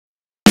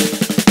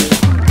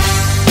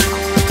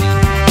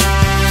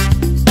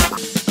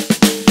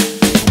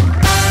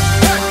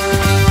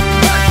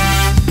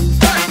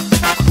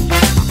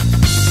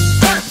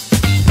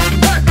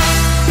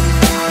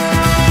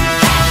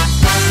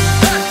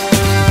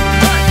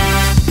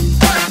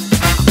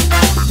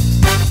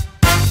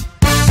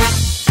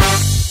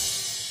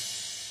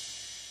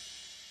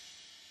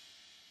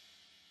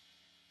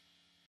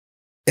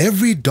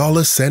Every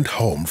dollar sent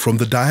home from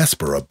the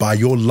diaspora by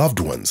your loved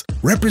ones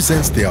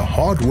represents their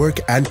hard work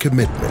and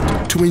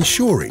commitment to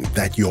ensuring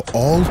that you're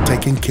all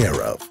taken care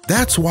of.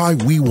 That's why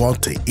we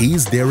want to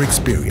ease their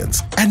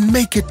experience and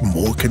make it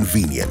more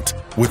convenient.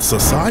 With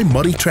Sasai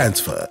Money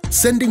Transfer,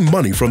 sending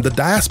money from the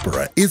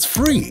diaspora is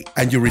free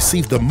and you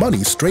receive the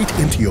money straight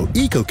into your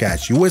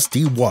EcoCash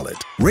USD wallet,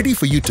 ready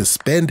for you to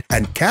spend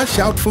and cash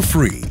out for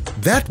free.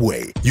 That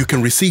way, you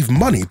can receive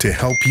money to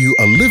help you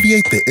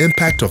alleviate the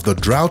impact of the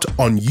drought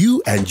on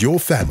you and your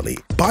family.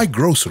 Buy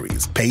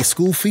groceries, pay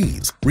school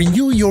fees,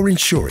 renew your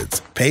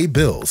insurance, pay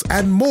bills,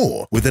 and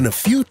more within a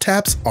few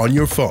taps on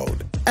your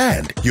phone.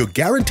 And you're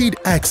guaranteed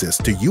access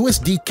to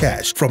USD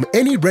cash from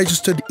any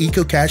registered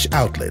EcoCash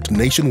outlet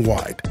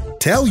nationwide.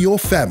 Tell your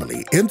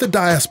family in the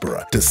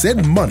diaspora to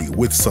send money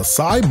with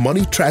Sasai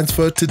Money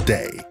Transfer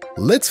today.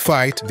 Let's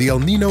fight the El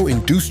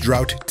Nino-induced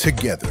drought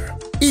together.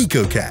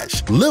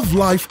 EcoCash. Live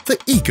life the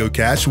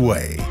EcoCash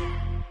way.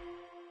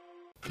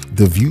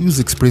 The views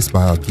expressed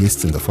by our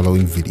guests in the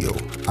following video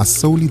are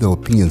solely the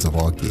opinions of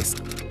our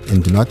guests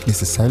and do not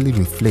necessarily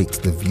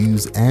reflect the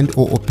views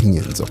and/or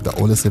opinions of the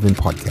Ola 7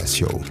 podcast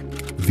show.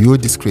 Viewer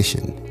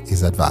discretion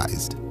is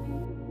advised.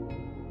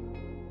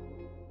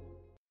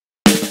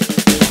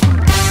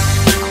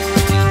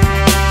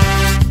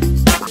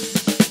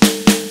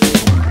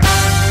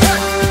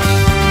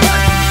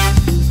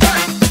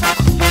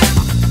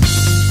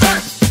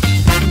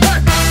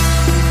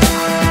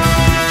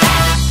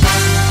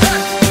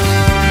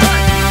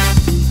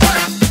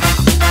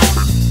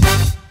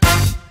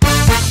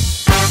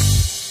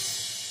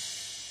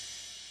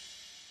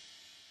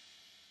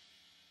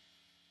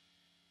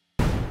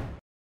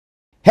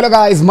 Hello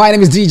guys, my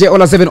name is DJ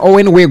Ola 7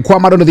 Owen. We're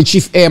Kwamadono, the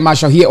Chief Air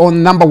Marshal, here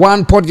on number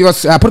one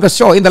podcast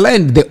show in the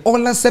land, the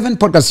Ola 7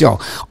 podcast show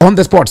on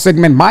the sports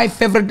segment, my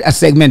favorite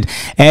segment.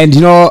 And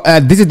you know,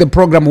 this is the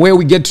program where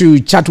we get to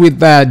chat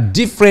with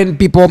different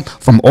people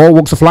from all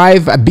walks of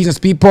life, business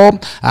people,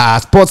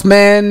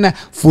 sportsmen,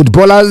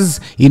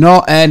 footballers, you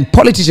know, and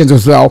politicians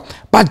as well.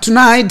 But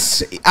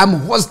tonight,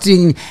 I'm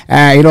hosting,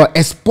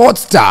 a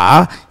sports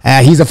star.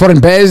 He's a foreign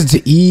based.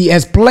 He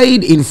has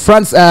played in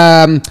France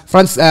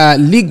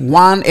Ligue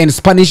 1 and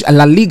Spanish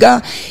La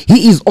Liga.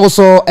 He is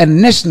also a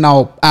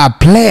national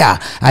player,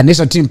 a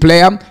national team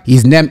player.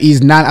 His name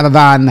is none other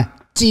than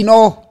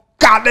Tino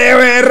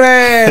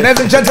Kadewere. Ladies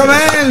and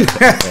gentlemen.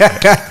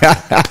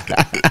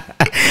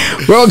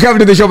 Welcome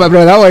to the show, my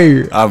brother. How are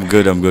you? I'm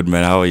good,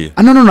 man. How are you?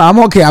 No, I'm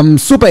okay. I'm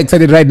super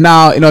excited right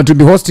now, to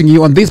be hosting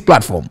you on this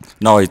platform.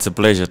 No, it's a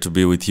pleasure to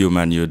be with you,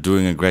 man. You're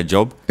doing a great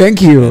job.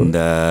 Thank you. And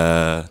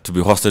to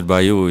be hosted by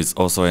you is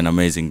also an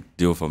amazing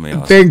deal for me.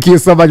 Also. Thank you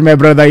so much, my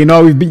brother.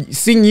 We've been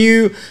seeing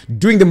you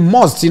doing the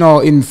most,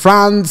 in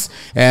France,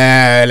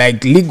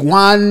 like Ligue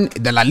 1,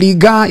 the La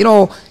Liga,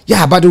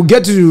 Yeah, but we'll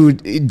get to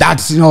that,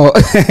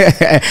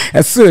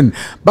 soon.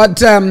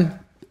 But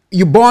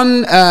you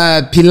born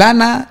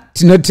Pilana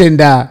Tino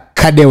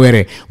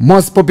Kadewere,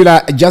 most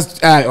popular,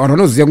 just I don't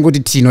know,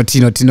 Tino,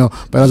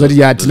 but also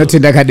Tino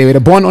Kadewere,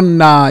 born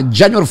on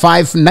January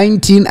 5,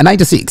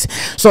 1996.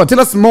 So tell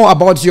us more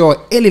about your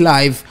early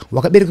life,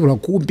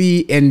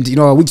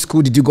 and which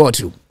school did you go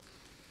to?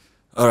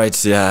 All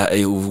right, yeah,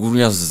 information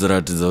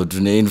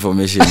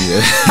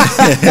here.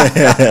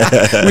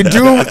 We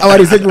do our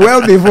research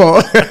well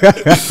before.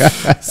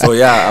 So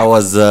yeah, I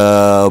was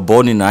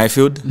born in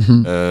Highfield.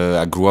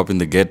 I grew up in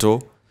the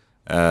ghetto.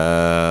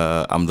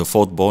 I'm the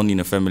fourth born in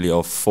a family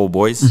of 4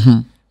 boys.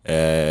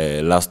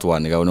 Last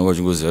one, the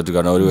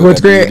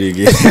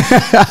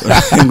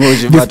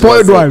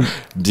spoiled one.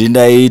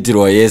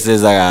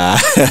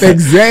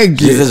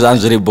 Exactly.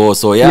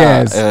 So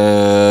yeah, yes.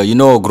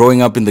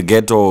 Growing up in the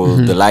ghetto,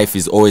 the life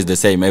is always the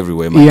same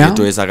everywhere.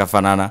 Ghetto is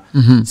akafanana.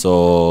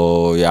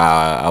 So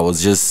yeah, I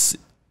was just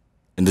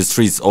in the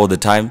streets all the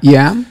time.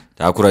 Yeah.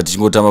 Akura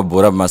tichingotamba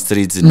bhora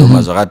mastreets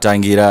ndoma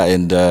zvakatangira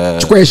and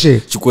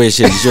chikweshe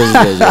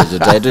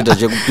taitoita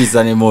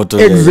chekupisa nemoto.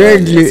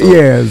 Exactly. So,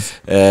 yes.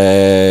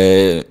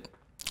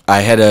 I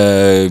had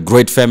a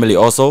great family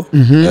also.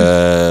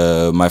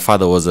 My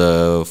father was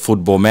a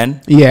football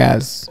man.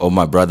 Yes. All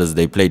my brothers,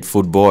 they played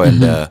football,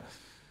 and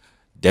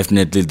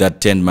definitely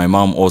that turned my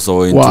mom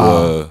also into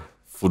a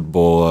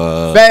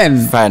football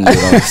fan,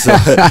 so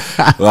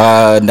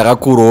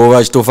ndakakurawo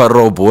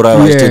vachitofarirawo bhora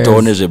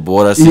vachitoitawo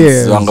zvebhora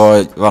since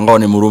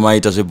vangaone murume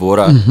aita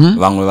zvebhora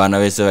vamwe vana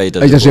vese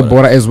vaita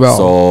zvebhora as well.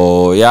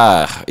 So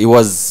yeah, it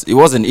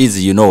wasn't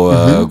easy,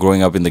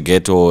 growing up in the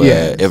ghetto.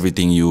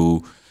 Everything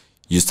you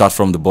start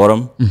from the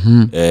bottom.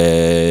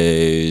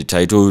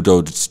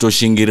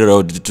 Taitoshingirira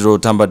kuti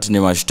totamba tine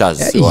mashtas.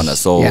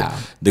 So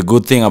the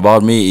good thing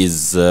about me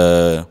is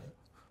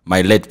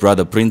my late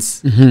brother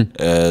Prince,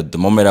 the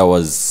moment I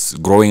was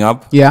growing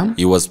up,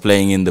 he was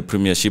playing in the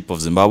Premiership of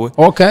Zimbabwe.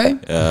 Okay.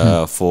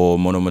 For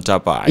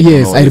Monomotapa.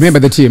 Yes, I remember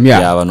the team.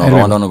 Yeah. But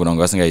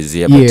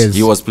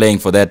he was playing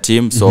for that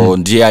team. So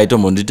ndiye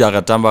aitomonditi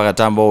akatamba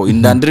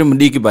ndandiri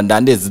mudiki but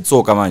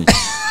ndandezitsoka manje.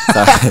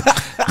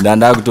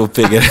 Ndanda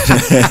kutopfekera.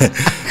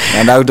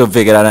 Nanda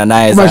kutopfekerana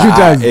naye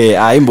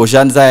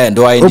aimboshandisa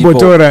ndo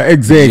Obotora,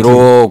 exactly.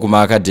 Zero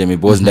kuma academy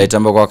because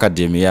ndaitamba kwa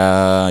academy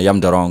ya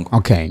Mdarongo.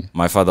 Okay.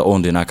 My father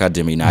owned an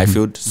academy in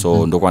Highfield,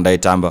 so ndo kwa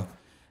ndaitamba.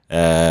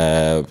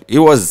 It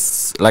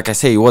was, like I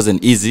say, it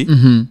wasn't easy,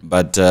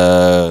 but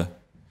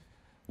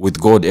with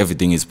God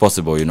everything is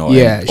possible, you know.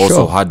 Yeah, and also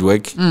sure. hard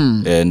work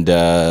and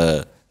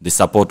the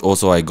support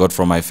also I got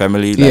from my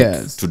family.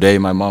 Like today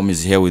my mom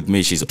is here with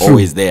me, she's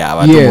always there.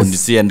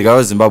 Yes. And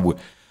go Zimbabwe.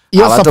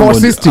 Your support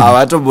system. I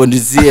like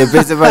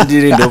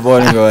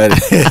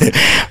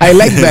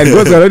that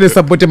because I already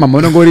support my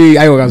mom. That's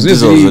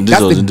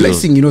the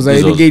blessing, you know.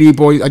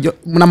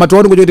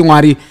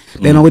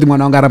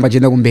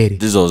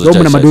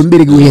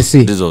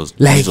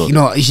 Like, you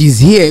know, she's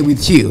here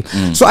with you.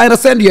 So I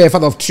understand you're a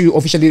father of two,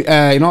 officially,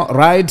 you know,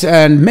 right,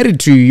 and married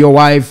to your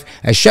wife,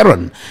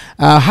 Sharon.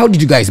 How did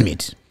you guys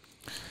meet?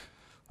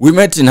 We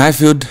met in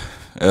Highfield.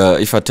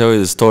 If I tell you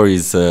the story,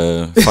 it's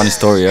a funny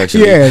story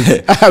actually. Yes,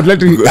 I'd love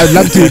to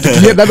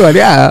hear that one.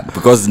 Yeah,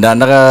 because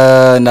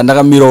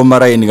nandaka miro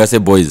mara inigase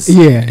boys.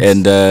 Yeah,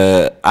 and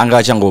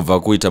anga changova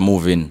kuita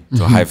move in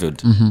to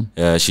Highfield.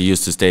 She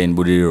used to stay in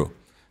Budiriro,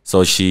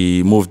 so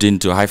she moved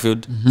into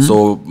Highfield.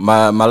 So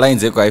my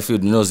lines eko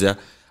Highfield knows ya.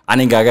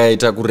 Anenge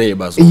akaita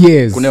kureba, so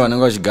kune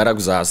vanenge vachigara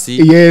kuzasi.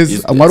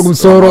 Yes, amwari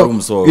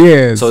kumsoro.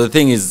 Yes. So the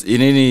thing is,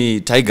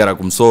 inini taigara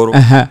kumsoro,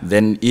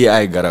 then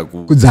aigara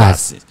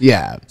kuzasi.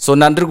 Yeah. So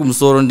nandiri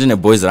kumsoro ndine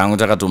boys rangu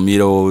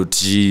takatomira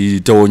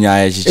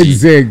tichitonyaya chichi.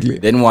 Exactly.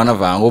 Then mwana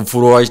vangu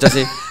pfuro achita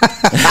se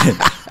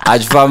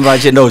achifamba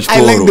achienda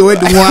kuchikoro. I like the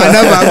word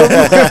mwana vangu.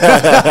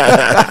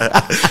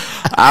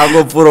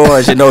 Ango pfuro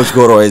achienda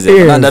kuchikoro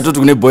wese. Ndatoti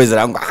kune boys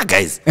rangu,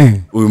 guys,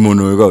 uyu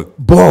munhu weko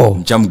bo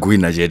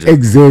mchamgwina chete.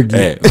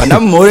 Exactly.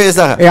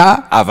 Vandamuresa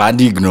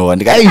avandi ignore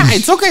ndika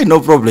it's okay, no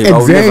problem. I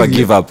will never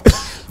give up.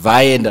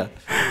 Vaenda.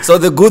 So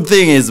the good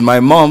thing is my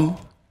mom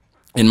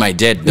and my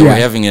dad, they were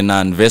having an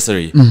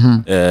anniversary,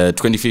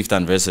 25th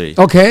anniversary.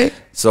 Okay.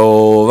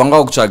 So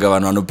vanga kutsvaga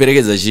vanhu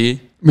vanoperekedza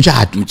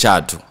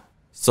muchato.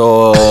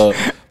 So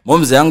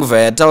momzi yangu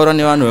vayataura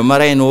nevanhu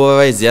vemaraini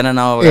vaiziyana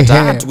navo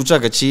vakati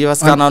tikutsvaga chii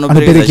vasikana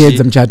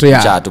vanoperekedza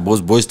muchato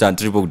because boys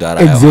tandiripo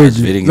kudhara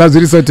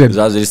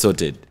zvazviri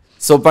sorted.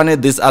 So pane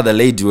this other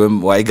lady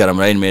waigara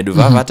muraini medu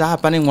vavati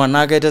pane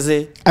mwana akaita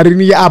se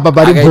arini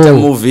apa akaita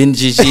move in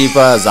chichi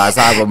pazasi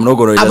apa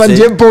munogonoita apa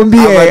ndepombi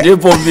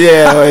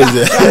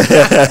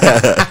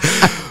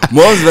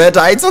moms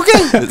vaita it's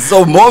okay.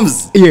 So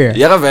moms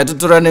yakabva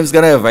yatotora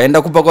nemusikana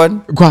yavaenda kupa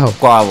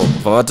kwavo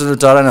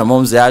vavatonotaura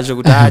namoms yacho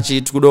kuti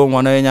tiri kudawo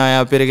mwana wenyaya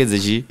aperekedze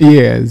chii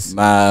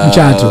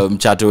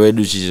muchato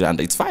wedu chichi and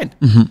it's fine.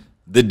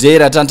 The day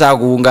ratanta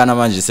kuungana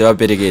manje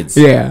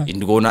sevaperekedzi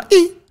ndikuona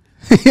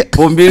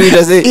pombi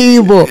ita se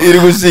iri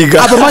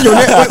kusvika apa manje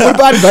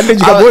uripa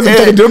advantage kabonzi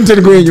mutende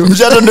mutende kwenyu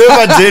muchato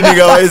ndewepadheni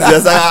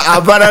kawaizia saka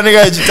hapana nenge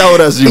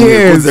achitaura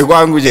zvimwe kunze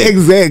kwangu che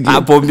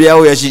pombi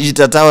yauya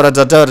chiita taura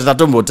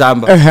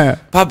tatombotamba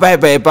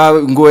papaipa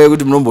nguva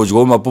yekuti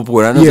munombodyawo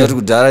mapopcorn anoziva kuti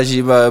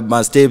kudhara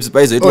masteps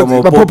paizoitwa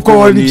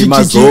mapopcorn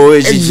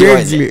mazoe chichi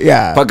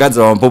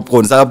pagadzirwa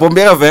mapopcorn saka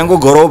pombi yakabva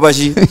yangogorawo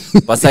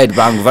paside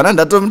pangu vana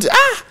ndatomuti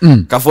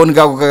kafoni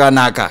kako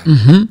kakanaka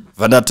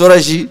vandatora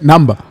chi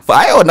number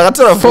aiwa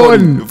ndakatora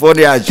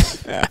phone yacho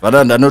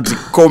vana ndanoti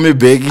call me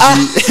back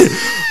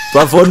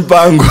pafoni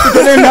pangu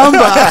ne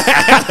number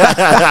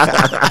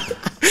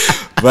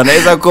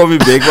vanaisa call me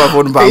back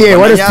pafoni pangu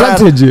what a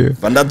strategy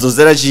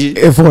vandadzosera chi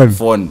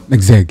phone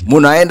exactly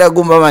munhu aenda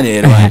kumba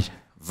manhere manje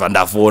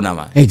vandafona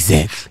man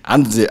exactly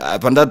hanzi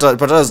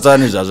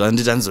patazotani zvazvo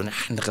anditi hanzoni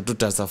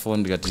ndakatotarisa phone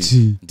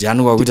ndikati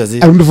ndiani kwakuita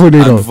sei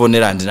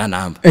andifonera handina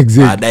namba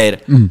adaira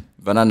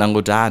vana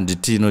ndangoti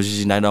nditino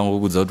chichi ndaida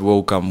ngokudza kuti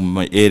welcome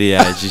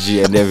muarea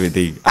chichi and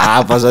everything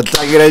apa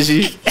zvatangira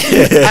chi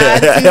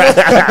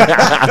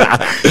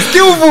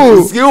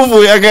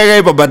skillful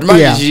yakaipa but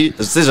manje chi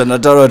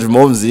sezvandataura kuti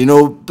moms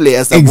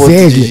play support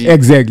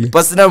exactly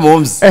pasina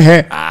moms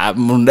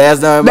munhu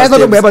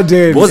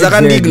dayasinabosi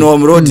akandiignore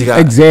murodi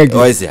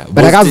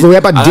but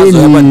akazoya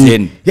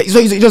padeni so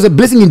it was a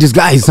blessing in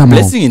disguise somehow.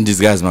 Blessing in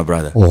disguise, my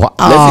brother.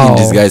 Blessing in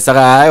disguise.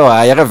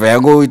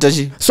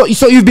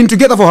 So you've been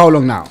together for how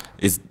long now?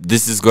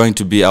 This is going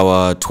to be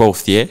our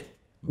 12th year.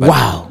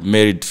 Wow.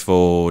 Married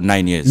for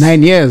 9 years.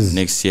 9 years.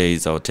 Next year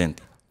is our 10th.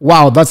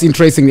 Wow, that's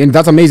interesting and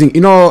that's amazing.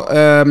 You know,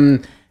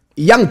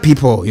 young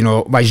people, you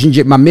know,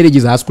 my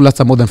marriages are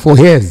lasting more than 4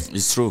 years.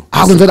 It's true.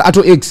 Yeah,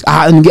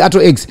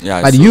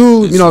 but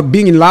you know,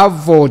 being in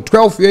love for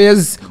 12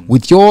 years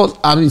with your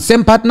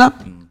same partner.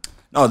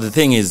 No, the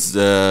thing is,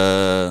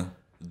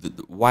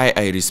 why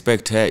I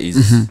respect her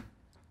is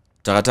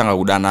takatanga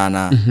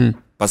kudanana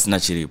pasina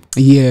chiripo.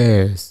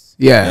 Yes.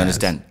 Yeah. You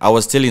understand? I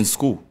was still in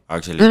school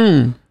actually.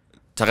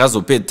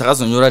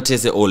 Takazonyora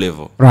tese O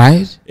level.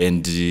 Right.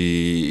 And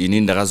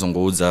ini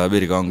ndakazongoudza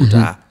vabereki vangu kuti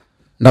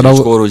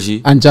chikoro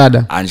chi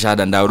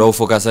anchada ndauda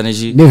kufokasa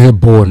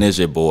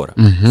nezvebhora.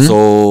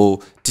 So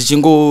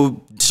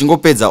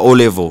tichingopedza O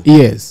level.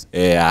 Yes.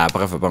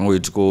 Pakabva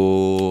pangoitiko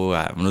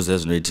munoziva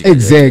zvinoitika.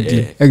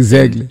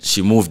 Exactly.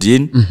 She moved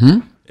in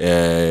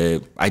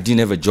I didn't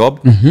have a job,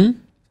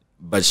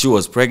 but she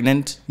was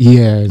pregnant.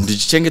 Yes. Did you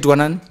change it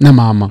one? Na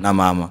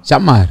mama.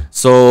 Chamar.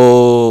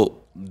 So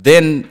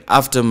then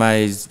after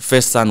my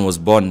first son was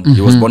born,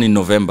 he was born in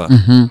November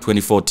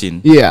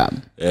 2014. Yeah.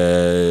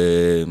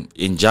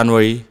 In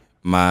January,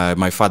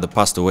 my father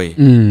passed away.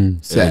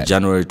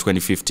 January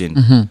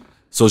 2015.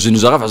 So zvinhu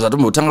zvakabva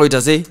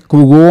kuita sei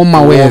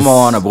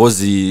kuoma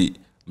because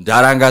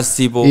ndaranga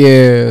sipo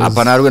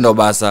apana ari kuenda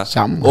kubasa.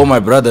 All my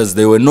brothers,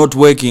 they were not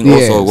working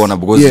also gona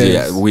because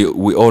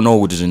we all know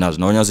kuti zvinhu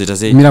zvinonyasoita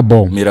sei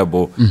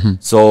mirabo.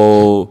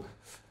 So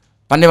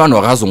pane vanhu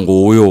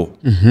vakazongouyo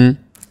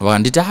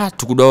vakanditi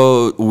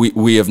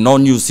we have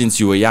known you since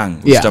you were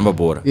young uchitamba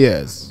bhora.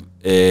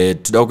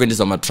 Toda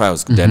kuendesa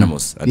matrials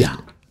kuDynamos.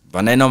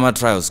 Vanaenda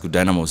matrials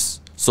kuDynamos.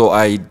 So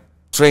I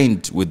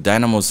trained with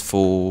Dynamos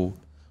for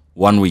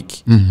 1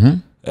 week.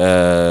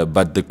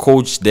 But the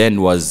coach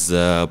then was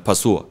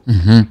Pasua.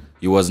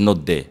 He was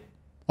not there.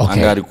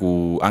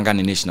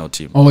 Angani national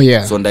team.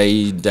 So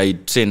I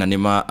trained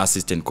anima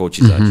assistant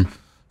coaches.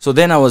 So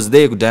then I was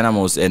there with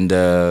Dynamos and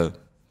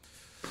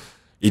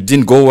it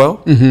didn't go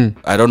well.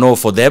 I don't know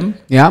for them.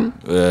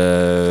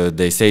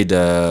 They said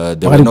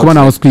they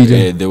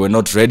were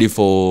not ready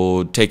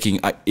for taking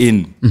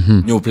in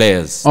new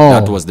players.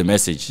 That was the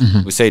message.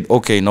 We said,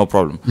 okay, no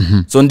problem.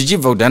 So in the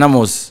chief of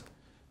Dynamos,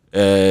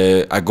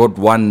 I got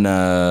one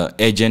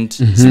agent,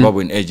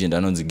 Zimbabwean agent,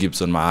 Anonzi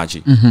Gibson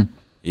Mahachi.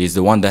 He's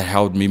the one that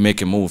helped me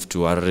make a move to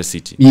Harare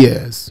City.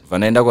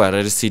 When I ended up at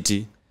Harare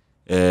City,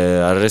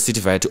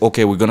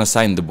 okay, we're gonna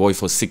sign the boy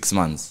for 6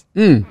 months.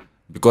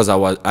 Because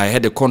I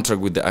had a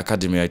contract with the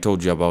academy I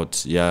told you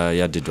about.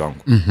 Ya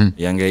Didwangu.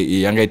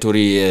 Yanga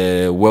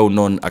Itori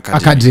well-known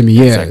academy.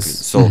 Exactly.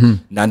 So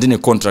nandine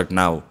contract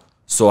now.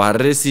 So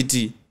Harare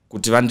City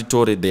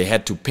kutivanditore, they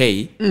had to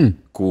pay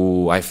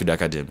ku iFeed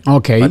Academy.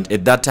 But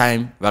at that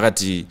time,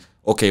 vakati,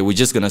 okay, we're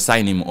just gonna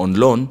sign him on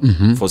loan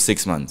for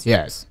 6 months.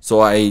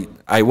 So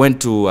I went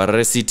to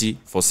Harare City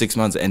for 6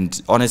 months,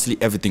 and honestly,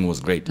 everything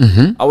was great.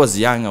 I was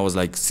young, I was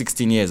like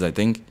 16 years, I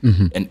think,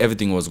 and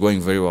everything was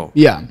going very well.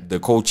 The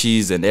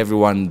coaches and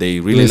everyone, they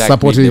really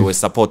liked me, they were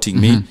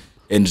supporting me.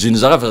 And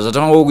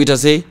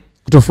say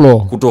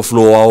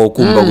kutoflow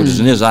kumba kuti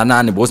zvine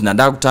zvanani bosi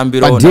ndanda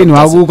kutambira badeni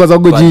wako kwaza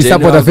kuji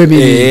support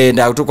family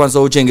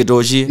ndakutokwanisa uchengeta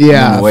uchi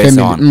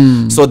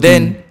so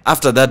then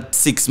after that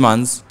 6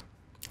 months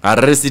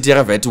Harare City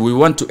yakabva we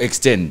want to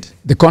extend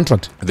the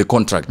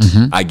contract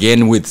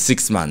again with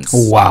 6 months.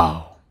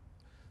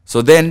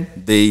 So then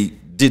they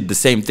did the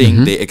same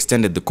thing. They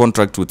extended the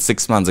contract with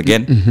 6 months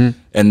again,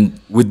 and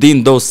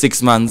within those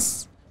 6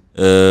 months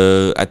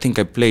I think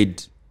I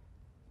played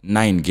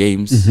 9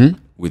 games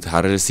with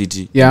Harare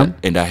City,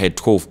 and I had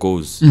 12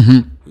 goals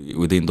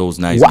within those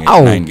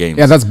 9 games.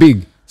 That's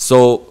big.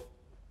 So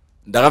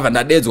ndakabva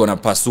ndadedzwa na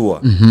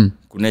Pasua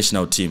ku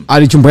national team.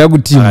 Chimboya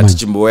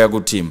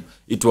good team.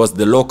 It was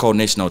the local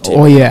national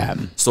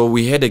team. So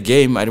we had a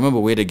game. I remember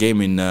we had a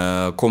game in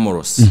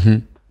Comoros.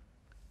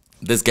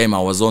 This game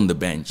I was on the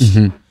bench.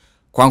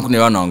 Kwangu ne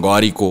vanhu vanga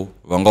variko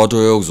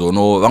vangautoya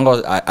kuzono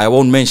I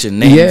won't mention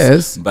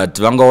names, but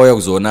vangauya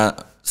kuzona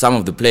some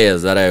of the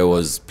players that I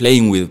was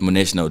playing with my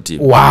national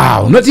team.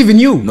 Not even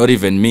you? Not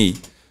even me.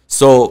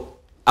 So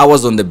I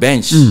was on the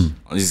bench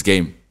on this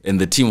game, and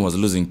the team was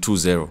losing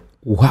 2-0.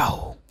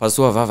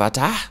 Pasua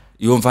vavata,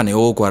 you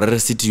Harare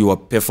City, you were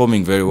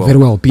performing very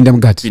well.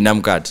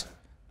 Pindamkat.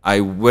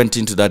 I went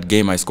into that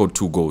game, I scored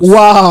 2 goals.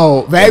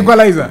 The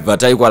equalizer.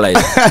 But I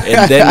equalized.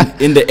 And then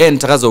in the end,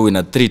 Takazo win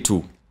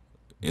 3-2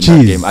 in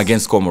that game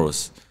against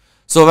Comoros.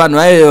 So after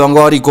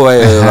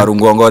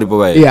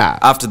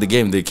the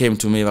game, they came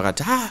to me and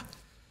said,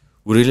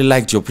 we really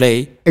liked your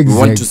play. We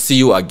want to see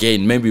you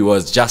again. Maybe it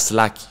was just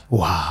lucky.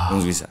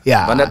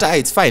 But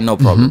it's fine, no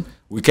problem.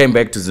 We came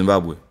back to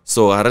Zimbabwe.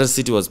 So Harare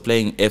City was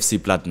playing FC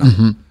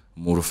Platinum,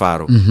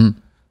 Murufaro.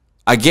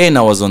 Again,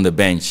 I was on the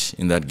bench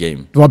in that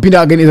game.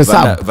 Vapinda again as a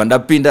sub.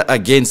 Vandapinda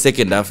again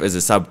second half as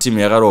a sub. Team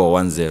Yagaro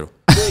 1-0.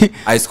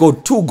 I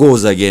scored 2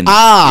 goals again in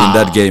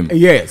that game.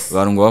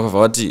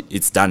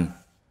 It's done.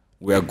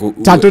 We are good.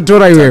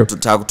 Takutora iwe.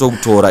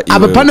 Takutora iwe.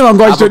 Apa pane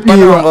wanga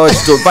wachitodiwa.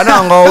 Pane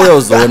wanga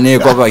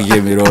uyozoonekwa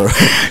pagame iroro.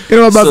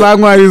 Mabasa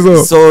angu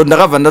arizo. So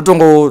ndakabva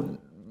ndatongo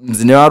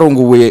nzine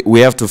varungu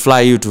we have to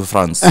fly you to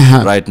France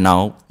right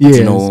now.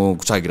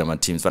 Kutsvagira ma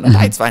teams.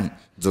 It's fine.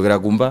 Dzokera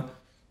kumba.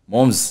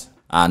 Moms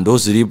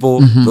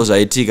ndozviripo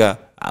ndozvaitika.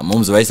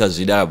 Moms vaisa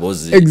zvida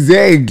bozi.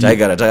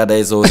 Taigara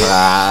takadai so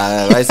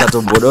vaisa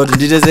tomboda kuti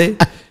ndite sei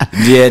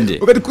ndiende.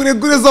 Ukati kure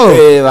so.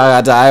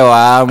 Vakati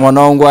aiwa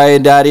mwana wangu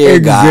aende ari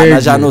ega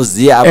ana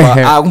chanoziya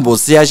apa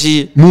akumbosiya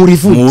chi muri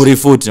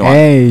futi.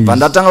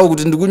 Pandatanga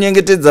kuti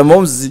ndikunyengetedza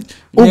moms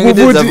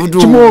kunyengetedza futi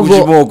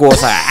chimoko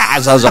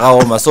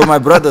zvakaoma. So my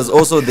brothers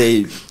also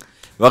they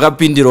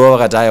vakapindirawo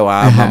vakati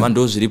aiwa mama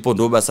ndozviripo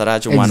ndobasa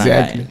racho mwana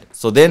ngaende.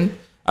 So then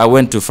I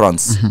went to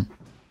France.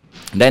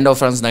 Ndaenda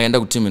France ndakaenda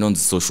ku team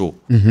inonzi Sochaux.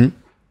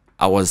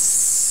 I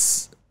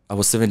was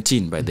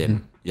 17 by then.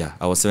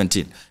 I was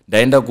 17.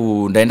 Ndaenda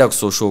ku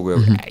Sochaux.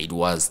 It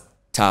was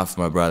tough,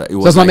 my brother. It So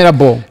was it's not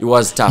it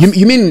was tough.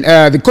 You mean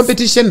the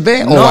competition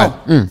there? Or No,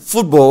 what?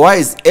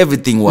 football-wise,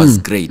 everything was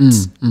great.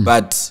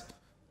 But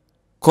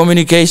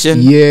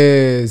communication,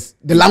 Yes,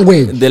 the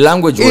language. the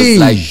language was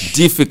like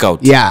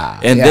difficult. Yeah,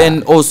 and yeah.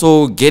 then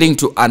also getting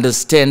to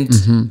understand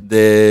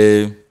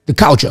the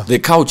culture. The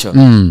culture.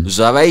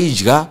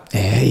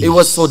 Hey. It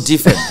was so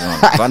different.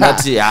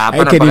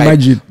 I can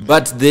imagine.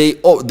 But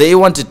they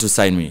wanted to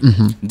sign me.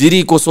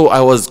 Diriko, so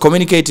I was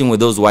communicating with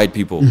those white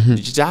people.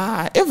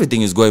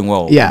 Everything is going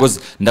well. Yeah. Because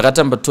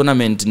ndakatamba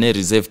tournament ne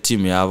reserve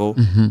team yavo.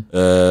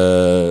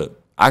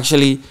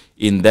 Actually,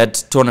 in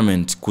that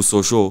tournament,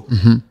 Kusosho,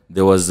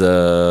 there was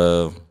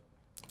the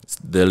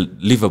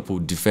Liverpool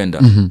defender,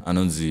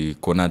 Anonzi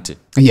Konate.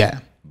 Yeah.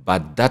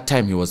 But that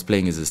time he was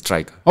playing as a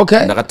striker.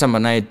 Okay. Ndakatamba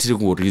naye tiri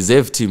ku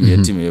reserve team ya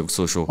team ya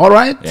Kusosho. All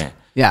right.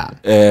 Yeah.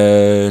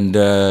 And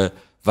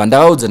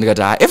Vandauds and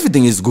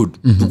everything is good.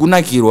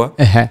 Tukunakirwa.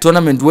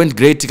 Tournament went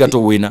great, tikato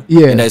winner.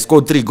 Yeah. And I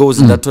scored 3 goals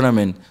in that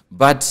tournament.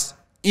 But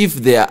if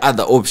there are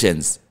other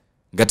options,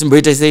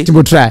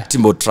 Timbo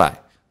try.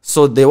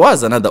 So there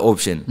was another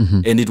option,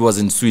 and it was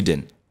in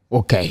Sweden.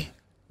 Okay.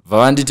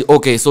 Vavanditi,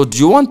 okay, so do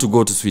you want to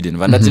go to Sweden?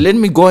 Vandati, let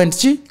me go and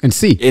see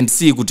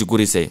kuti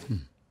kuri say.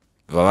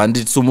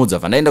 Vavanditi sumudza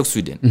vandaenda ku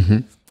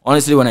Sweden.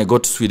 Honestly, when I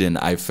got to Sweden,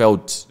 I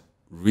felt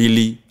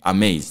really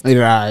amazed.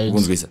 Right.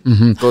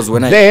 Because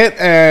when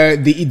there,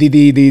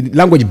 the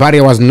language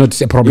barrier was not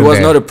a problem. It was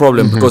not a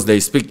problem because they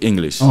speak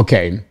English.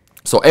 Okay.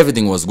 So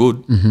everything was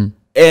good.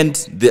 And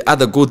the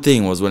other good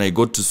thing was when I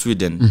got to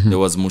Sweden, there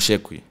was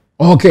Mushekwi.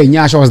 Okay,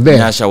 Nyasha was there.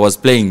 Nyasha was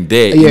playing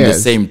there in the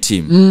same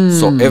team.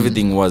 So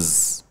everything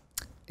was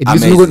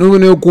amazing.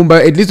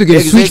 At least you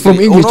can switch from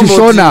English to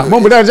Shona.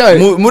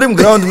 Murim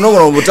ground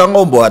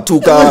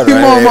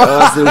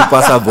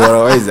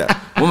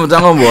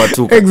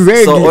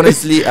Exactly. So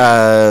honestly,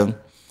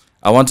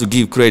 I want to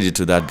give credit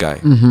to that guy.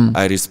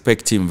 I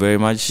respect him very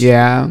much.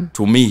 Yeah.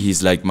 To me,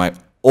 he's like my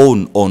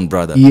own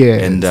brother.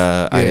 Yes. And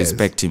I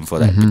respect him for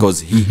that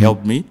because he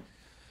helped me.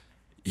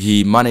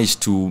 He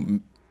managed to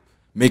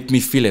make me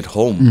feel at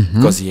home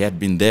because he had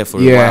been there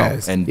for a while,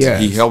 and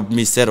he helped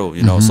me settle,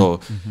 you know. So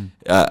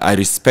I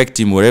respect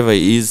him wherever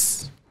he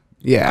is.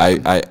 Yeah,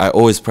 I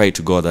always pray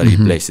to God that He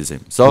blesses him.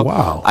 So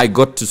I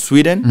got to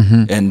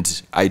Sweden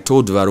and I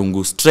told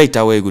Varungu straight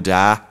away,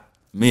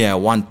 me, I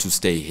want to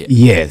stay here.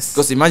 Yes,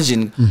 because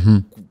imagine,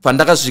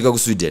 pandaka Chicago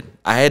Sweden,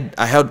 I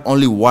had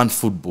only one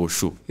football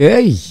shoe.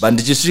 Hey, but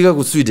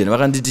Chicago Sweden,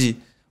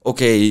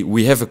 okay,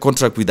 we have a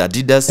contract with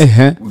Adidas.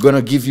 We're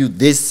gonna give you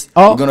this.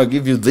 We're gonna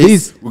give you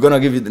this. We're gonna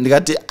give you.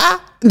 Ndikati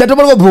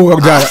ndatopa kubuka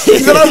kudala.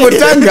 Ndatopa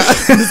mutanga.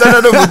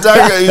 Ndatopa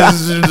mutanga.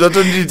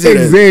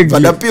 Exactly.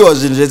 Pandapiwa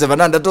zvinhu zvese.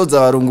 Ndatoudza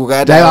varungu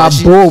kati.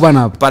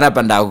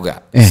 Panapa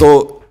ndakuga.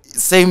 So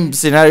same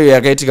scenario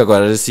yakaitika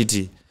kwa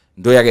City.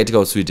 Ndo yakaitika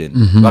kwa Sweden.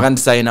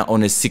 Vakandisaina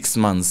on a 6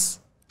 months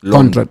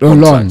contract.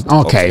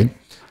 Okay.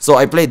 So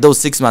I played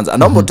those 6 months.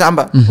 And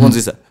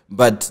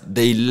but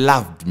they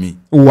loved me.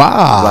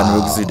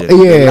 Wow.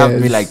 They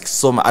loved me like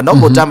so much. And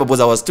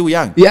because I was still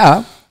young.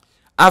 Yeah.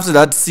 After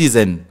that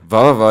season,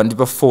 Vava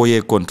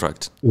 4-year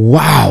contract.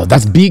 Wow,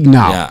 that's big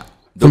now. Yeah.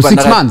 From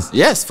 6 months?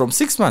 Yes, from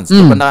 6 months.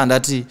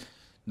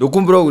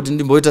 Ndokumbura kuti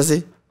ndimboita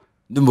se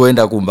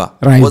ndimboenda kumba.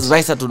 Was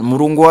vice to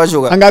murungu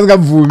wacho.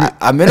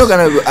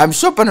 I'm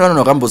sure pane vanhu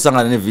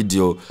vakambosangana ne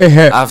video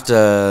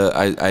after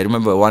I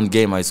remember one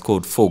game I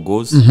scored 4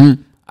 goals.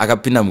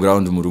 Akapinda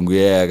mground murungu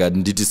yeye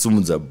akanditi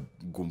sumudza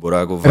gumbo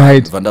rako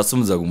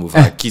vandasumudza gumbo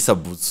vakisa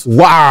boots.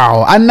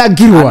 Wow,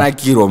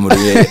 anakirwa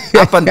muriye.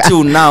 Up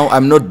until now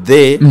I'm not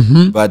there,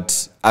 but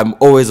I'm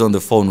always on the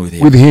phone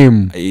with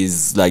him.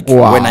 He's like,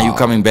 when are you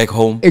coming back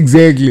home?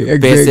 Exactly.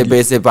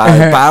 Pese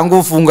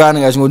paangofunga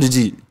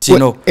ngachingoti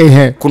Tino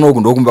kuno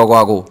kundokumba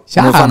kwako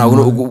unofana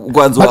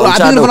kwanzwa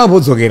uchado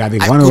kudzokera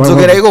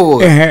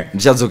ikoko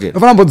ndichadzokera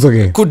unofana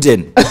kudzokera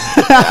kuden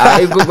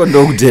ikoko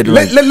ndokudeni.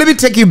 Let me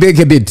take you back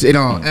a bit. You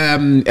know,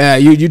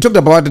 you talked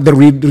about the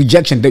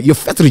rejection, your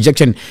first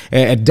rejection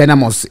at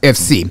Dynamos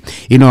FC.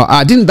 You know,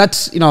 didn't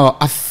that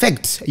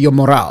affect your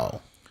morale?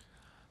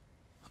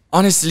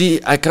 Honestly,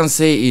 I can't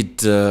say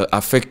it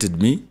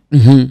affected me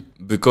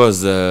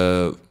because,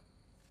 to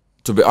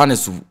be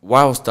honest,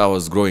 whilst I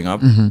was growing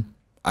up,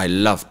 I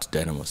loved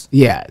Dynamos.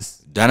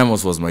 Yes.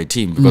 Dynamos was my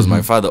team because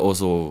my father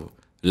also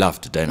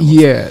loved Dynamos.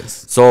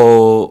 Yes.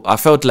 So I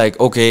felt like,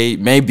 okay,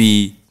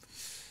 maybe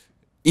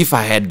if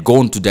I had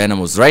gone to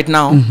Dynamos right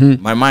now,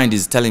 my mind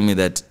is telling me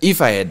that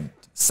if I had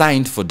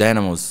signed for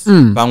Dynamos,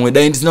 because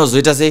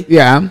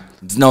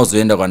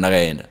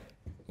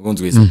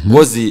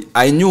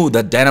I knew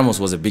that Dynamos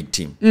was a big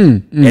team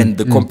and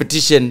the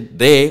competition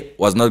there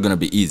was not going to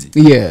be easy.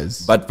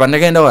 Yes. But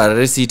Pandagenda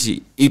Harare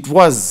City, it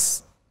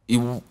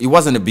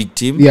wasn't a big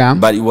team,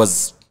 but it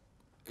was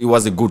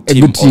a good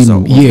team.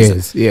 Also.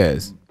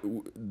 Yes.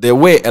 There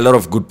were a lot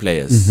of good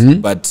players,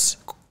 but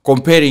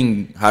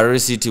comparing Harare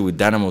City with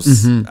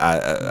Dynamos,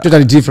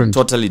 totally different.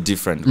 Totally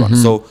different.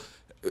 So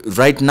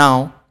right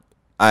now,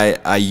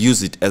 I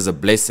use it as a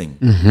blessing.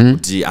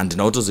 And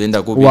now to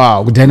zenda kubi.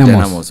 Wow,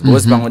 Dynamos.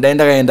 Because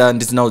ndakaenda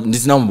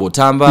ndisina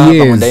mbotamba,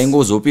 pamwe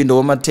ndaingozopinda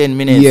oma 10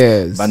 minutes.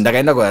 Yes. But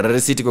ndakaenda kwa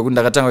Rare City kwa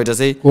ndakatanga kuita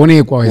say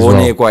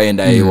Onekwa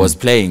and I was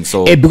playing.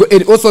 So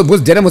it also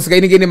because Dynamos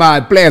kainike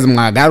my players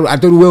I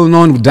thought well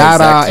known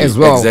Dara as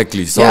well.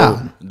 Exactly. So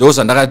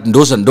those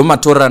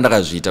ndomatora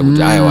ndakazvita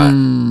kuti aiwa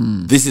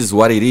this is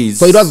what it is.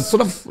 So it was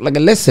sort of like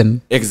a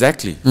lesson.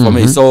 Exactly for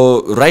me.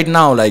 So right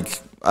now,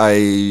 like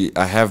I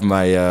have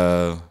my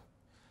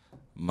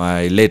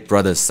my late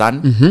brother's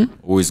son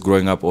who is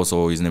growing up.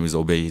 Also, his name is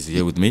Obey. He's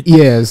here with me.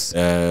 Yes.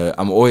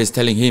 I'm always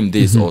telling him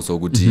this also.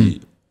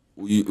 Kuti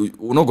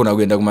unogona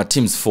kuenda kuma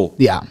teams 4.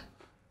 Yeah.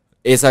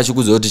 Esa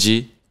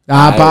chikuzoti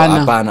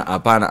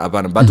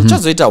apana but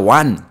uchazoita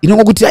one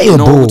kuti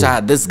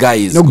this guy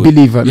is no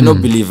believer. You no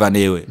believer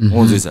anyway.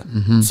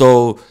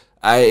 So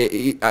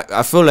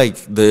I feel like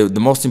the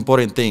most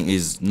important thing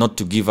is not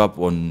to give up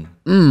on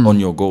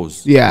your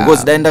goals. Yeah.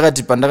 Because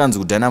ndakati pandakanzi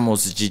ku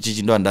Dynamos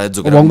chichi ndo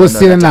ndadzokera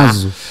wangosiyana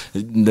nazo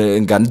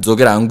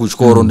ngandizokera hangu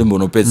chikoro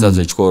ndimbonopedza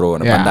zvechikoro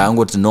panda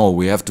angoti no,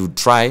 we have to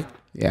try.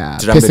 Yeah,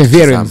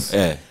 perseverance.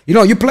 You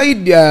know, you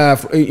played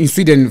in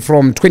Sweden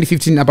from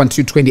 2015 up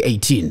until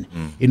 2018.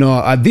 You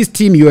know, this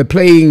team you were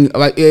playing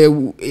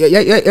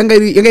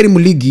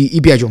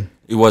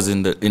it was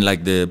in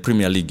like the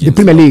Premier League. The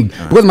Premier League.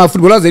 Because my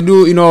footballers, they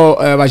do, you know,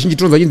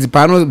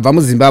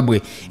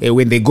 Zimbabwe,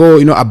 when they go,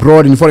 you know,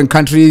 abroad in foreign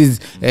countries,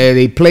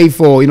 they play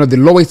for, you know, the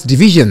lowest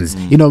divisions.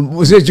 You know,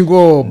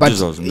 but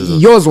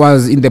yours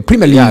was in the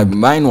Premier League. Yeah,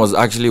 mine was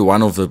actually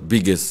one of the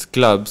biggest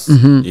clubs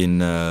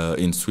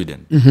in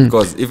Sweden.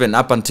 Because even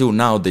up until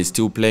now, they're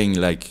still playing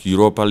like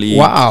Europa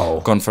League,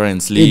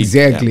 Conference League.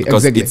 Exactly,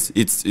 because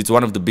exactly. It's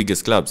one of the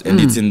biggest clubs,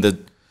 and it's in the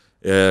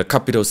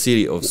capital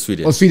city of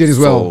Sweden. Of Sweden as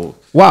well. So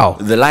wow.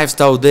 The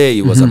lifestyle there,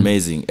 it was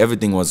amazing.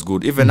 Everything was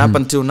good. Even up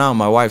until now,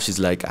 my wife, she's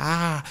like,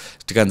 Chatambe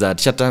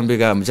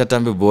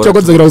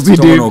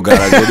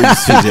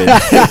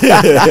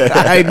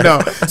I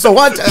know. So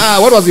what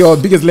was your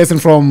biggest lesson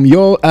from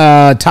your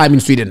time in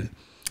Sweden?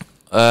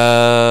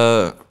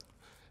 There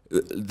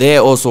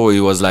also, it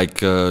was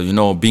like, you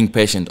know, being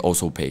patient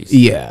also pays.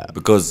 Yeah.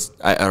 Because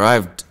I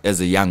arrived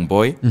as a young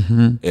boy.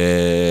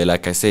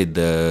 Like I said,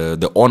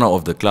 the owner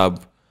of the club,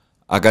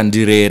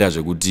 akandirera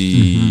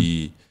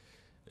zvokuti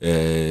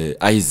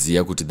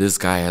aiziya kuti this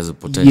guy has a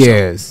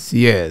potential.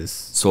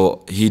 Yes.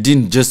 So he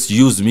didn't just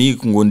use me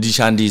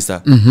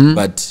kungondishandisa,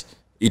 but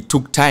it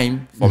took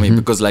time for me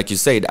because, like you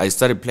said, I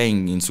started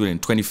playing in Sweden in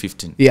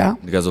 2015. Yeah.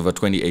 Because of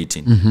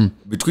 2018.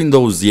 Between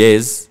those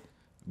years,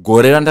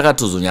 gore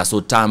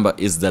randakatozonyasotamba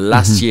is the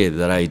last year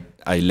that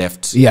I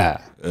left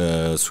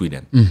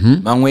Sweden.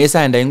 Mamwe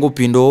esa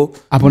ndaingopindo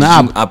apo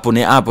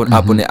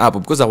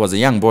because I was a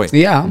young boy.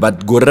 Yeah.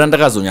 But gore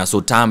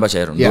randakazonyasotamba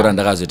chairo ndo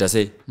randakazoita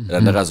sei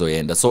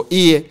randakazoenda. So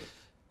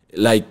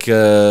like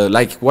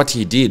what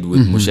he did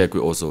with Mushekwi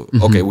also.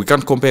 Okay, we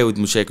can't compare with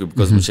Mushekwi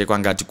because Mushekwi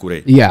angati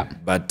kure. Yeah.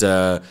 But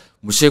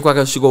Mushekwi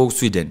akasvika ku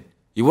Sweden,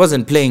 he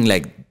wasn't playing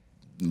like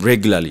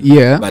regularly.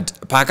 Yeah. But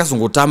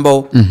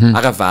paakazongotamba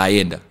akabva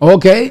aenda.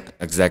 Okay.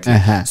 Exactly.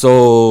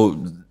 So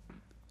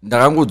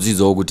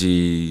ndakangodzidza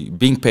kuti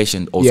being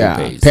patient also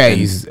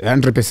pays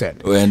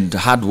 100%. And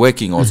hard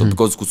working also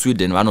because ku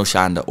Sweden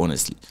vanoshanda,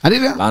 honestly.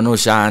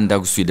 Vanoshanda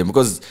ku Sweden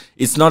because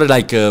it's not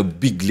like a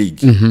big league.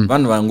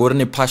 Vanhu vangori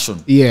ne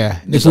passion. Yeah,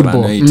 the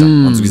football.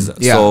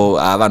 So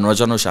vanhu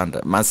vacho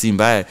vanoshanda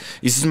masimba.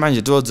 Isi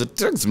manje todzo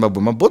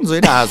Zimbabwe mabhonzo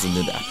ida hazo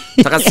ndenda.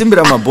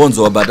 Takasimbira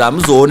mabhonzo but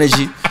amuzoone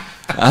chi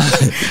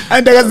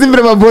and I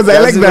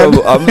like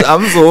that.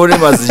 I'm so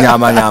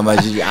nyama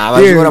chi.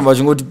 Avachora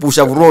vachingoti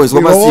pusha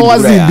kuroiswa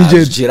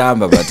masimba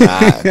chiramba, but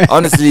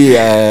honestly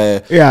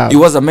it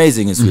was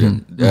amazing in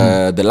Sweden.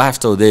 The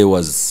lifestyle there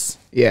was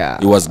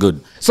it was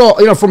good. So,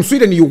 you know, from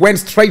Sweden you went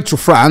straight to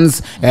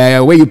France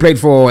where you played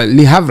for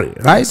Le Havre,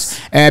 right?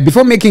 Yes.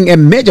 Before making a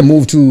major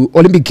move to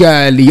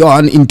Olympique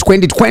Lyon in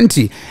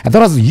 2020.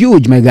 That was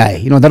huge, my guy.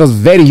 You know, that was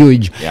very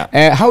huge.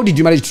 Yeah. How did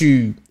you manage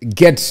to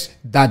get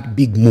that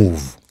big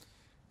move?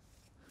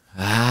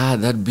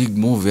 That big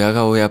move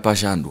yakauya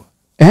pashandwa.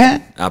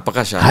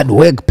 Pakashandwa. Hard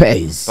work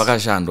pays.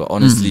 Pakashandwa,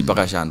 honestly,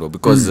 pakashandwa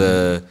because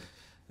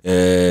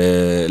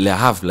Le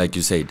Havre, like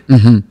you said,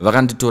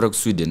 vakanditora ku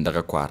Sweden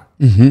ndakakwara.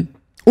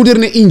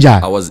 Udirine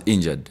injured. I was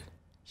injured.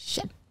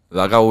 Shit.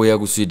 Vakauya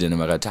ku Sweden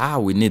vakati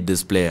we need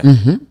this player.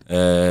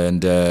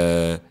 And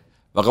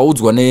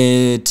vakaudzwa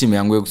ne team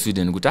yangu yeku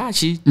Sweden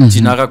kuti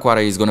Tino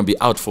Kadewere is going to be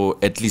out for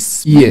at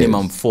least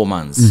minimum 4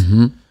 months.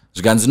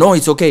 Zvikanzi no,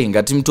 it's okay,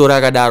 ngatimutore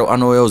akadaro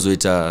anouya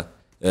kuzoita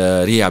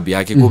rehab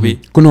yake kupi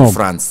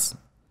France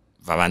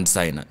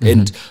vavandisaina.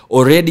 And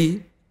already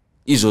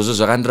izvozvo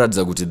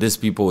zvakandiratidza kuti these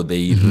people,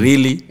 they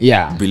really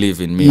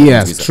believe in me.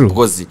 Yes, true.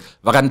 Because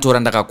vakanditora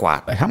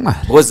ndakakwara.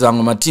 Because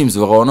vamwe mateams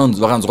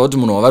vakanzwa kuti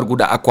munhu wavari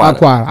kuda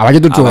akwara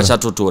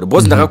havachatotora.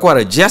 Because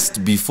ndakakwara just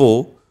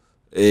before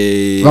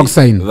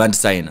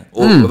vandisaina.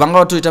 Vanga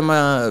vatoita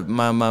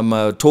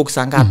ma talks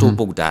anga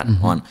atopo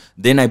kudhara.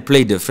 Then I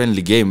played a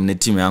friendly game ne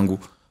team yangu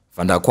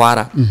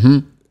vandakwara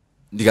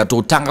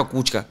ndikatotanga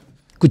kutya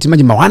kuti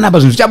manje mawana apa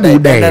zvinhu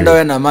zvichabuda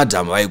ndauya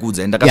namadhamu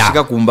aikudza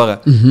ndakasvika kumba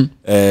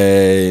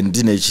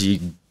ndine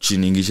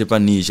chiningi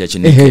chepanisha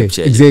chine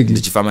capture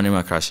ndichifamba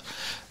nemacrash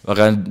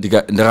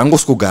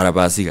ndakangoswogara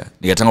pasi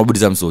ndikatanga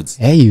kubudisa musodzi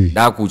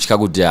ndakutya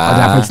kuti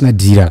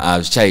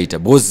zvichaita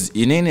because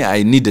inini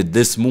I needed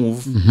this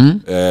move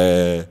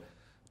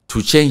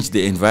to change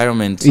the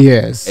environment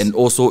and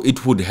also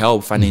it would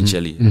help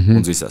financially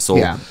unzwisa so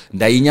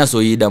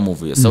ndainyasoida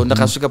move so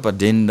ndakasvika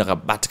padeni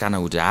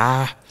ndakabatikana kuti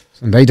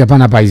ndaita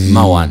pana paizi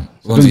mawana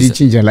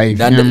ndichinja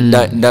life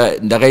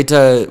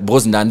ndakaita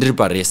because ndandiri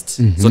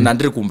parest so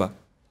ndandiri kumba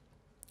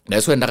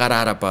ndaiswa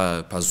ndakarara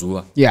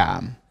pazuva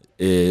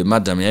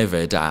madam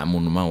yaibva ita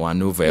munhu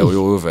mawani ubva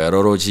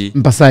yarorochi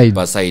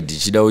pasaidi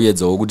chida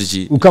uyedzawo kuti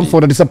chi come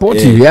for the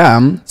support you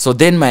so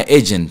then my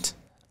agent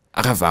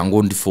akabva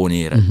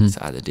angondifonera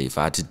sadei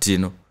ati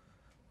Tino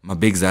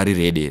mabags ari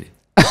ready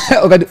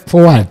okay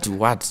for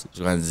what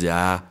zvikanzi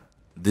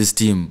this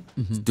team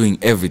is doing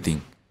everything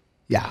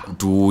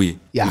kuti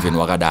even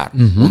wakadaro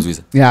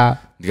unzwisa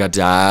ndikati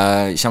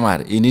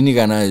shamari inini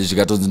kana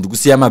zvikatozi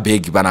ndikusiya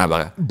mabhegi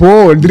panapa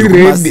ndiri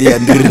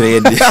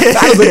ready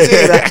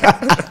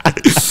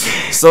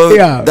so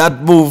that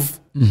move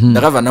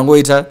ndakabva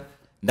ndangoita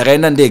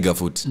ndakaenda ndega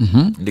futi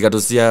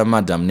ndikatosiya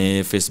madam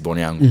nefirstborn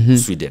yangu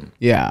Sweden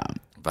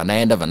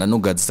vanaenda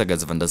vananogadzisa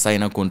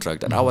vandasaina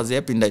contract and I was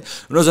happy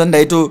unozva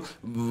ndaito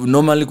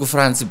normally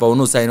kuFrance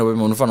paunosaina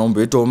unofanira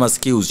kumboitawo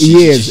maskills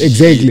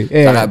exactly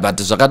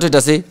but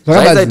zvakatoita sei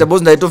zvaisaita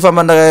because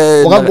ndaitofamba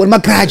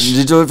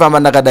nditofamba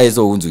ndakadai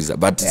so unzwisa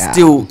but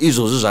still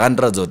izvozvo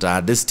zvakandiradza kuti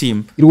this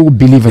team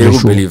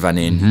irikubelieve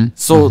neni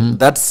so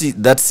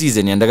that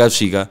season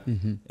yandakasvika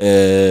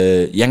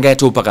yanga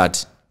yatoo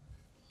pakati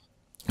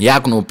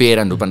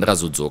yakunopera ndo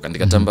pandakazodzoka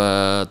ndikatamba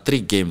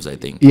 3 games I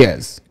think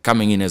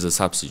coming in as a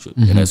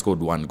substitute and I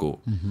scored 1 goal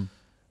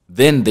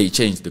then they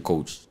changed the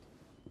coach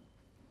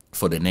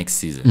for the next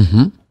season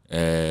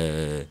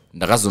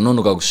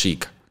ndakazononoka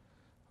kusvika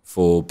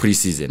for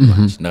pre-season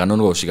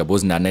ndakanonoka kusvika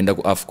because ndanaenda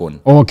kuAFCON it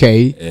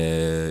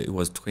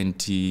was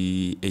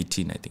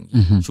 2018 I think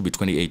should be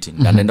 2018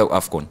 ndanaenda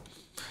kuAFCON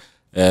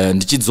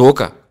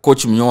ndichidzoka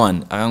coach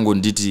Mnyowan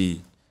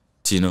akangonditi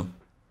Tino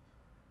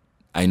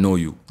I know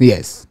you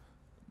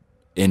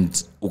and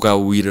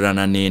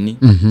ukawirirana neni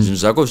zvinhu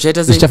zvako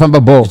zvichaita sei zvichafamba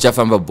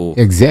ball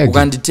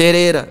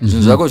ukanditeerera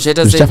zvinhu zvako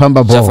zvichaita sei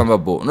zvichafamba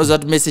ball unoziva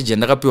kuti message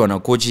yandakapiwa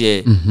nacoach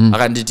yeye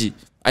akanditi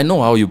I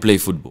know how you play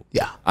football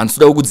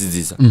handisuda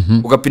kukudzidzisa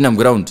ukapinda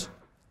muground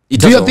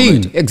do your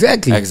thing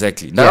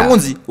exactly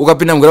ndakangonzi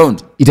ukapinda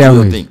muground do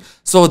your thing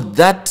so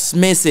that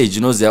message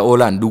unoziva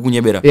ola ndiri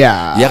kunyebera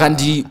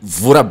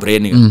yakandivhura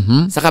brain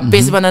saka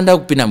pese pananda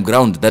kupinda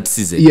muground that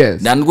season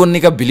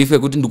ndandikoneka belief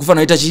yekuti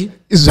ndikufanira kuita chi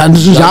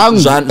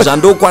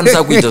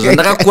zvandokwanisa kuita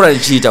zvandakakura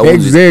ndichiita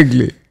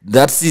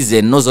that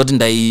season noziva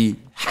kuti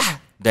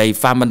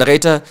ndaifamba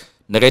ndakaita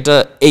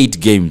 8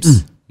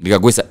 games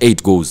ndikagoisa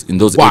 8 goals in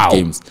those 8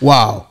 games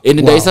and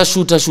ndaisa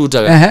shuta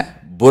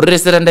bhori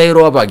rese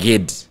randairova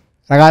pagedhi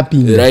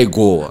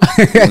raigowa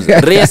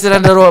rese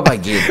randarova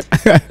pagedhi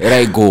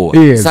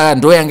raigowa saka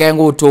ndo yanga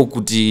yangoto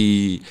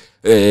kuti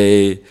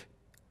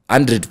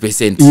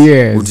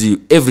 100% kuti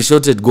every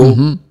shotted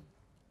goal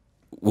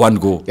 1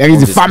 goal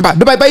famba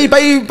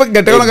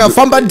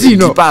famba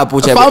Tino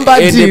papo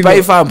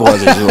paifamba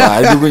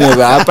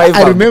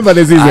I remember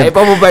the season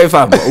ipapo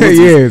paifamba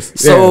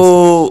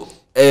so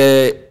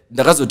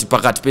ndakazoti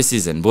pakati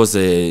peseason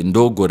because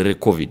ndogore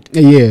recovid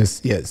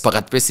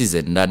pakati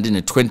peseason ndandine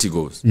 20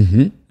 goals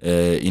in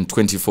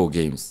 24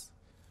 games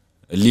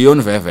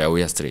Lyon vaiva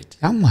yauya straight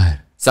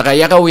saka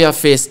yakauya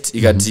first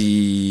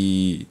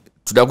ikati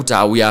toda kuti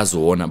auya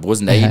azoona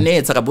because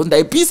ndainetsa because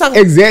ndaipisa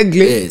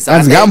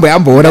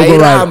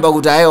ndairamba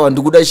kuti aiwa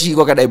ndikuda chii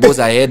kwakadai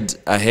because I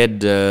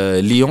had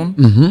Lyon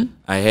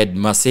I had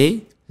Marseille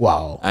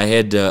I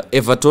had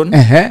Everton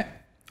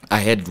I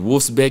had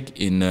Wolfsburg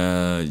in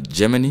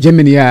Germany,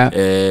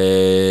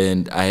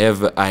 and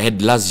I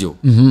had Lazio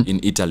in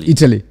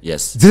Italy.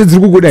 Yes.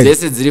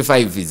 Zese dziri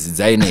 5 idzi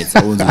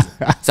dzainetsa unzi.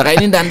 Saka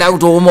ini ndanda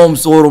kutooma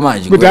musoro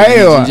manje. Kuti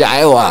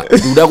aiwa,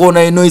 ndoda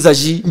kuona inoisa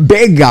chi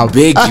beg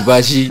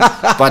pachi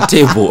pa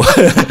table.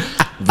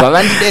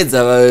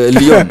 Vavandidedza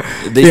Lyon,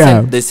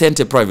 they sent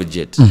a private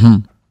jet.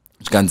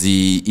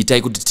 Chikanzi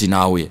itai kuti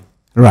tinauye.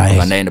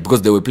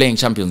 Because they were playing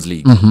Champions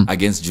League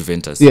against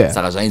Juventus.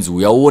 Saka zvainzi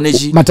uya uone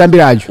chi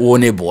matambiro acho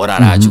uone bhora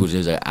racho kuti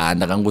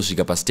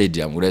ndakangosvika pa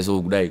stadium kudai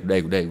so kudai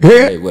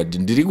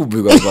ndiri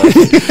kubikwa pa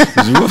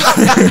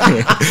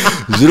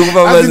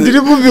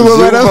ndiri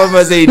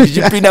kubikwa sei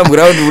ndichipinda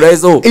muground kudai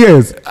so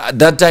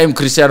that time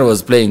Cristiano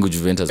was playing with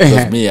Juventus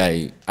because me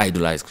I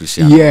idolize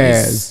Cristiano.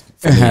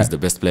 For me, he's the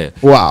best player.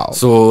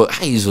 So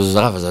izvo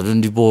zvakabva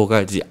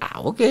zvatondipoka kuti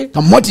okay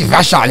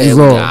motivation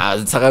izo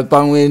saka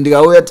pamwe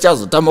ndikauya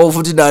tichazotamba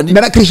futi nani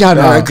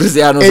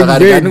Cristiano saka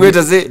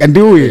ndingoita sei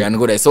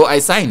so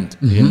I signed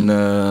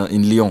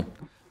in Lyon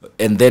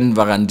and then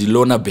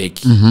vakandilona back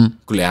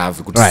kule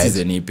have kuti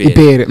season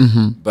ipere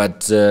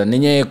but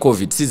nenyaya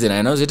yeCovid season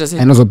ainazoita sei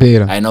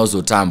ainazopera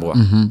ainazotambwa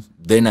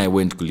then I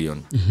went to Lyon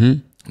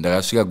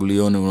ndakasvika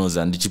kulione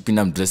unoza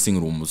ndichipinda mudressing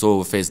room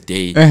so first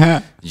day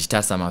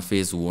ndichitasa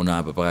maface uona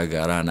apa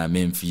pakagara ana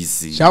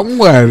Memphis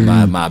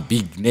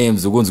ma-big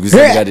names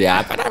ukunzwisa ndikati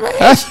hapana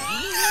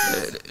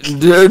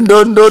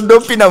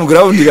ndopinda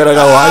muground kana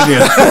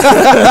kawanya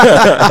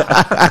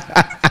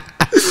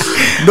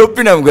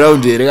ndopinda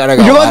muground here kana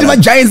kawanya ndoti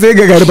magiants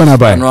ega gari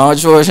panapa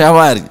vacho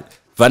shamari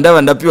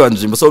vandava ndapiwa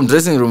nzvimbo so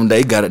mudressing room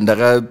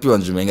ndakapiwa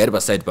nzvimbo ingari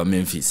paside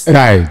paMemphis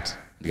right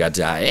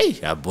ndikati hey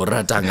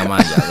abhora tanga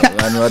manje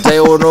vanhu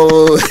vataiona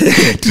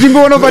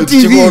tichingoona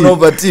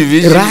pa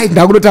TV right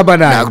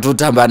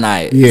ndakutotamba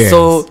naye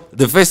so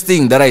the first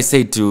thing that I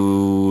said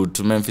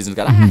to Memphis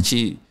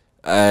ndikati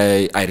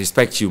I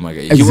respect you my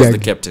guy. He was the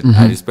captain.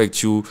 I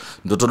respect you.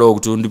 Ndotoda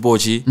kuti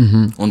undipochi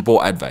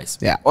unpo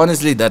advice.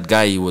 Honestly that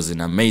guy he was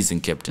an amazing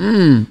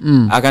captain.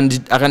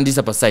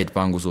 Akandisa pa side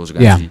pangu so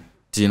zvikati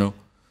Tino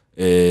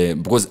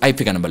because I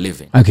pick number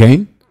 11. Okay.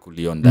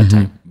 Kulion that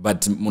time.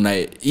 But muna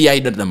I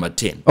did number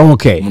 10.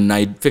 Okay.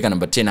 Muna pick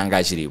number 10 anga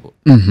achiripo.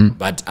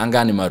 But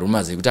anga ni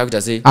marumors ekuti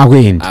akuita sei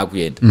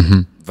akuenda.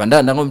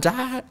 Vanda ndangomti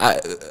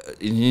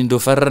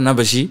ndofarira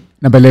number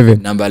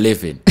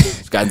 11.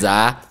 Zvikanzi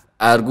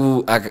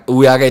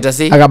uya akaita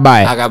sei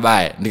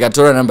akabaya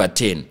ndikatora number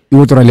 10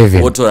 iwotora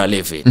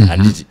 11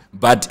 handiti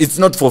but it's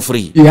not for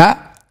free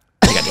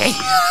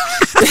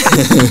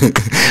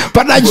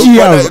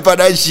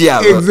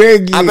padachia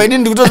exactly apa ini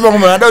ndikutoti pamwe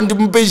munhu ada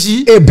ndimupe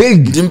chi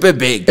ndimpe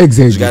bag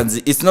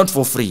zvikanzi it's not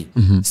for free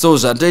so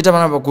zvatoita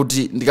panapa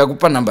kuti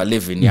ndikakupa number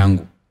 11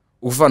 yangu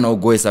ufana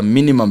ugoesa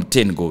minimum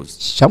 10 goals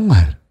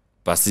shamwari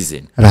per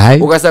season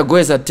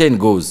ukasagoesa 10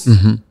 goals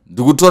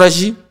ndikutora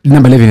chi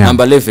number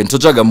 11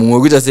 totsvaga mumwe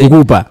wekuita sei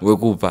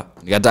wekupa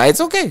ndikati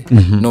it's okay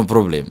no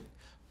problem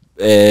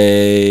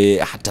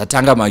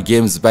tatanga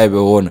magames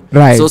paibeona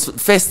so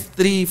first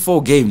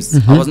 3-4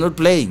 games I was not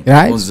playing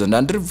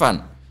ndandiri fun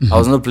I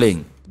was not playing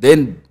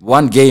then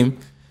one game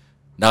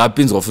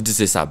ndakapinzwa futi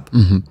sesub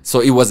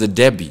so it was a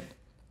derby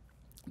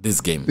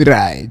this game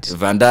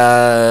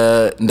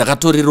vanda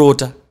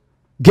ndakatorirota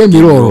game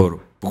iroro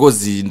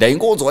because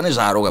ndaingonzwa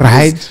nezvaro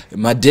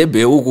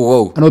madhebhe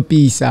uko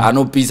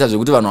anopisa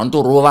zvekuti vanhu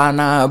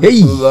vanotorovana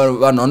vanhu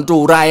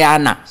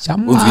vanotourayana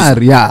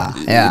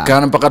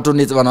kana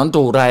pakatonetsa vanhu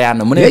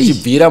vanotourayana mune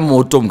vachibvira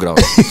moto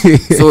muground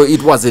so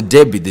it was a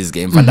derby this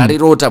game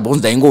vandarirota because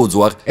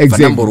ndaingonzwa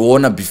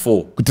vandamboriona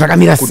before kuti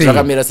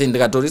rakamira sei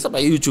ndikatorisa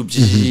paYouTube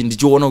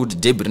ndichiona kuti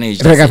derby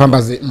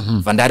rineichifamba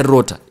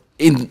vandarirota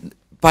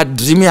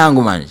padream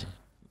yangu manje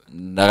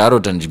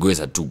ndakarota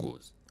ndichigoesa 2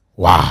 goals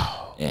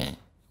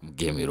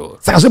game iroro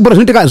saka zvibora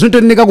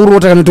zvinotoneka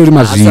kurota kana tori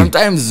mazviri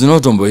sometimes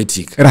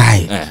zvinotomboitika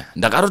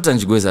ndakarota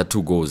ndichigoesa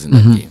 2 goals in the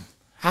game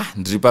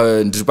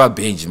ndiri pa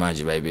bench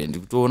manje baibe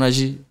ndikutoona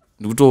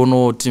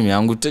team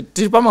yangu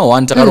tiri pama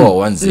 1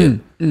 takarowa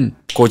 1-0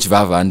 coach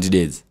vava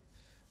andidedza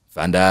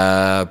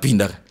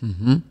vandapinda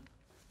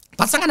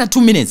pasangana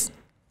 2 minutes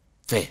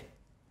fair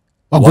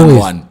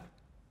 1-1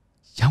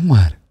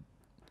 jamwari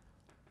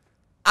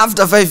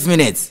after 5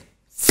 minutes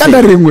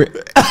kanda rimwe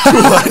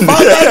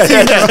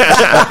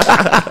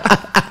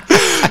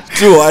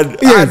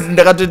 2-1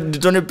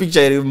 ndakatone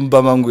picture iri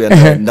mumba mangu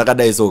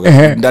ndakadai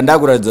soka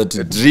ndandakuratidza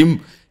kuti dream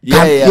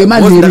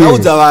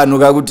ndakaudza vanhu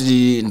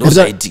kakuti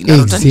ndosaitika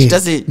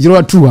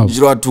ndiro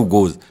 2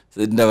 goals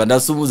ndava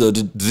ndasumudza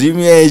kuti dream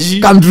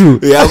yechi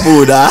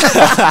yabuda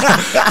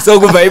so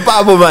kubva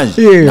ipapo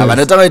manje ndava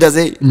ndatanga ita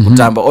sei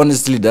kutamba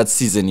honestly that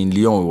season in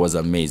Lyon was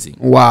amazing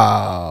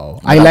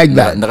wow I like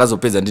that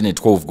ndakazopedza ndine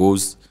 12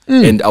 goals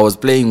and I was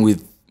playing with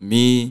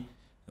me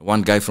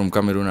one guy from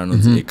Cameroon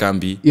anonzi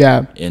Ekambi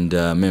and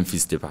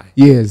Memphis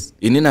Depay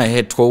inini I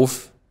had 12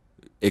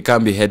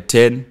 Ekambi had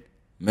 10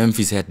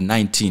 Memphis had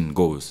 19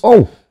 goals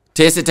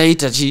tese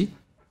taita chi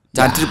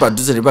tantiri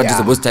padhuze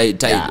nepadhuze bosi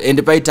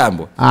ende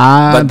paitambo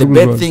but the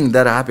bad thing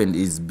that happened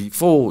is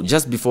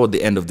just before the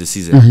end of the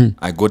season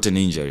I got an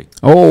injury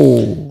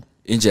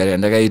injury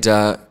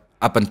andakaita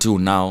up until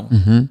now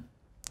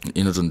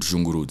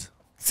inotondishungurudza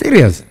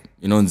serious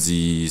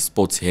inonzi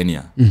sports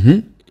hernia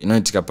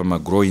inoitika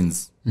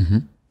pamagroins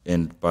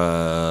and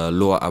pa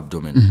lower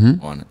abdomen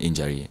on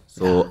injury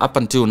so up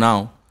until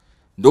now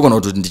ndogona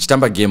kuti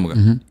ndichitamba game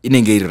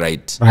inenge iri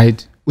right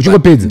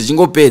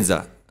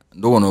ndichingopedza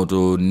ndogona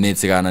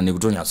kutonetsekana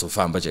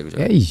nekutonyatsofamba chaiko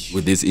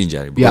with this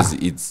injury because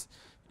it's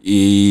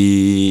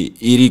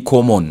iri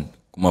common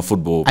kuma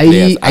football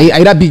players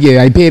airapike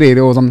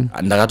aiperere or something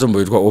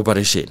ndakatomboitwa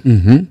operation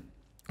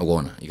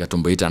ukaona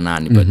ikatomboita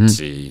nani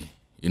but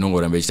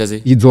inongoramba ichita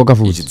sei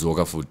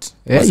ichidzoka futi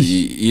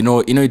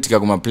inoitika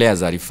kuma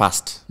players ari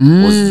fast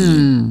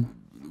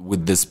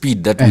with the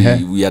speed that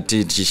we are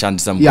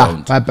tichishandisa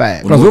muground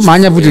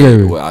prazomhanya futi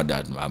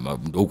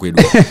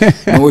ndokwedu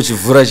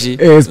unongochivhura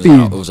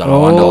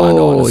zvakawanda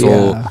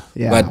so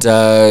but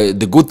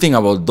the good thing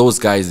about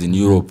those guys in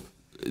Europe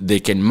they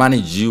can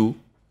manage you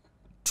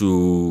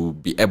to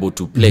be able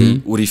to play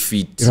uri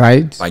fit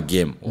per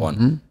game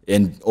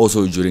and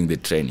also during the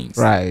trainings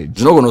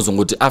zvinogona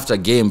kuzongoti after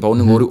game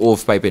paunenge uri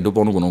off pipe ndo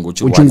paunogona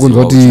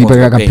kungochirwadzwa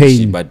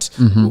but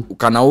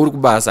kana uri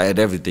kubasa and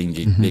everything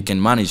they can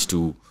manage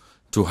to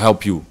to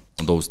help you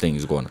on those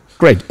things gona.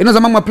 Great.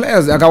 Among my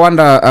players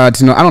akawanda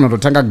Tino I don't know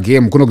totanga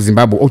game kuno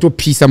kuZimbabwe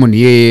otopisa munhu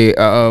ye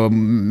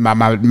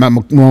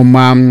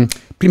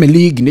Premier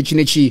League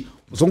nechi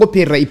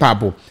zongopera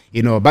ipapo,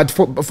 but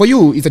for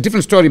you it's a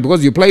different story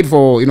because you played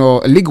for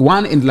League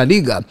 1 and La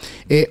Liga.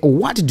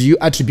 What do you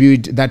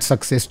attribute that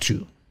success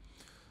to?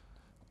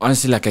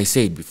 Honestly, like I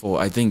said before,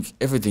 I think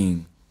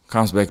everything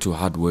comes back to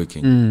hard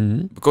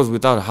working. Because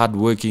without hard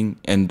working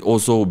and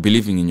also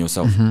believing in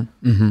yourself,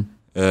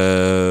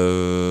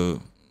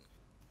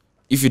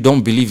 if you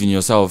don't believe in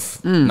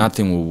yourself,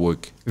 nothing will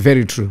work.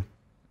 Very true.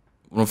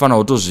 Unofana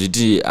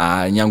utozviti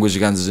nyangwe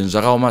zvikanzi zvinhu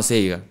zvakaoma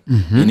sei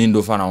ini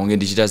ndofana kunge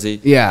ndichita sei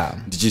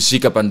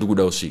ndichisvika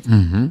pandikuda kusvika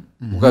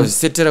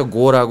ukazvisetera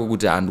goal rako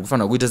kuti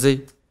ndikufana kuita sei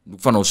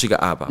ndikufana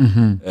kusvika apa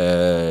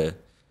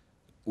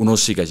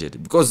unosvika chete.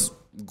 Because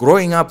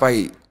growing up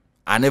I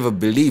never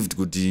believed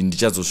kuti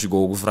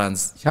ndichazosvikawo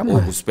kuFrance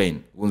or kuSpain.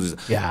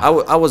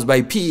 I was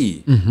by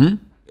PE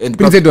and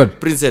Prince Edward.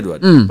 Prince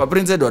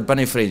Edward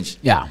pane French.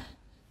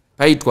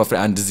 Paitwa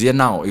French and here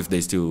now if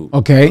they still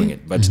doing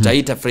it, but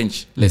taita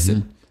French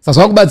lesson.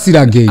 Sasa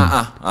wakubatsira ngei?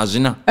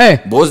 Azvina.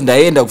 Because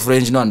ndaenda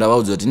kuFrench no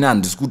ndavaudza kuti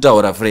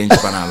handikutaura French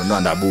panapa ndo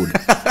ndabuda.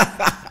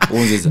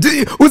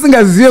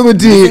 Usingaziye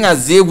kuti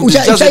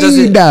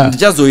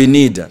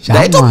ndichazoinida.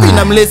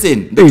 Ndaitopinda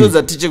mulesson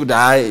ndotodza tiche kuti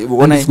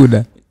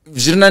uona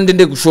zvirina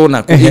ndende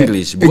kushona ku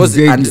English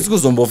because handisi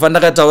kuzombofa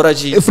ndakataura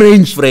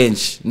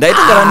French.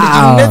 Ndaitogara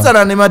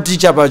ndichinetsana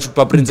nematicha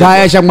pa Prince.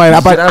 Gaya shamwari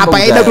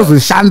apa ida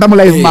kuzoshanda mu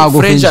life mako.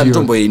 French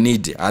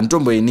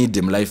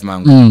antomboinide mu life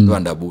mangu ndo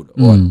ndabuda.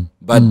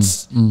 But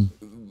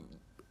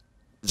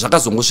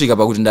zvakazongosvika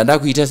pakuti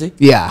ndakuita sei?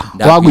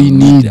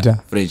 Wakuinida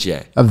French.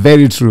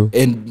 Very true.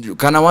 And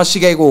kana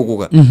wasvika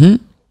ikoko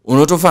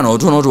unotofana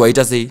utoona kuti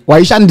waita sei?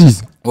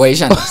 Waishandisa.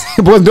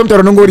 Because ndo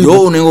mtauro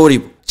unenge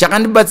uripo.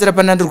 Chakandibatsira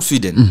pana ndiri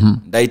kuSweden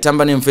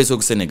ndaitamba nemufeso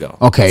kuSenegal.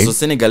 So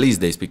Senegalese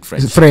they speak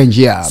French.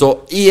 So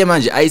iye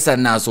manje aisa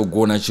naso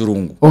gona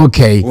chirungu.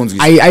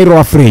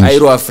 Airova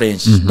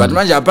French. But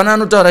manje hapana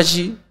anotaura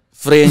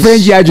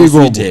French yacho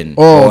ikoko.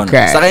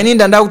 Saka ini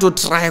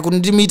ndakutotry kuti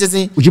ndimiite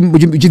sei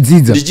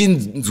uchidzidza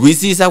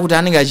ndichinzwisisa kuti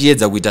anenge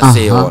achiedza kuita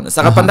sei ona.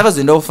 Saka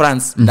pandakazoenda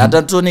kuFrance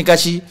ndatonika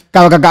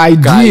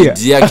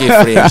idea ke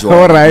French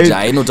kuti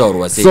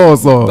ainotaurwa sei.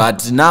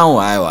 But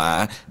now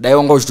dai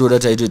wanga uchitoda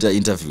taitoita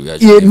interview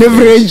yacho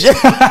French.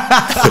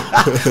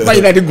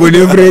 But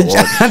gone French.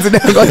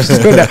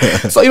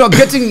 So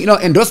getting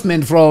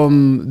endorsement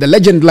from the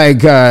legend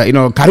like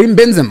Karim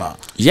Benzema.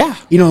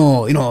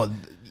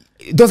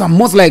 Those are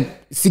most like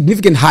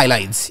significant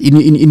highlights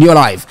in your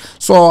life.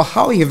 So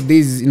how have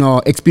these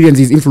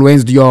experiences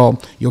influenced your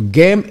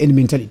game and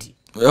mentality?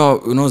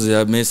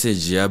 The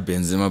message ya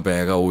Benzema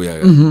payakauya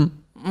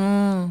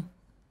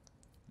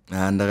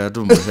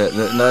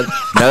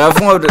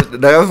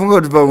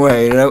ndakafunga kuti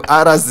pamwe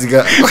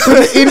arasika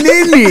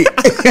inini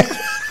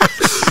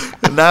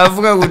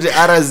ndafunga kuti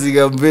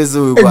arasika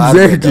mpeso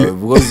wekuAfrica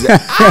because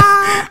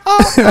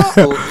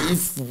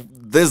if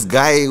this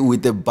guy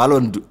with a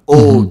Ballon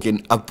d'Or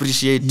can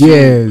appreciate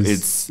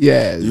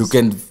you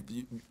can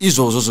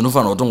izvozvo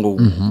zvinofana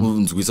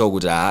kutongonzwisa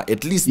kuti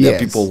at least there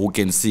are people who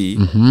can see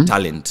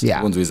talent.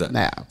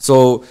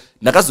 So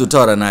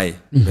ndakazotaura naye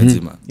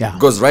Benzema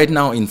because right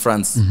now in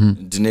France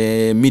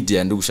ndine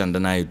media ndikushanda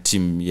nayo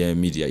team ya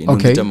media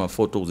inoita ma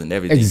photos and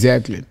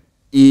everything.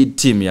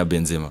 Team ya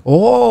Benzema.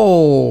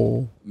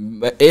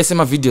 Ese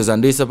ma videos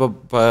andoisa pa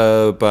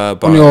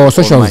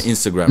on my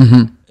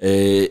Instagram.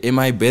 In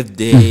my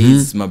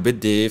birthdays, my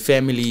birthday,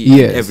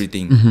 family,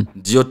 everything.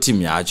 Ndiyo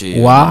team yacho.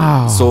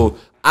 So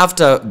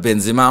after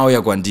Benzema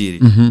auya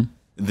kwandiri,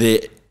 they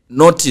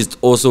noticed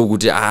also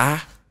kuti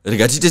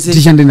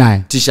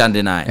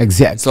tishande naye.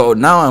 Exactly. So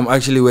now I'm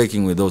actually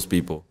working with those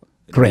people.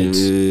 Great.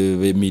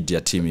 The media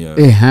team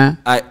here.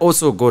 I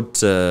also got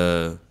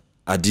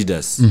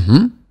Adidas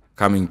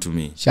coming to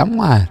me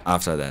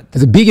after that.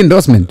 That's a big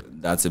endorsement.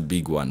 That's a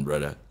big one,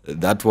 brother.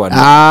 That one.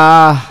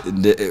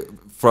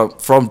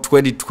 From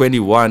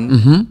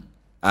 2021,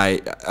 I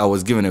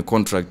was given a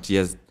contract.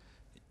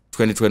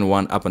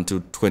 2021 up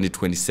until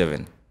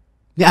 2027.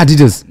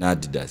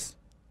 Adidas.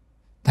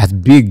 That's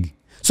big.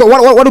 So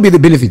what will be the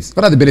benefits?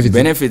 What are the benefits?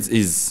 Benefits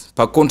is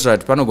per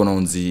contract.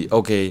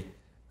 Okay,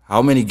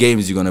 how many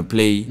games you're gonna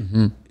play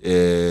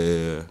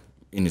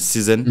in a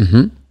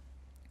season?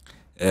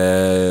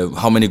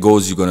 How many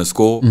goals you're gonna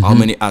score? How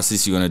many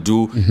assists you're gonna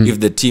do? If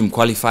the team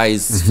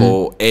qualifies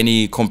for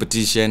any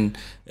competition.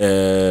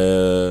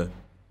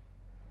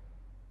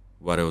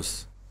 What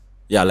else?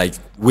 Yeah, like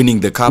winning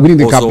the cup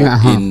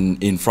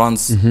in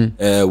France,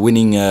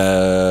 winning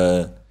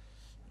the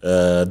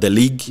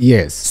league.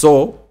 Yes.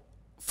 So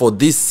for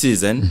this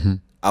season,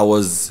 I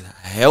was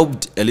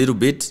helped a little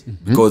bit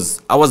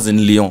because I was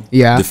in Lyon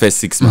the first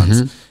 6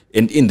 months,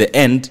 and in the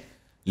end,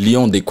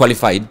 Lyon they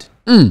qualified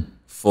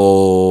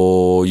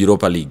for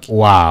Europa League.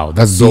 Wow,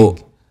 that's so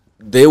big.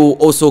 They will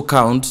also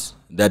count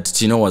that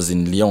Tino was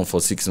in Lyon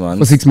for 6 months.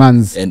 For 6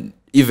 months, and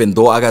even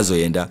though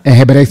akazoenda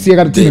but I see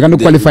that team can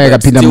qualify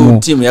akapinda mu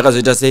team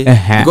yakazoita say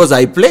because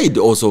I played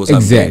also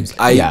some games.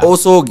 I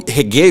also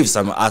gave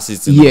some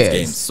assists in those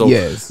games, so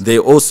they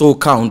also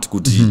count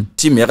kuti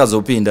team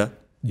yakazopinda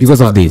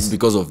because of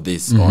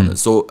this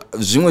so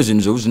zvimwe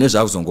zvinhu zvine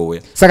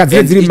zvakuzongowe saka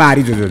dziri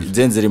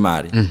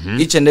mari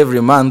each and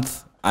every month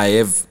I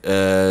have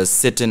a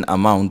certain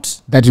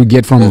amount that you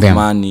get from them,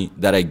 money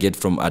that I get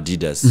from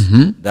Adidas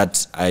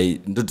that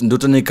I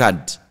ndotone card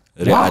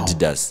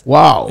Adidas.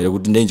 Wow.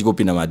 Kuti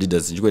ndechikopinda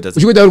Adidas ndichikoita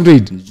uchikoita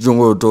kuti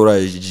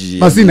ndichongotora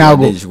masina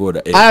ako.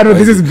 I know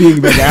this is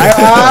big man.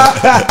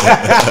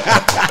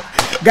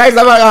 Guys,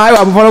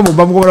 I'm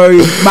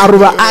following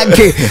Maruba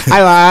Ake.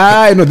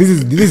 I know this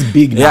is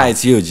big. Yeah,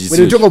 it's huge.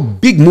 When you talk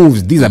about big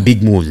moves, these are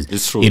big moves.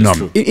 It's true. You know, it's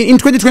true. In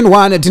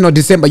 2021,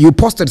 December, you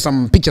posted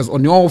some pictures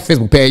on your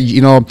Facebook page,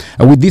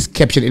 with this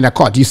caption in a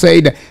quote. You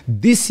said,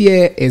 "This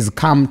year has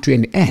come to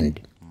an end.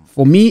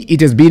 For me,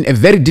 it has been a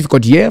very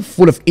difficult year,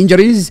 full of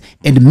injuries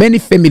and many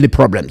family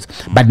problems.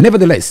 But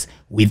nevertheless,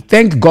 we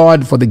thank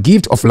God for the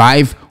gift of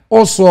life.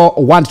 Also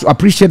want to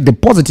appreciate the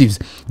positives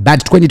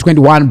that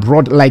 2021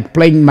 brought, like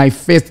playing my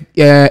first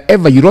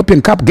ever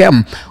European Cup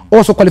game,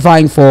 also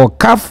qualifying for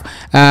CAF,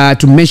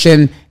 to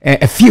mention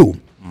a few.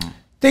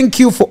 Thank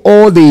you for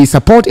all the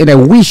support, and I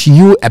wish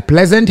you a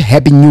pleasant,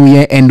 happy new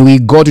year. And we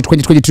go to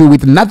 2022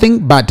 with nothing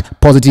but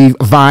positive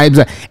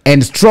vibes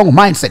and strong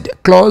mindset."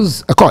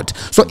 Close a quote.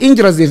 So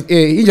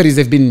injuries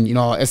have been,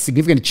 a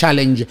significant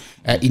challenge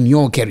in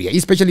your career,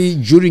 especially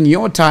during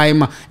your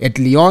time at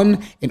Lyon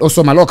and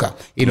also Mallorca.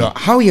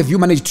 How have you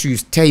managed to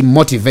stay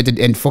motivated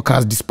and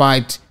focused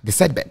despite the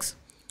setbacks?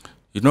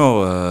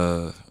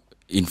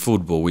 In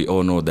football, we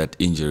all know that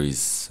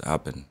injuries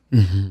happen,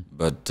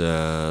 but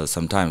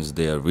sometimes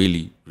they are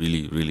really,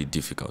 really, really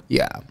difficult.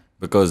 Yeah.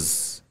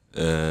 Because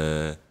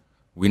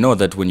we know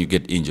that when you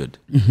get injured,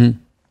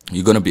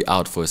 you're going to be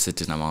out for a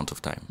certain amount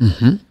of time.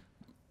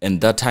 And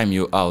that time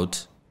you're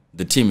out,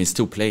 the team is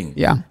still playing.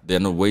 Yeah.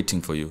 They're not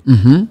waiting for you.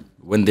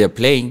 When they're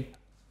playing,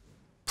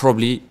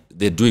 probably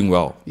they're doing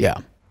well. Yeah.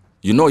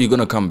 You're going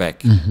to come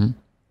back.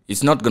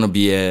 It's not going to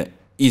be a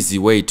easy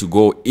way to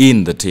go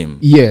in the team.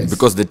 Yes.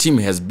 Because the team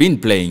has been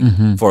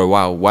playing for a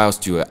while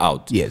whilst you were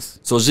out. Yes.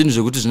 So but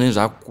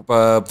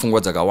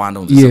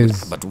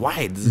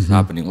why this is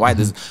happening? Why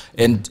this?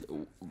 And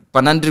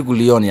Panandri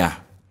Leonia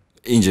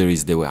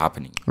injuries, they were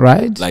happening.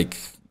 Right. Like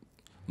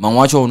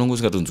how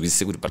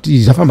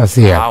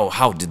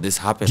did this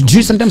happen? Do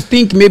you sometimes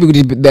think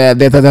maybe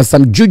there's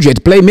some juju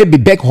at play, maybe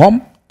back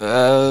home?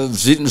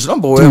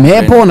 Zvinomboya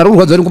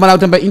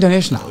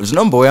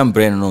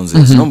mbrain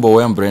nonzi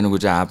zvinomboya mbrain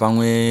kuti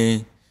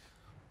pamwe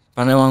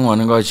pane vamwe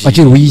vanenge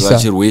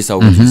vachirwisa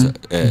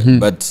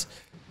but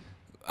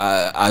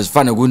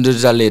hazvifaniri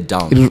kundita let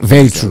down.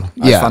 Very true.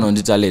 Hazvifaniri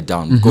kundita let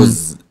down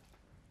because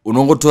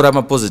unongotora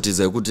mapositives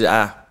ekuti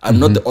I'm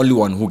not the only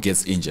one who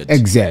gets injured.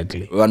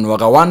 Exactly. Vanhu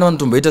vakawanda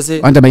vanotomboita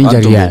se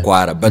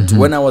vanotombokwara, but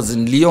when I was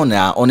in Lyon,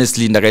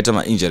 honestly ndakaita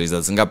ma-injuries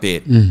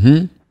asingaperi.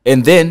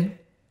 And then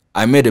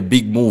I made a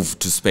big move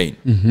to Spain.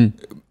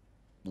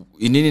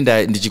 Inini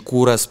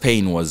ndichikura,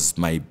 Spain was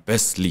my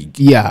best league.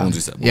 Yeah.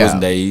 Because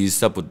I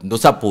support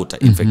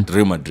in fact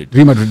Real Madrid.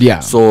 Real Madrid, yeah.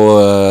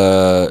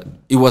 So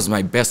it was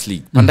my best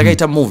league.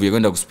 Pandakaita move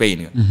yekuenda ku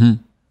Spain.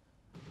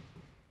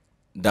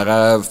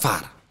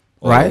 Ndakafara.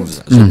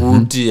 Right.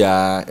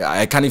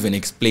 I can't even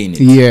explain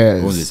it.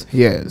 Yes.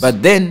 Yes.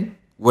 But then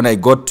when I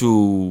got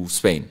to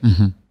Spain,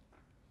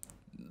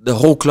 the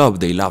whole club,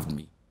 they loved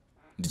me.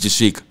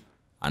 Ndichishika.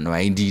 And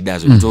I did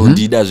as this is a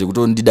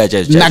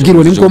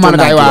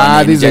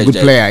good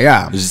player,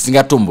 yeah.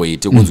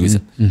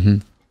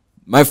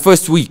 My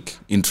first week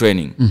in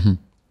training,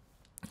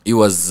 it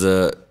was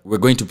we're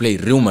going to play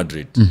Real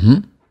Madrid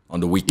on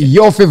the weekend.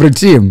 Your favorite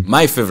team?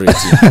 My favorite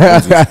team.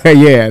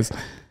 Yes.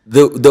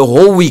 The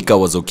whole week I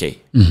was okay.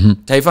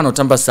 Taifa no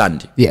tamba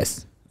Sunday.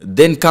 Yes.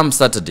 Then come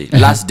Saturday,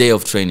 last day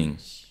of training,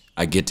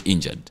 I get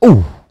injured.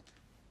 Oh,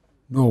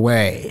 no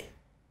way.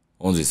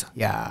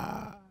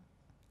 Yeah.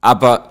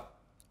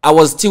 I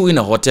was still in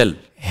a hotel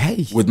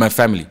with my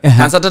family. And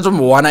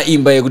wana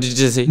imba yekuti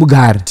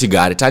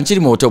tigare. Tanchiri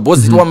mu hotel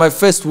because it was my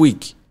first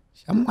week.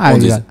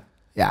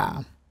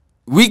 Yeah.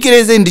 Week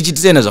rese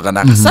ndichitisena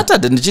zvakanaka.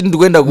 Saturday ndichiti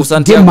ndikuenda ku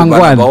Santiago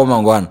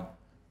mangwana.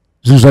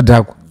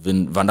 Zvadhako.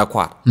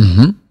 Vandakwara.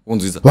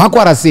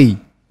 Wakwara sei?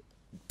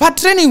 Pa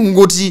training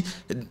ngoti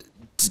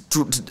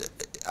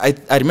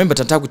I remember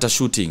tatakuita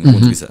shooting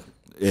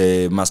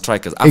my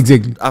strikers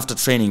after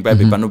training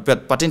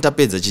patenta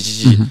pedza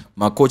chichichi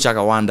makocha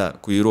akawanda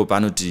ku Europe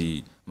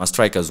anoti my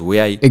strikers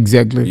where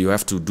exactly you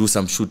have to do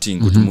some shooting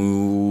kuti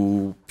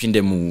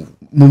mupinde mu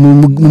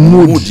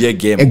mood ye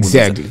game.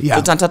 Exactly, yeah.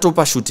 So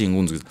tantatopa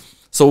shooting.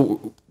 So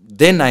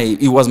then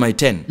it was my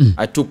 10.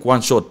 I took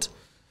one shot,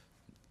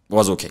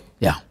 was okay.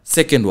 Yeah.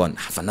 Second one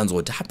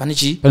vananzoti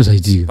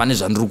pane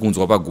zvandiri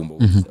kunzwa pagumbo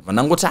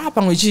vanangoti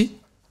pamwe ichi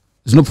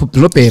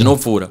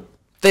zvinopfuura.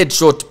 Third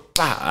shot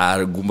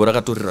gumbo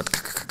rakatorira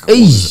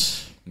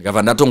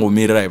ndikabva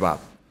ndatongomirira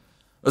ipapo.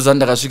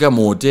 Ndakasvika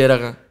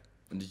muhotera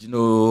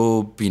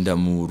ndichinopinda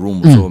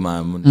muroom so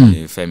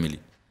family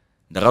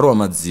ndakarova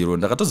madziro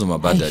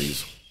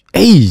ndakatozomabhadhariso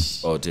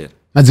pahotel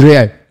madziro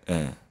yayo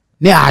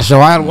nehasha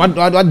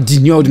what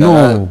did you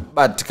know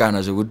but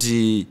kana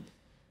zvekuti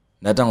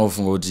ndatanga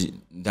kufunga kuti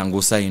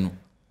ndangosaino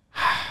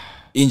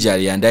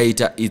injury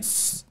yandaita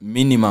it's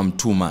minimum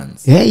 2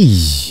 months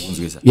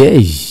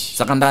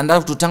saka ndanda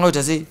kutotanga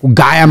kuita sei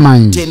kugaya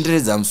manje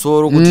tenderedza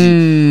musoro kuti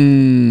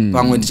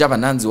pamwe ndichava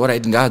nanzi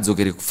alright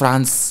ngaadzokere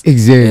kuFrance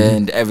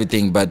and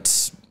everything but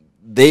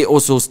they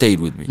also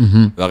stayed with me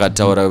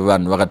vakataura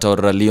vanhu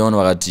vakataurira Leon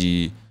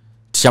vakati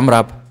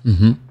tichamurapa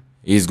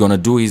he's going to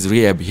do his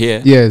rehab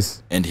here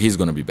and he's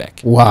going to be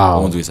back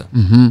wow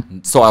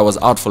so I was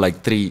out for like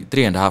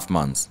 3.5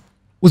 months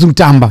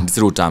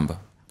ndisiri kutamba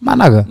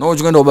manaka no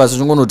uchikuenda basa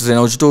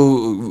uchingonotraina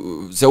uchito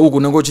seuku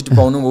unenge uchiti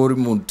paunenge uri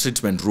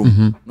mutreatment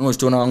room unenge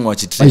uchitoona vamwe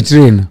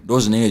vachitraina ndo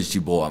zvinenge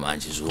zvichibowa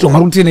manje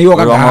zvokutraina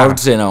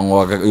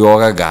iwo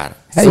wakagara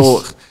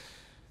so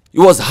it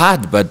was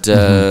hard but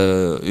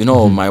you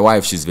know my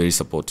wife she's very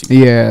supportive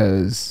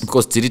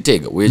because tiri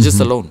tega we're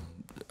just alone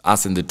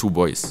us and the 2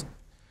 boys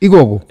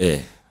ikoko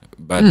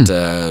but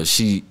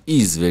she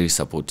is very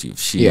supportive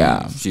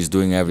she's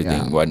doing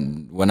everything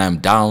when I'm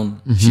down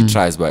she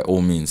tries by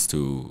all means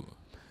to.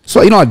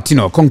 So, you know,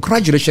 Tino,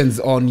 congratulations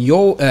on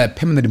your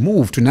permanent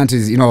move to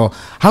Nantes. You know,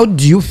 how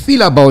do you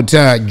feel about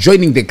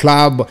joining the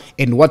club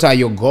and what are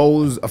your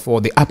goals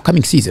for the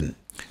upcoming season?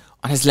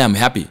 Honestly, I'm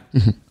happy.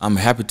 I'm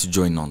happy to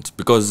join Nantes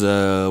because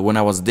when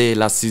I was there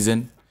last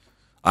season,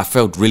 I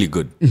felt really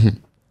good.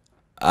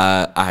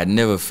 I had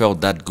never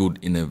felt that good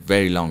in a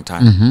very long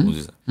time.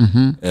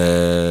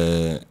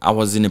 I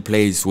was in a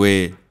place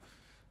where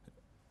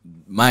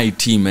my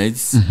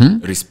teammates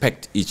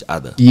respect each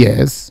other.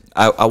 Yes.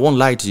 I won't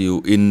lie to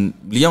you.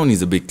 Lyon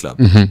is a big club.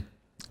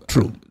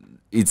 True.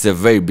 It's a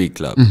very big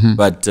club.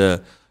 But,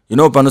 you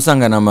know,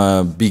 Panosanga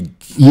nama big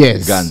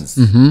guns.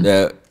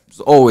 There's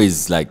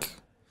always like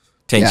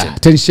tension. Yeah,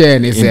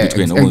 tension is in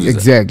between.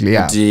 Exactly,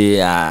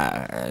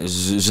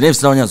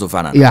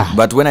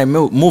 But when I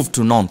moved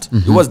to Nantes,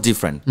 it was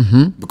different.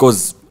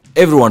 Because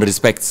everyone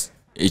respects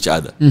each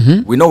other.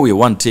 We know we're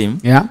one team.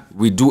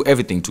 We do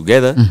everything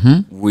together.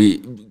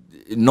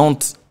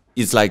 Nantes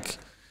is like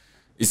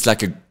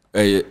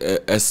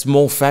a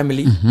small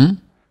family,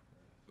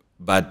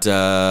 but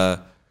it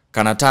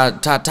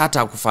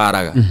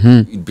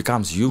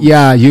becomes huge.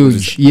 Yeah,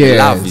 huge. The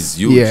love is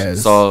huge.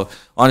 So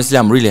honestly,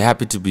 I'm really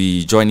happy to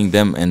be joining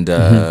them, and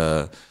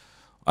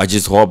I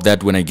just hope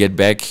that when I get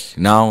back,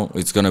 now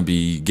it's gonna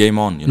be game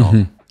on. You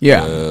know.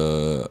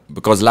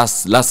 Because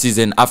last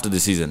season, after the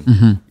season,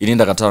 in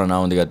Qatar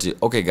now, they got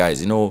okay,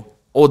 guys. You know,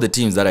 all the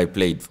teams that I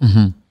played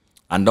for.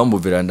 And Dombo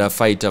Veranda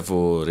fighter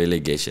for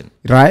relegation.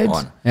 Right?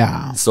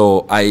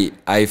 So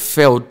I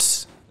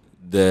felt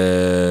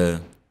the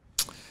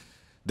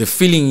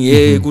feeling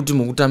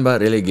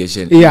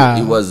relegation.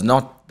 It was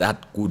not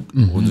that good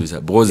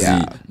because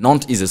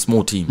Nantes is a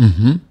small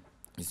team.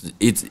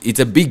 It's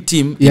a big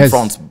team in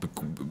France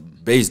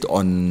based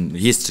on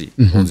history.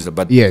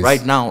 But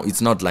right now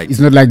it's not like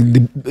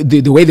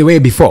the way they were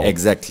before.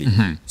 Exactly.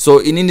 So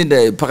in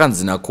India,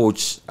 the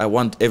coach, I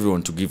want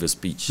everyone to give a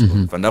speech.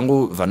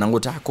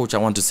 Vanango coach, I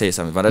want to say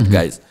something. But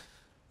guys,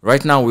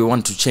 right now we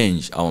want to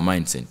change our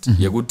mindset.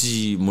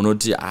 Yaguti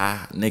Munoti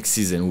next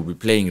season we'll be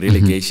playing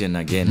relegation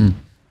again.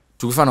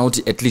 To find out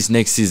at least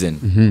next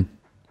season.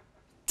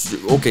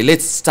 Okay,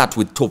 let's start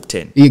with top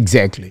 10.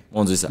 Exactly.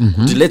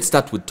 Let's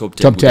start with top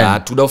 10. Top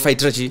 10.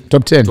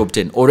 Top 10. Top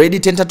 10. Already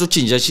tenta to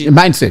change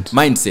mindset.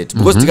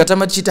 Because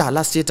tikatama chita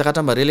last year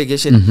takatama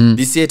relegation.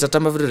 This year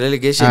takatama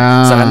relegation.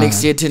 Saka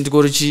next year tenta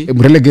korichi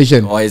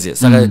relegation.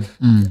 Saka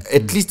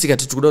at least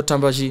tikatukudo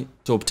tamba chi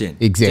top 10.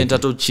 Exactly. Tenta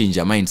to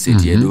change mind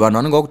yedu. Vanhu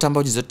vanenge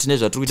kutamba chi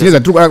tinezva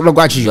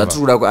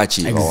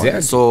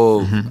Exactly.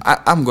 So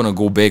I'm going to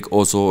go back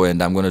also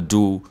and I'm going to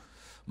do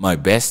my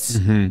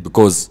best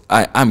because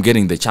I'm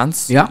getting the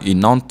chance in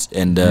Nantes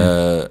and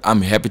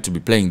I'm happy to be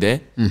playing there.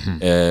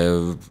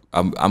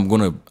 I'm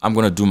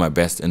gonna do my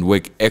best and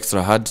work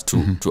extra hard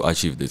to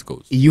achieve these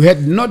goals. You had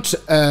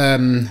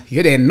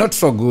a not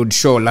so good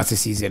show last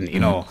season. You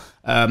know,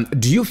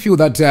 do you feel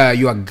that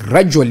you are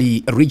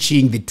gradually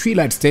reaching the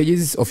twilight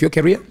stages of your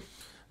career?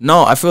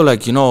 No, I feel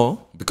like, you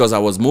know, because I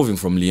was moving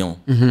from Lyon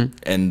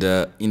and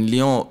in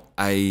Lyon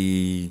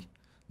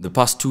the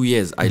past 2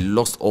 years, I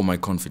lost all my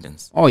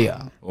confidence. Oh,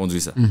 yeah.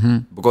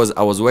 Because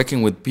I was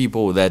working with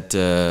people that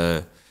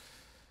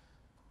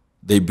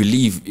they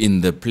believe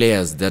in the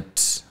players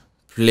that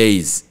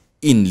plays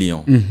in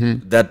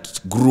Lyon,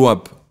 that grew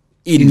up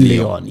in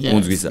Lyon.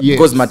 Yes.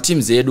 Because my team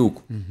Zeduk,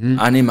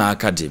 Anima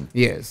Academy.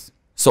 Yes.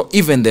 So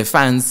even the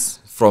fans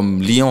from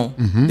Lyon,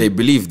 they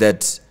believe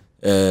that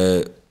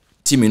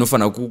team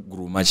Inofanaku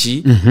grew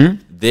machi,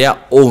 their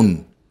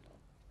own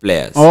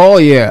players. Oh,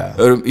 yeah.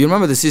 You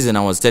remember the season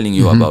I was telling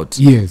you about?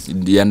 Yes.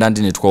 The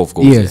under 12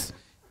 goals. Yes.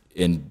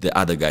 And the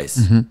other guys.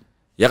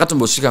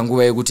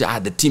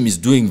 The team is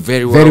doing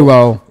very well. Very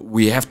well.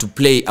 We have to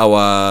play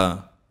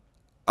our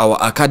our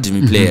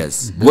academy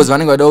players because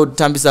vanenge vada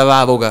kutambisa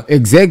vavo ka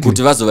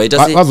kuti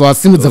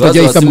vazovasimudza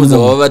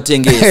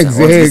vavatengesa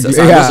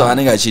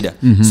vanenge vachida.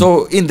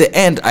 So in the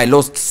end I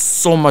lost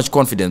so much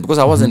confidence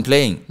because I wasn't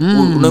playing.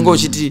 Unenge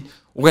uchiti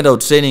ukaenda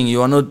training,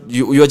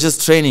 you are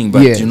just training,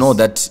 but you know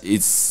that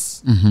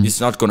it's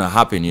not gonna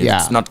happen.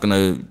 It's not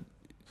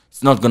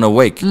gonna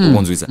work.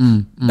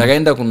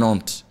 Ndakaenda ku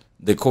Nantes,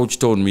 the coach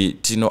told me,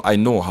 Tino, I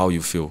know how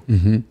you feel.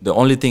 The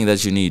only thing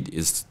that you need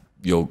is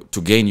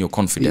to gain your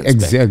confidence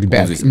back.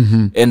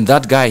 And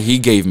that guy, he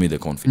gave me the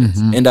confidence,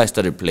 and I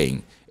started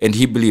playing, and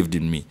he believed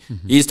in me.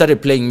 He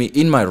started playing me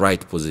in my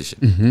right position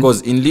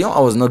because in Lyon I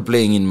was not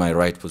playing in my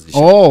right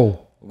position.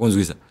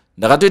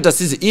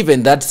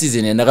 Even that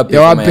season and but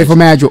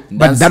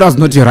that was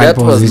not your right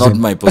position. That was not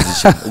my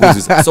position.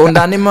 So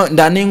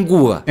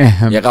ndanenguva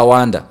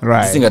yakawanda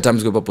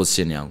ndisingatambiswe pa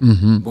position yangu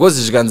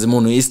because zvikanzi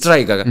munhu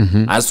istriker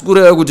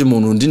asikureva kuti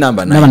munhu ndi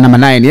number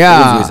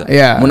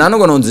 9 munhu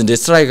anogona kunzi ndi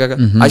striker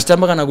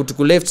achitamba kana kuti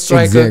ku left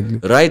striker,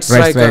 right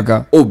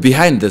striker or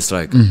behind the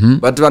striker.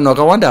 But vanhu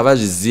vakawanda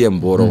havazvizive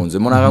mboro kunzi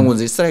munhu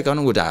akangonzi striker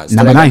anongoti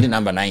striker ndi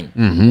number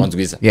 9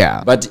 wanzwisa.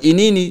 But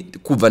inini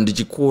kubva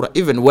ndichikura,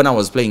 even when I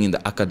was playing in the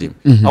academy,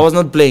 I was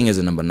not playing as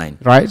a number 9.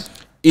 Right.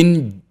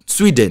 In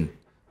Sweden,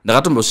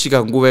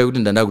 ndakatombosvika nguva yekuti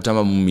ndanda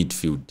kutamba mu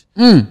midfield.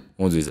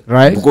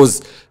 Right.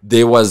 Because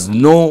there was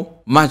no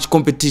much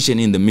competition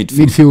in the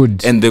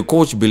midfield. And the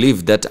coach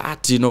believed that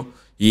Tino,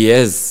 he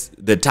has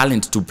the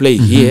talent to play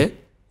here.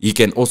 He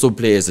can also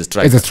play as a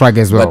striker. As a striker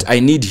as well. But I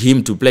need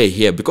him to play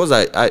here because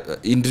I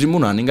in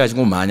Rimuno aninga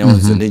chingomhanya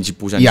unze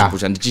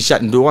ndichipusha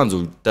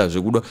ndowanzo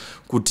zvekuda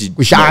kuti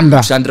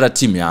kushandira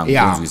team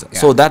yangu.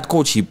 So that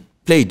coach, he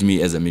played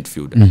me as a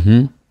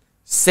midfielder.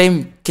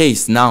 Same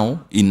case now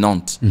in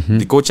Nantes.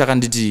 The coach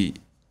akanditi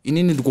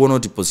inini ndikuona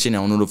kuti position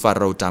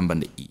yaunofarira kutamba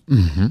ndei.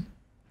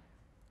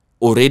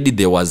 Already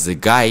there was a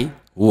guy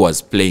who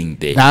was playing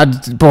there.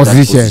 That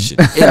position.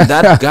 And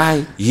that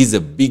guy, he's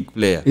a big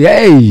player.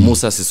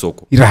 Musa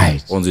Sissoko.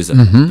 Right.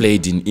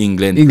 Played in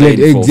England,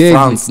 played for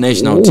France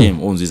national team.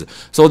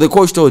 So the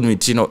coach told me,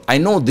 Tino, I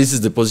know this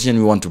is the position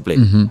we want to play.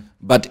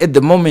 But at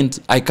the moment,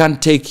 I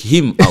can't take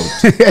him out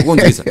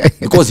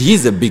because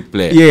he's a big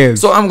player.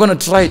 So I'm going to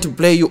try to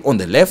play you on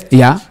the left,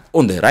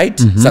 on the right,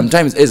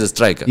 sometimes as a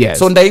striker.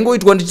 So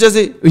ndaingoitwa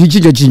ndichase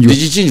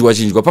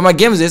ndichinjwa pama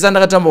games esa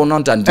ndakatamba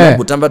unonta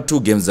ndikutamba 2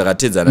 games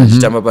zakatedzana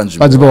ndichitamba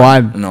panzvimbo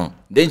 1. No.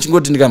 Then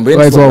chingoti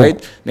ndikamboendeswa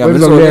right,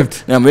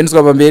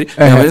 ndikamboendeswa pamberi,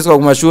 ndikamboendeswa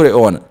kumashure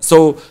ona.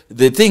 So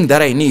the thing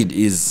that I need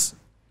is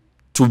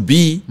to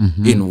be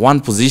in one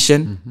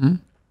position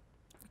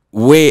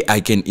where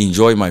I can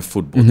enjoy my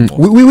football.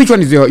 Which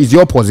one is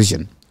your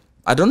position?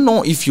 I don't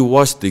know if you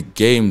watched the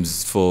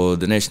games for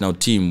the national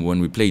team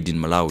when we played in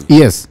Malawi.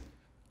 Yes.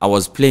 I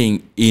was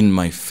playing in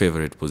my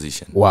favorite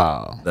position.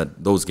 Wow.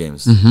 Those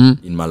games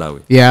in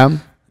Malawi.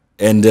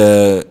 And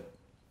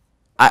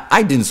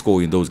I didn't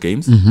score in those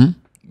games,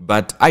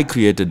 but I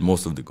created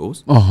most of the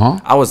goals.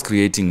 I was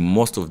creating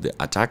most of the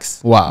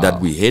attacks that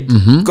we had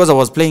because I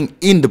was playing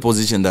in the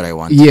position that I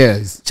wanted.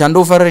 Yes.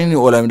 Chandofarini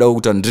olamida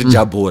ukuta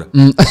ndrijabora.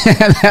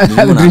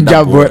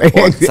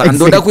 Saka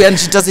ndoda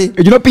kuyandichita se.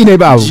 Ndinopinda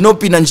ibavo.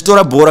 Ndinopinda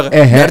ndichitora bhora.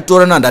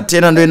 Ndaritora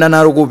ndatena ndoenda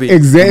naro kupi.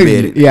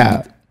 Exactly.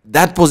 Yeah.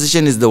 That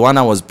position is the one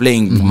I was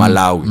playing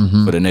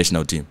Malawi for the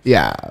national team.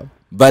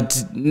 But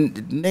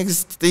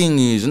next thing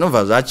is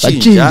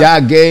zvachinja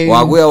again.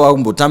 Wakuya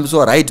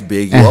wakumbotambiswa right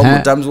back,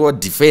 wakumbotambiswa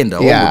defender,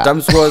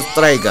 wakumbotambiswa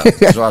striker.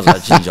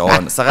 Zvachinja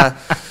ona. Saka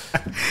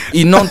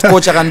inont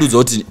coach akandudza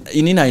kuti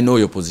inini I know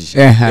your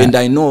position and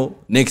I know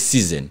next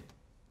season,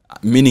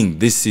 meaning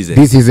this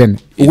season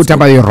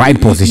ukutamba your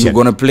right position. You're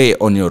going to play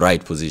on your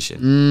right position.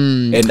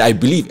 And I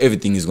believe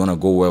everything is going to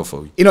go well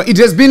for you. You know, it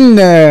has been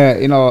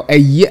a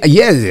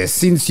year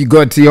since you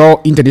got your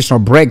international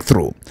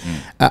breakthrough.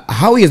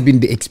 How has been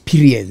the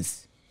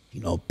experience,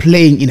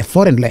 playing in a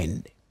foreign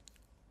land?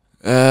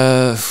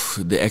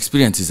 The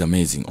experience is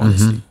amazing,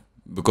 honestly.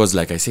 Because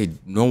like I said,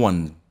 no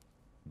one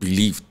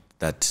believed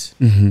that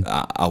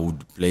I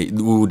would play.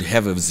 We would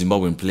have a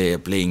Zimbabwean player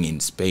playing in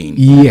Spain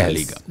in La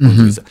Liga.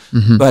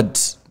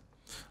 But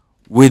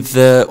with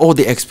all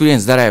the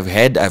experience that I've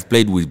had, I've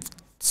played with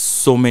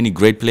so many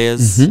great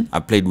players.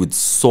 I've played with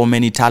so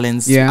many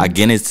talents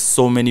against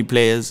so many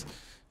players.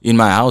 In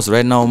my house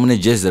right now, I'm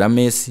Jesse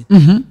Messi,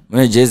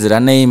 I'm Jesse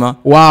Neymar,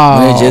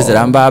 I'm Jesse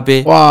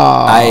Mbappe.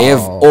 I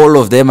have all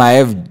of them. I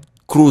have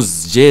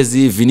Cruz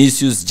Jesse,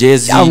 Vinicius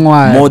Jesse,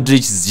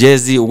 Modric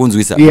Jesse.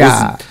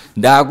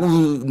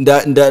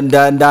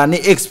 Ndane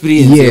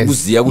experience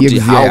yekuziya kuti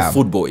how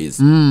football is.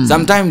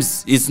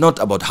 Sometimes it's not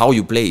about how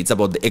you play, it's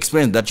about the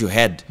experience that you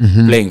had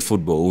playing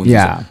football.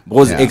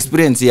 Because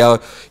experience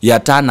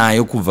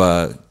yatanayo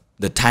kuva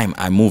the time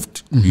I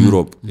moved to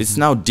Europe, it's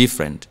now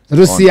different.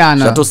 So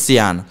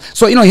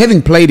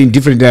having played in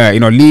different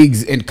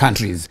leagues and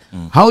countries,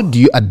 how do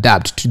you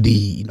adapt to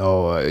the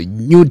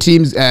new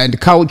teams and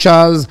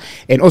cultures,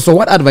 and also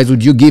what advice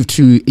would you give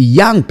to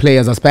young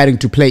players aspiring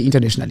to play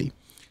internationally?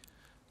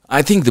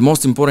 I think the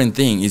most important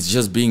thing is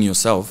just being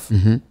yourself.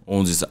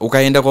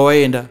 Ukaenda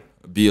kwawaenda,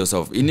 be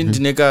yourself. Ini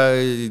ndineka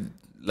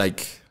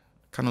like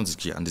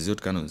kanonzi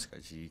andizoti kanonzi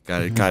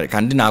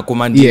kandina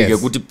komandike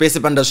kuti pese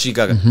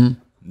pandasvika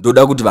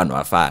ndoda kuti vanhu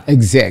vafara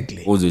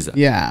exactly uzvisa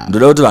yeah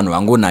ndoda kuti vanhu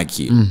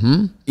vangonakira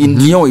in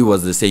Lyon it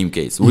was the same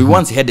case we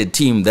once had a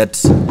team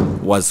that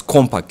was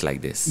compact like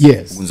this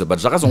yes but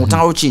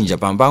zvakazongotanga kuchinja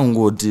pamba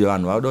ngoti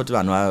vanhu vauda kuti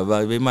vanhu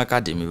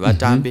vemuacademy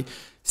vatambe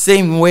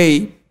same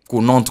way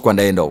kunont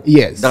kwandaenda uko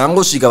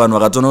ndakangosvika vanhu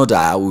vakatona kuti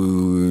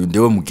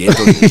ndewe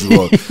mugeto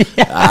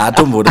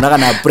hatomborina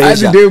kana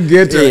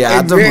pressure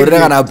hatomborina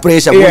kana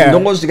pressure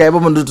ndongosvika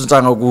ipopo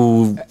ndototanga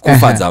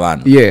kufadza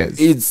vanhu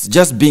it's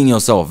just being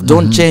yourself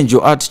don't change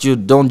your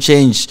attitude don't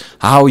change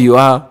how you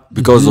are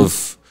because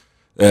of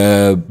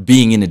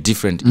being in a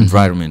different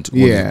environment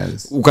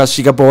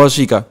ukasvika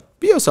pawasvika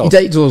be yourself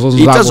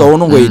ita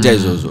zvaunongoita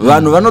izvozvo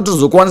vanhu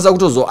vanotozokwanisa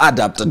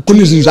kutozoadapta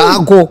kune zvinhu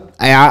zvako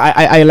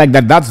I like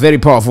that. That's very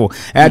powerful.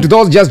 To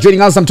those just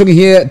joining us, I'm talking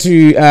here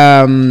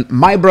to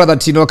my brother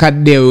Tino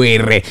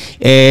Kadewere.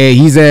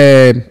 He's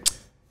a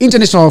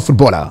international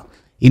footballer.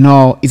 You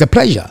know, it's a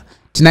pleasure.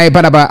 Tonight,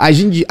 I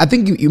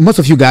think most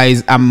of you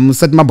guys, are on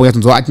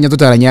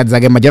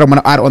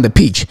the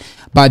pitch,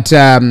 but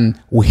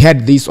we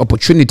had this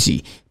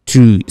opportunity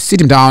to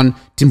sit him down,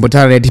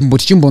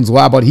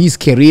 about his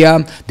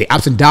career, the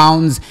ups and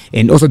downs,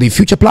 and also the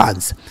future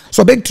plans.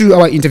 So back to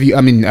our interview,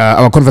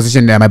 our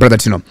conversation, my brother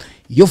Tino.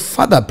 Your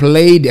father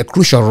played a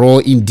crucial role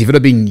in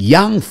developing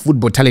young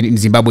football talent in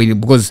Zimbabwe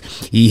because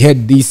he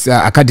had this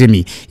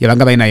academy.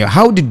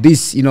 How did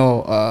this,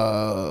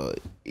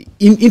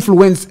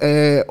 influence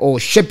or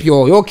shape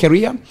your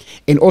career?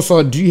 And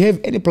also, do you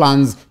have any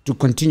plans to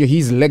continue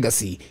his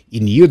legacy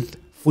in youth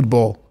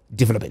football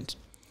development?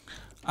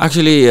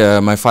 Actually,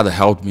 my father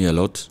helped me a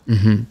lot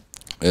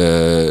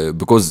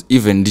because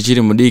even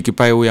Dichiri Mudiki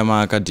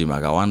Paiuyama Academy,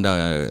 I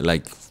wonder,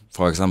 like,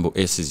 for example,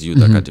 S's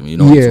Youth Academy,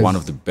 it's one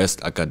of the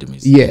best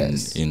academies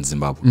in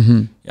Zimbabwe.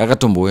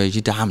 Yakatomboya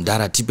ichita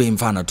hamdara tipe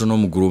imfana tono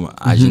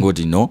muguruma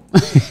achingoti no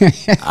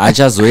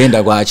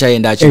achazoenda kwa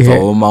achaenda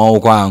achibva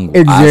maoko angu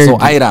so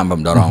airamba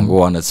mudaro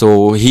wangu ona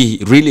so he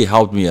really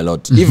helped me a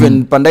lot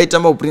even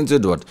pandaitamba Prince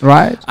Edward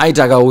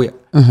aita akauya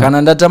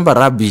kana ndatamba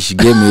rubbish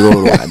game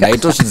iroro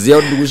ndaitozviziva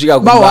kuti ndikusvika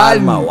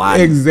kubarma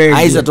 1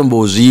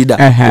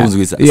 aisatombozvida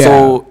kunzwisa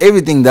so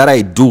everything that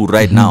I do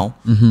right now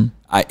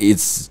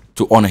it's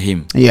to honor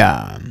him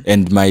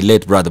and my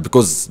late brother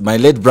because my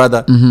late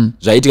brother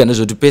zvaitika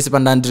nezvoti pese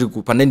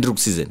pandandiri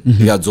kuseason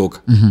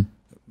ndikadzoka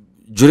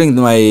during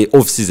my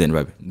off season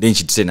babe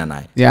ndenchitraina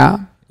naye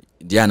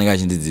ndiye anenge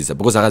achindidzidzisa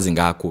because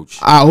akazinga acoach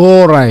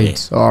all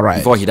right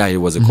before he died he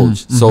was a coach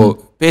so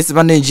pese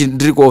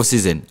pandandiri off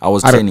season I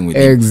was training with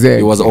him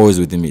he was always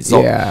with me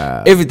so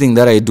everything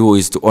that I do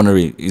is to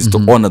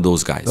honor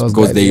those guys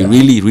because they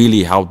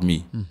really helped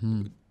me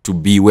to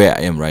be where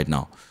I am right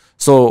now.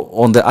 So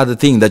on the other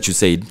thing that you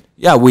said,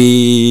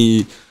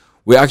 we're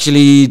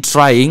actually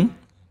trying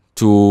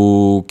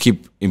to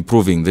keep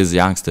improving these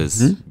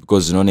youngsters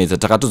because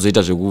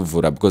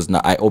because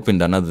now I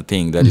opened another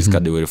thing that is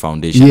Kadewere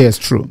Foundation. Yes,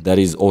 true. That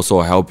is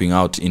also helping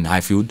out in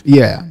Highfield.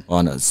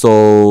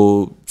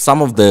 So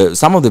some of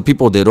the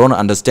people they don't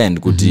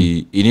understand.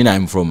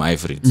 I'm from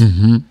Highfield,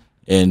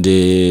 and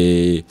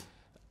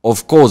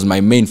of course,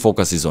 my main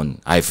focus is on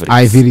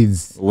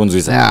Highfields.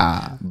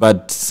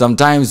 But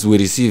sometimes we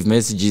receive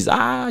messages,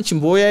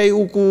 chimboya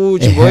uku.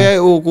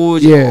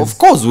 Of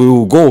course, we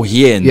will go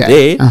here and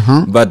there,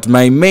 but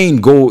my main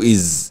goal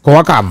is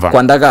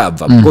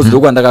kwandakabva because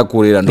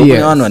ndokwandakakurira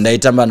ndokunevanhu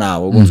vandaitamba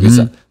navo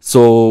kunzwisa.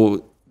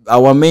 So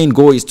our main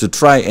goal is to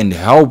try and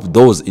help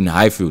those in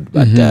Highfield,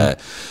 but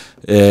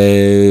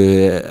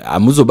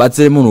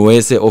amuzobatsire munhu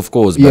wese of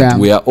course, but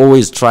we are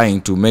always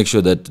trying to make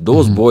sure that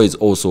those boys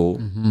also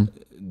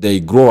they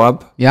grow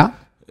up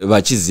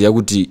vachiziva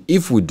kuti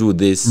if we do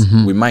this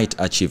we might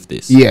achieve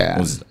this.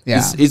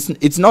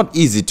 It's not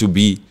easy to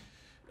be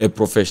a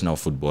professional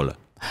footballer.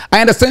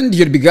 I understand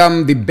you had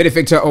become the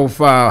benefactor of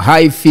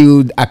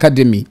Highfield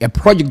Academy, a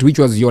project which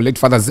was your late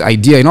father's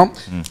idea,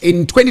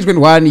 In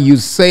 2021, you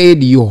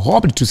said you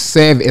hoped to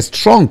serve a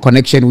strong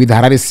connection with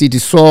Harare City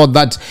so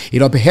that,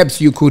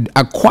 perhaps you could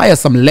acquire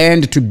some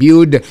land to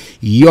build.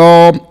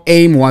 Your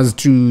aim was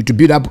to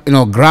build up,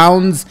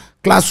 grounds,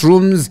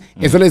 classrooms,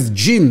 as well as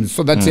gyms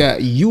so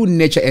that you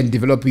nurture and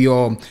develop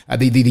your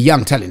the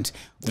young talent.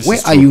 Where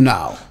are you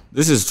now?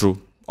 This is true.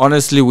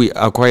 Honestly, we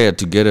acquired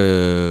to get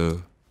a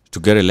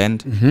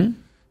land.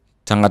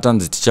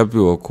 Tangatanzi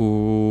tichapiwa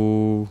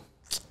ku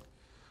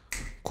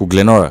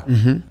Glenora.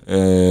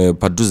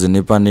 Paduze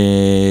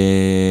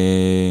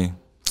nepane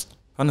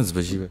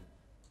panazibashiwe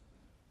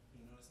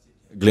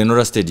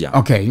Glenora Stadium.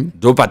 Okay.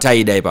 Do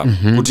pataida ipa.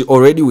 But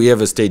already we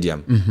have a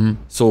stadium.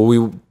 So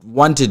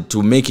wanted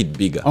to make it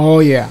bigger. Oh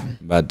yeah.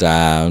 But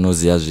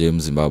unoziya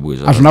Zimbabwe.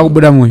 Hazvina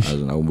kubuda mushe.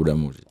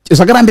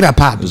 Zvakarambira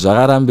papi.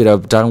 Zvakarambira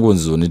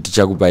tangonzoni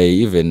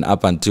tichakupai even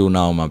up until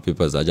now my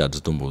papers acha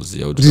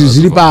atitomboziya kuti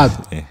zviri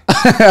papi.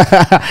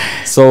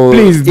 So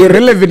please the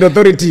relevant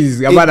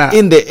authorities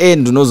in the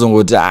end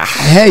unozongoti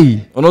hey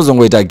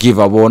unozongoita give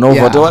up on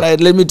but all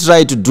right, let me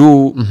try to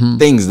do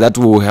things that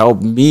will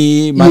help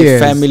me, my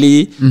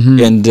family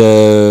and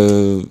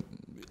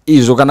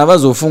izvo kana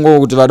vazofunga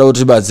kuti vada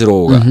kuti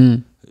batsiroka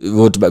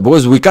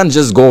because we can't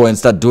just go and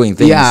start doing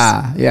things.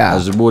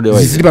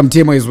 Zvisiri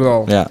pamutemo as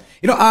well.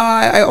 You know,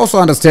 I also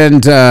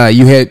understand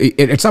you had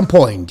at some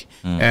point,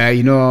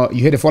 you know,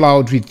 you had a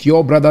fallout with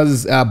your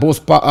brothers, Boss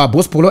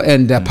Polo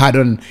and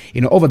Pardon, you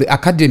know, over the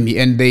academy,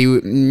 and they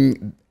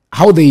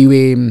how they were,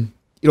 you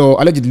know,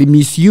 allegedly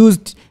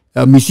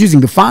misusing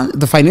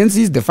the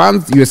finances, the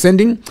funds you were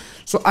sending.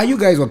 So, are you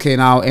guys okay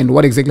now? And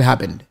what exactly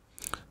happened?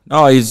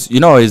 No, it's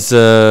in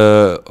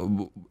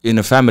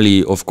a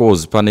family, of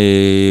course.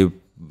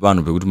 It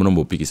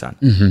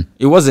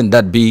wasn't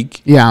that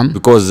big,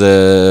 because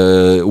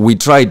we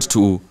tried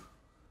to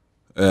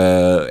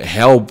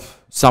help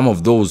some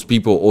of those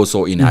people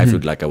also in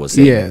Highfield, like I was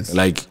saying.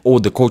 Like all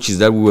the coaches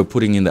that we were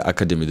putting in the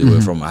academy, they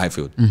were from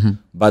Highfield.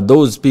 But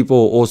those people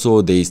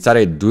also, they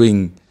started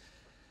doing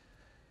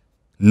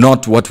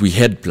not what we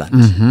had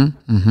planned.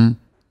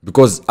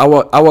 Because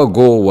our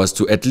goal was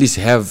to at least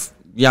have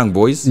young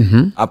boys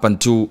up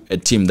until a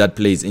team that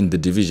plays in the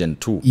Division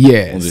 2.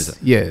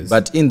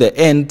 But in the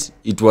end,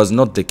 it was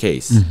not the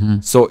case.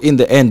 So in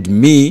the end,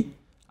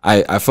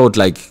 I felt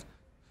like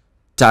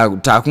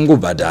because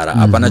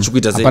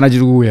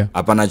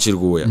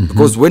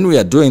when we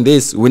are doing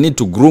this, we need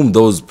to groom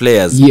those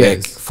players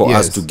back for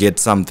us to get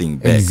something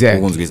back.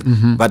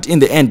 But in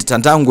the end, so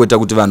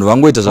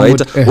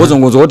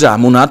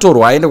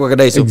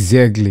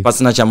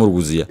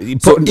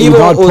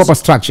without proper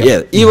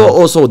structure. Even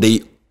also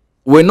they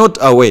were not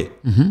aware.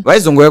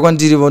 Vaizongoya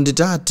kwandiri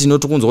vondita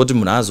tinotokunzwa kuti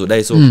munhu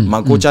azodai so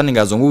makocha anenge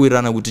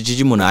azongowirirana kuti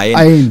chichi munhu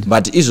aende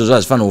but izvozvo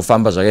hazvifanira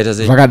kufamba zvakaita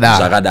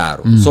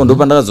zvakadaro. So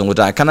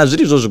ndopandakazongoti kana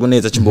zviri izvozvo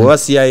kunetsa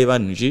chimbovasiyai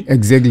vanhu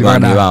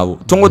vanhu ivavo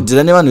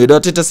tongodhira nevanhu vedu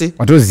vatoita sei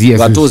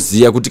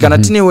vatoziya kuti kana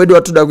tine wedu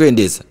watoda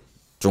kuendesa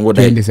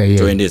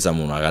toendesa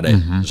munhu akadai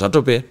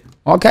zvatopera.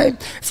 Okay,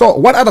 so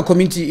what other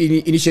community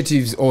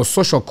initiatives or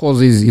social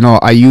causes, you know,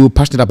 are you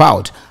passionate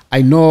about?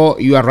 I know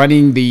you are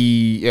running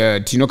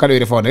the Tino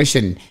Kadewere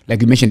Foundation, like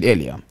you mentioned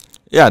earlier.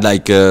 Yeah,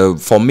 like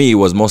for me, it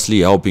was mostly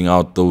helping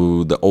out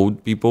the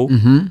old people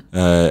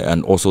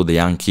and also the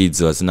young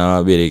kids. I'm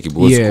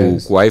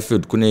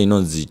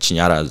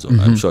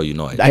sure you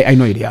know it. I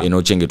know it, yeah. You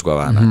know,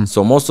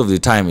 so most of the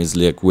time is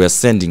like we are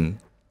sending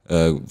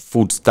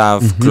food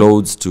stuff,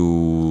 clothes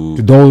to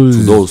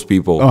those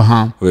people.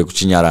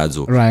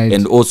 Right.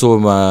 And also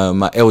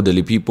my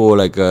elderly people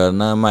like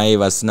namai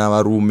vasina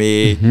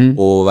varume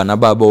or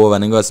vanababa or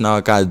vanenge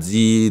vasina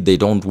vakadzi, they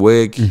don't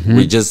work.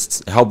 We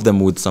just help them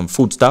with some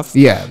food stuff.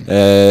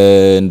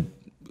 And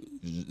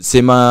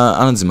sema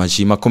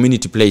anzima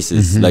community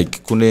places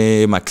like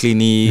kune ma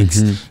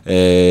clinics,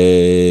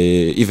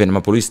 even ma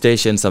police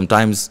station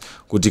sometimes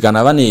kuti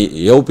kana vane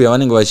help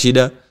yavanenge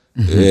vachida.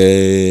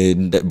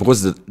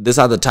 Because this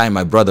other time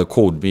my brother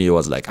called me, he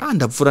was like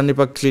ndapfura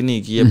nepa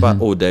clinic yepa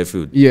old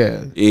Highfield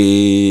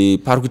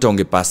parikuita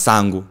unge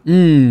pasango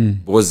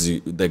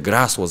because the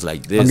grass was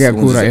like this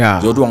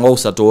ndoti wanga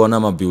usatoona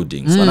ma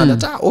buildings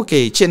vanati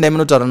okay chenda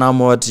iminotaura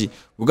namo vati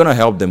we're going to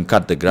help them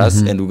cut the grass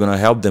and we're going to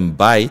help them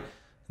buy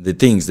the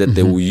things that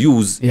they will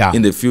use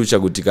in the future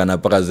kuti kana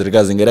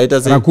pakazirika zingeraita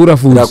rakura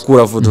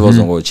futi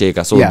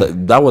vazongocheka. So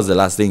that was the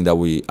last thing that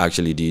we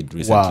actually did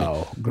recently.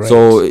 Wow, great.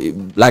 So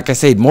like I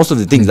said, most of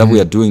the things that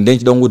we are doing,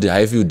 this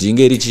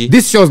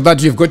shows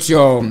that you've got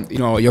your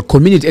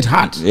community at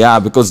heart. Yeah,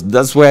 because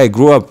that's where I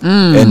grew up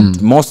and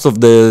most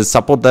of the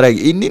support that I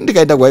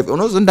indikaita wife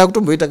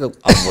ndakutomboita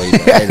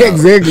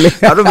exactly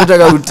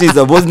atomboita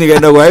kutiza boss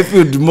nikaenda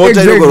wife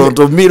mota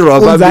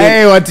inogonotomirwa but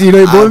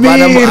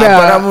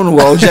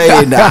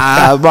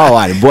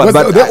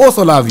they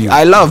also love you.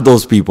 I love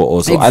those people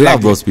also. I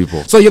love those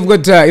people. So you've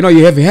got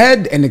you have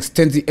had an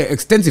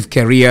extensive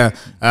career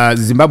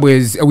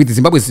with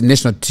Zimbabwe's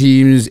national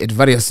teams at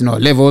various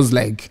levels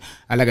like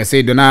I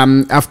said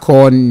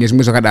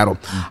AFCON.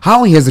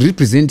 How has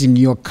representing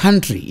your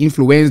country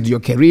influenced your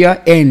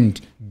career,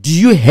 and do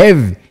you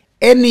have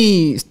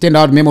any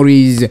standout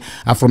memories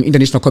from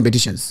international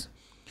competitions?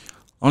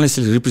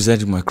 Honestly,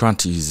 representing my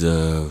country is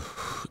a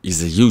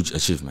huge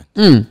achievement.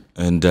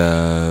 And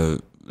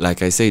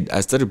like I said,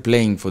 I started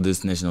playing for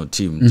this national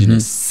team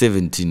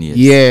 17 years.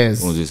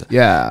 Yes.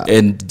 Yeah.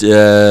 And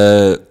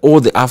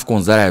all the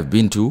AFCONs that I've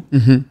been to,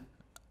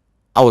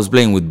 I was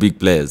playing with big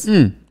players.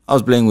 I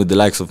was playing with the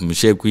likes of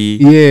Mshekwi,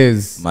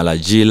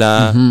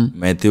 Malajila,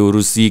 Matthew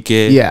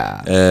Rusike,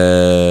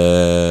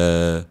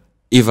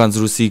 Evans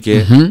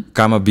Rusike,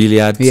 Kama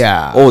Billiard,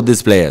 all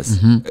these players.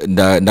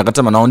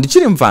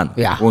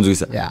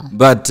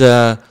 But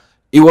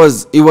it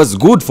was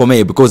good for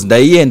me because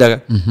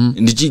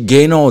did you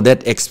gain all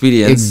that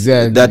experience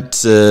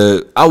that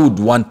I would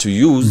want to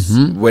use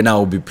when I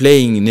will be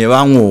playing in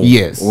Nevango.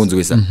 Yes.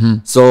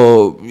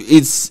 So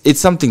it's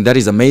something that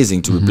is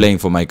amazing to be playing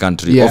for my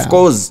country. Of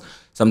course,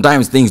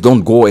 sometimes things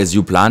don't go as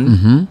you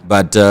plan,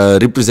 but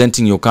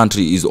representing your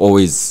country is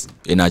always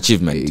an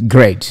achievement.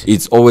 Great.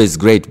 It's always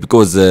great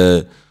because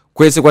they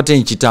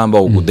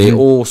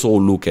also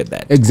look at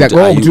that. Exactly.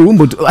 Are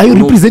you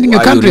representing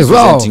your country as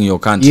well? Representing your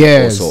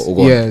country also.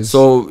 Yes.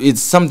 So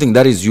it's something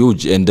that is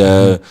huge, and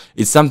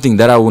it's something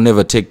that I will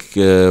never take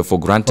for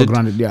granted.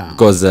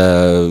 Because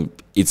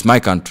it's my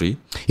country.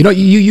 You know,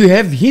 you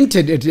have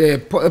hinted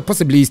at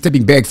possibly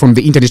stepping back from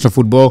the international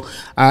football.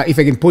 If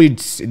I can put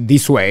it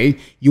this way,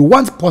 you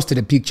once posted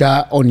a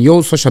picture on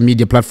your social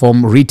media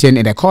platform written,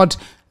 and I quote,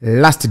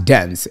 "Last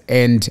dance,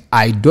 and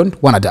I don't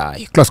wanna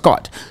die." Close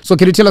quote. So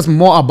can you tell us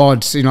more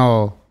about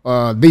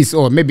this,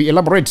 or maybe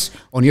elaborate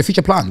on your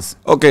future plans?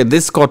 Okay,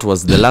 this quote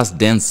was the last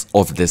dance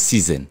of the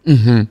season.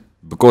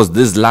 Because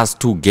these last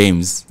 2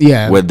 games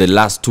were the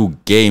last 2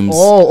 games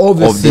of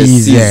the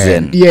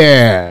season.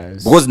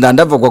 Yes. Because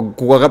ndandabva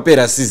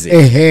kwakapera season.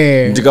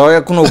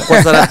 Ndikauya kuno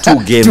kwasara 2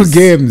 games. 2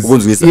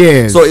 games.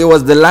 Yes. So it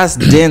was the last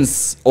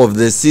dance of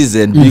the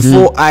season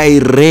before I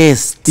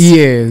rest.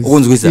 Yes.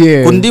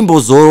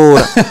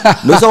 Kundimbozorora.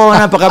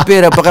 Ndosawana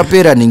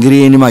pakapera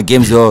ningirini ma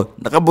games yo.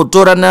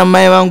 Ndakabotora na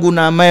mai vangu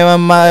na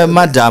mai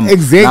madam.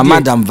 Na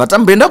madam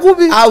vatamboenda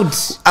kupi?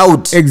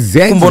 Out.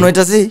 Exactly.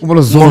 Kumbonoita sei?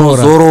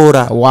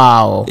 Kumbonorora.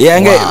 Wow.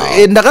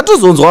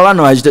 Ndakatozonzwa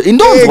vanhu vachita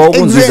indonzwa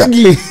ukunzwisa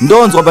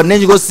ndonzwa but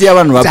nechikosiya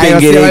vanhu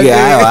vapengereke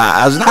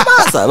hazvina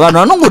basa vanhu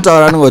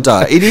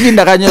vanongotaura inini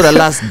ndakanyora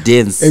last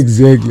dance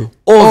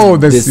of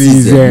the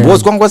season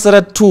because kwanga kwasara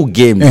 2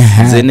 games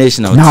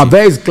national now team.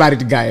 There is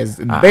clarity, guys.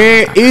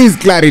 There is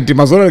clarity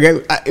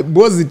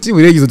because the team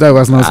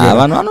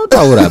vanhu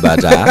vanotaura but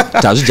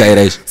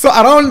tazvijaira izvo. So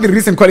around the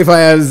recent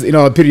qualifiers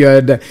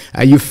period,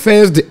 you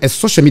faced a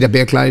social media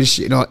backlash.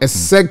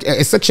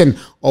 A section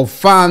of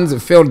fans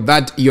felt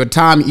that your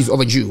time is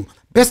overdue.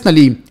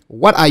 Personally,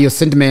 what are your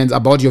sentiments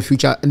about your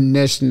future on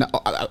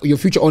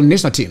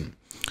national team?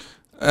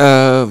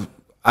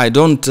 I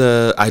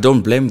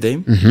don't blame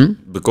them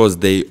because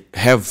they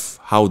have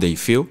how they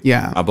feel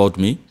about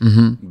me.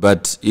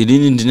 But it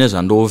didn't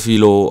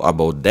feel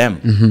about them.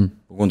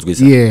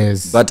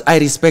 Yes. But I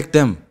respect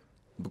them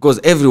because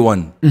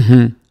everyone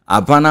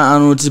apana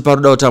anoti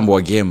paruda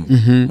kutambwa game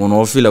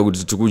munofila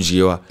kuti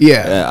tikujiwa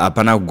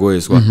apana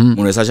kugoeswa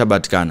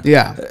munosachabatikana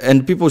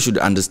and people should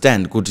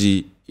understand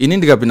kuti ini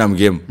ndikapinda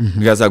mugame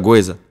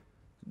ndikasagoesa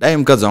dai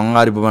mukadzi wangu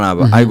aripo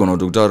panapa aigona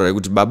kutaurira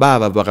kuti baba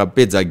ava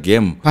pakapedza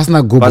game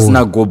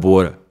pasina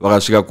gobhora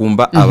vakasvika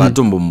kumba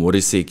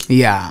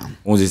avatombomuhoreseki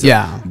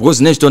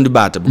because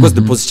nechitondibata because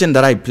the position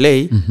that I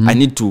play I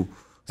need to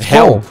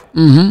help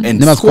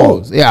and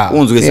score.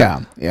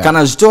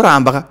 Kana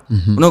zvitoramba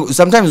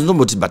sometimes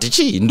unomboti but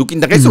chi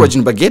ndakaisirwa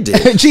chinhu pagedhe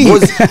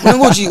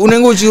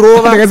unenge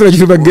uchirova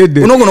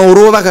unogona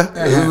kurova ka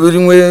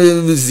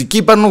rimwe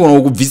zikipa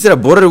rinogona kubvisira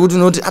bhora rekuti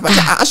unoti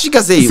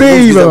asvika sei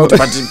but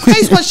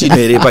kaiswa chinhu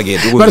here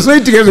pagedhe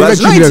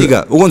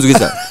zvinoitika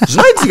ukonzwisa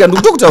zvinoitika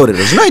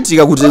ndikutokutaurira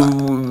zvinoitika kuti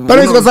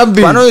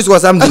panoiswa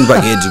something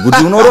pagedhe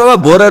kuti unorova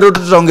bhora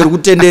rototaunge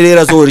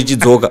rikutenderera so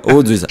richidzoka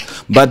ukonzwisa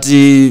but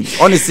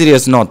on a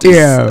serious note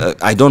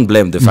I don't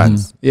blame the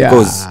fans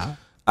because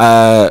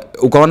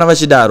ukaona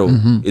vachidaro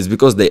is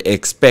because they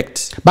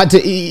expect. But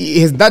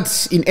has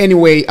that in any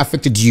way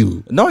affected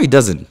you? No, it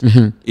doesn't.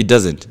 It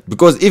doesn't,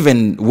 because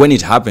even when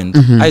it happened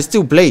I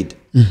still played.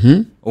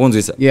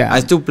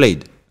 I still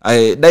played.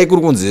 Dai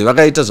kuri kunzi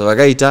vakaita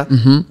zvavakaita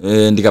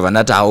ndikabva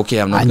ndati okay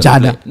I'm not gonna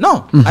play.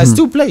 No, I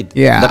still played.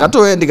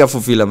 Ndakatoya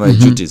ndikafulfill my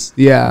duties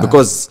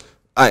because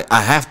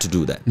I have to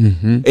do that.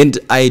 And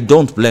I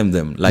don't blame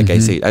them. Like I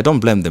said, I don't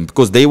blame them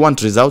because they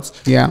want results.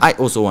 I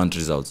also want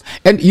results.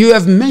 And you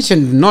have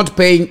mentioned not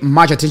paying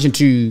much attention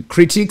to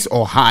critics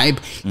or hype.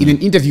 In an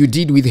interview you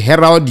did with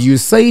Herald, you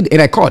said,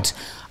 and I quote,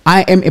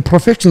 "I am a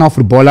professional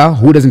footballer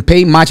who doesn't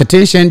pay much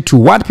attention to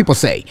what people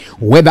say.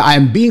 Whether I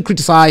am being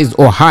criticized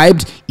or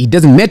hyped, it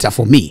doesn't matter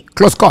for me."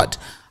 Close quote.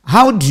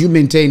 How do you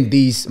maintain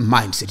this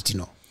mindset,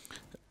 Tino?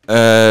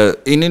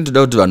 Inini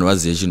kuti vanhu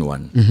vazive chinhu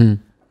one.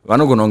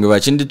 Vanogona kunge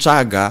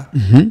vachinditsvaga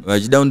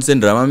vachida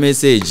kundisendera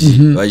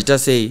mameseji vachita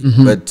sei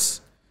but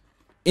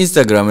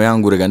Instagram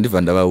yangu rega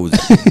ndibva ndavaudza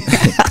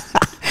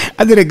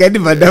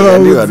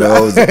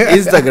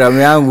Instagram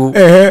yangu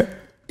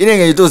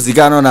inenge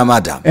ichizivikanwa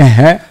namadam.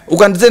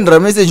 Ukandisendera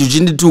meseji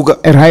uchindituka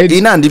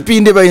ini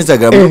handipinde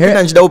paInstagram ndopinda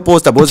ndichida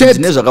kuposta because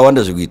ndine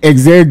zvakawanda zvekuita.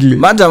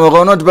 Madam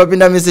vakaona kuti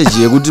papinda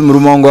meseji yekuti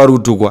murume wangu ari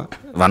kutukwa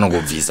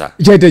vanongobvisa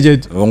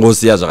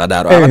vongosiya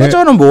zvakadaro havana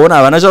chavanomboona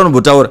havana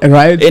chavanombotaura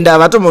and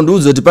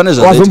havatombondiudza kuti pane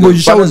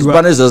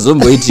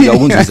zvazomboitika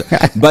kunzwisa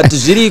but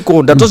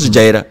zviriko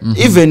ndatozvijaira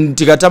even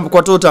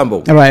kwatotamba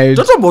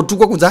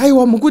totombotukwa kunzi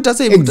aiwa mukuita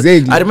sei.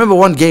 I remember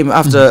one game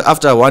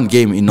after one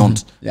game in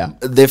Nantes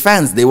the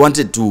fans they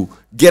wanted to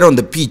get on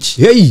the pitch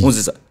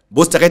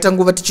boss takaita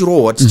nguva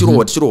tichirohwa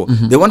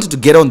they wanted to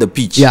get on the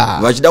pitch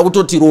vachida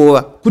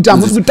kutotirova kuti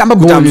kutamba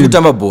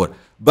bhora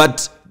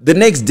but the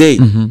next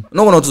day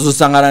unogona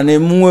kutozosangana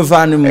nemumwe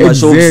fani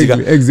mumashousika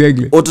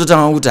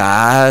ototanga kuti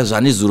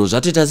zvane zuro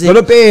zvatoita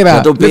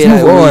zvatopera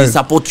we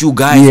support you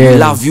guys we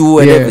love you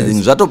and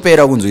everything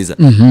zvatopera kunzwisa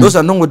ndo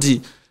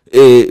zvandongoti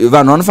vanhu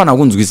vanofanira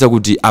kunzwisa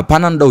kuti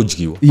hapana noda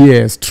kudyiwa.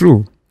 Yes,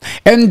 true.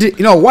 And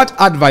what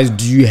advice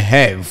do you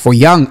have for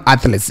young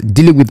athletes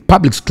dealing with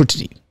public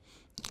scrutiny?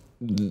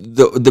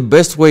 The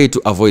best way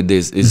to avoid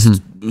this is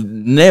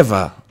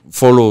never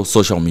follow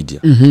social media.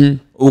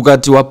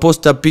 Ukati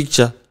waposta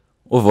picture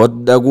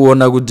ovada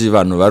kuona kuti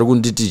vanhu vari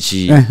kunditi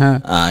chi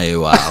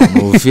aiwa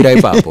unofira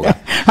ipapo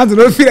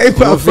unofira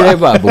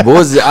ipapo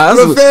bozi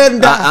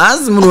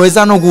asi munhu wese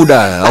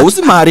anokuda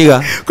hausi mari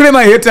ka kune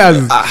ma haters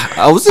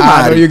hausi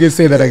mari you can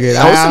say that again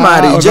hausi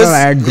mari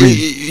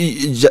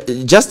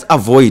just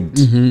avoid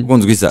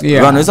kunzwisa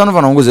vanhu wese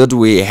anofanira kungoziva kuti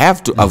we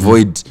have to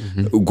avoid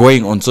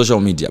going on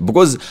social media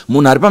because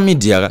munhu ari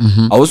pamedia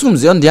hausi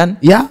kumuziva ndiani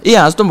iye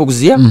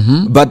haasitombokuziva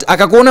but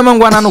akakuona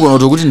mangwana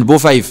anogona kuti ndipo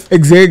 5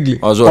 exactly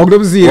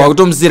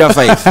wakutomuzira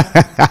 5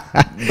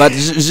 but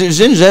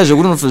zvinhu zvaizvo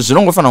kuti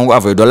zvinongofanira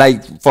kungoavoid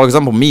like for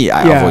example me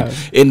I avoid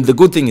and the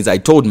good thing is I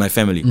told my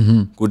family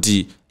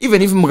kuti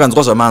even if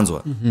mukanzwa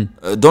zvamanzwa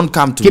don't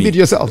come to keep it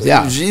yourself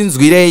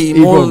zvinzwirei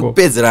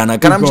mopedzerana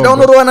kana muchida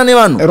unorovana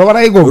nevanhu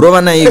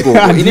rovana iko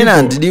inini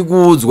handidi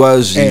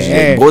kuudzwa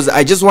zvinhu because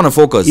I just want to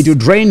focus. It will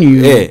drain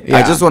you.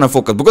 I just want to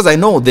focus because I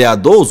know there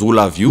are those who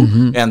love you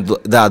and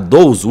there are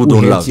those who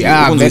don't love you.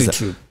 Very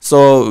true.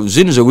 So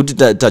zvinhu zvekuti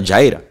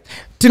tajaira.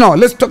 Tino,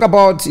 let's talk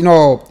about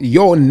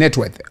your net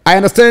worth. I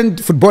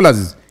understand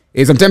footballers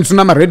sometimes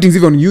number ratings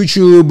even on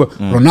YouTube.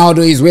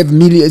 Ronaldo is worth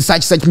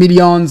such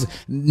millions.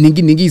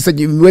 Ningi is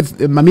worth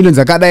millions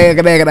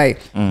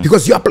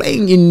because you are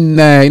playing in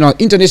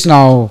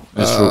international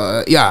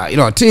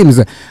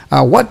teams.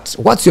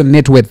 What's your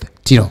net worth,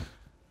 Tino?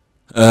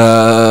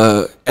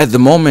 At the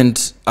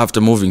moment, after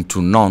moving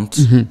to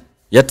Nantes,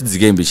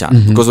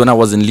 because when I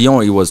was in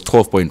Lyon, it was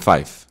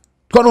 12.5.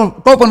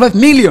 12.5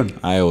 million.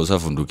 I was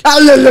afunduki.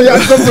 Hallelujah.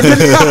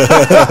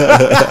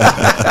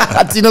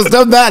 Tino,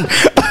 stop that.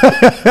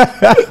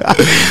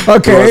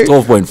 Okay. It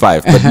was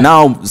 12.5. But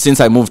now,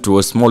 since I moved to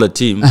a smaller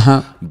team,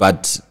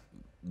 but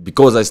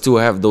because I still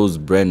have those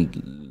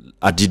brand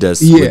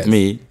Adidas with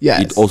me,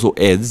 it also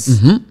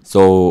adds.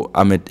 So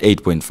I'm at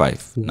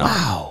 8.5 now.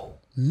 Wow.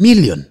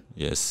 Million.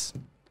 Yes.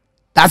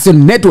 That's your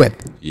net worth.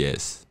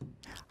 Yes.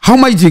 How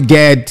much do you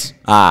get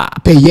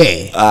per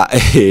year? Tell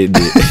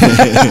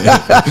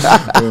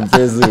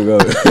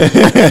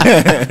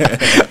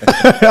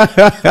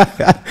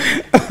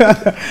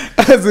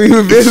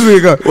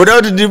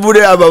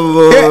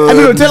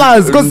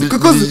us,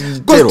 because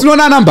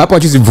tinoona number hapo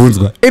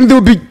wachizibvunzwa and they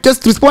will be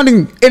just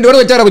responding and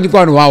wanotaura kuti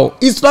kwanu wow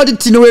it's not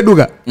Tino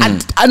Weduga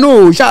and I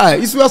know sha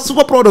we are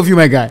super proud of you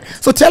my guy,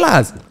 so tell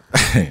us.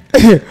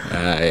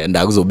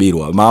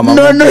 Ndakuzobirwa mama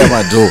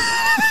madoo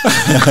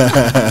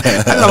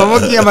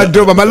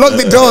Mama, lock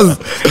the doors.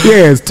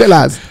 Yes, tell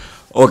us.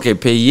 Okay,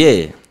 per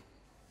year.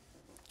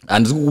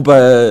 And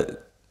the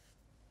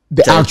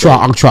actual.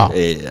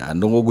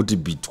 And don't go to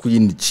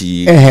between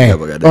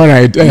all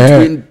right.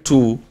 Between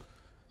 2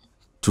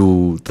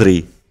 to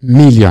 3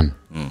 million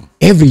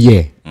every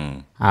year.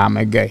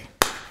 My guy.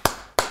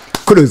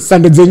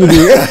 Sando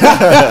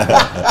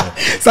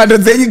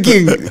Zenyu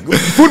King.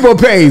 Football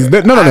pays.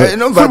 No.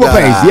 Football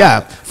pays. Yeah,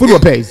 football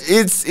pays.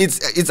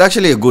 It's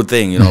actually a good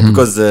thing,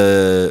 because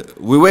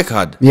we work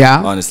hard.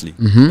 Yeah, honestly.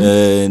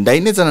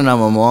 Ndainetsana na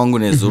mama wangu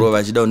nezuro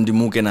vachida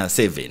ndimuke na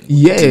 7.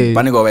 Yeah.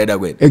 Pane kwa vaida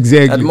kwenda.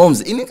 Exactly. At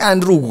moms ini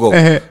kandiruko.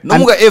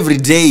 Nomuka every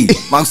day.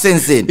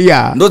 Makusensen.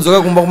 Yeah.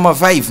 Ndodzoka kumba kuma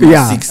 5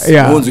 na 6.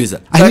 Yeah. Monzwisa.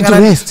 I need to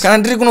rest. Kana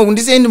ndiri kuno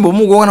kundisendi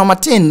mbomuko kana ma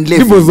 10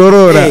 left. People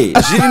zorora.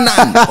 Zviri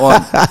nani.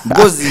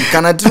 Because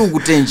kana tiri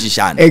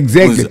kutenjishana.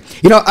 Exactly.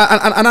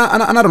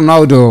 And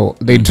Ronaldo,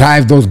 they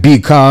drive those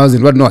big cars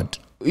and whatnot.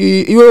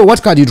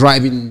 What car do you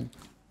drive in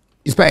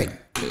Spain?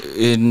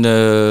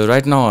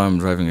 Right now, I'm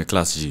driving a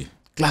Class G.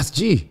 Class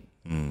G?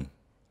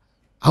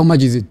 How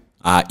much is it?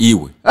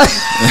 Iwe.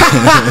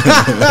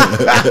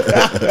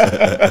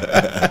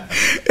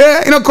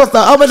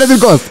 Costa, how much does it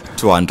cost?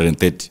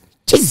 230.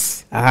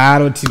 Jeez.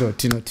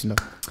 Tino.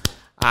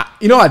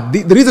 You know what?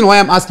 The reason why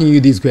I'm asking you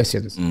these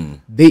questions,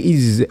 there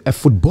is a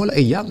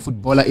young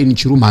footballer in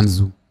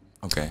Chirumanzu.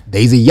 Okay.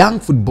 There is a young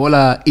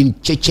footballer in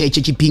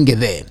Chechipinge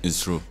there.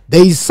 It's true.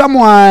 There is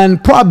someone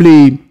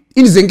probably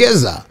in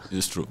Zengeza.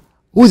 It's true.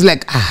 Who is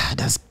like,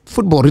 does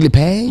football really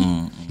pay?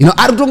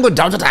 I don't go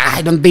down that.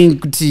 I don't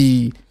think.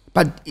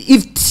 But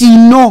if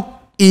Tino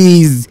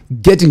is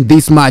getting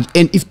this much,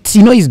 and if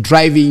Tino is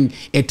driving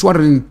a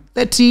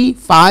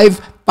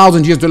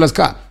 $235,000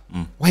 car,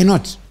 why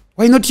not?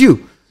 Why not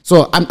you?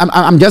 So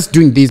I'm just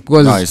doing this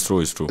because it's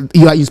true.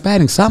 You are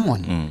inspiring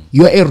someone.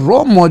 You are a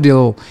role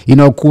model,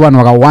 Kuwan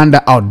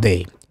Wakawanda out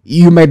there.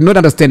 you might not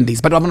understand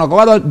this, but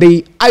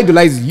they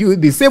idolize you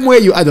the same way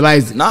you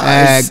idolize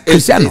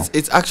Cristiano.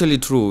 It's actually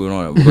true, you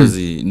know, because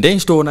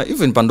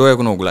even Pandoya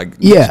kuno like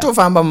yeah.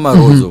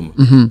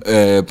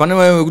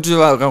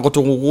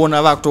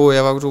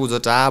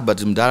 But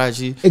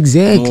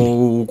exactly.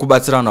 You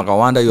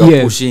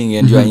are pushing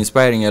and you are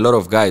inspiring a lot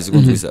of guys.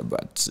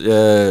 But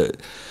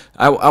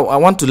I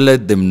want to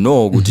let them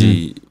know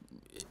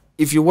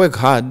if you work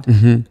hard,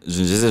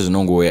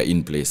 we're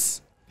in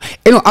place.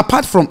 You know,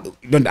 apart from,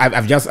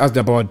 I've just asked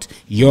about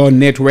your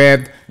net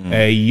worth,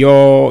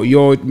 your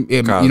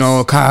you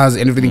know, cars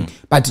and everything.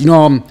 But you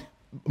know,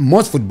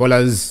 most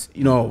footballers,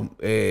 you know,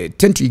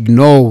 tend to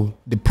ignore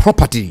the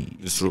property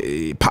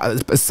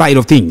side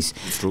of things.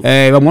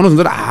 One of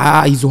them,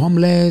 he's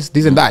homeless,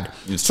 this and that.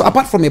 So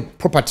apart from a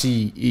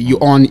property you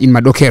own in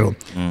Madokero,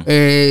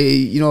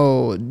 you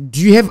know,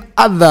 do you have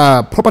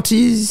other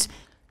properties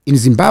in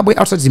Zimbabwe,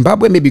 outside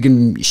Zimbabwe? Maybe you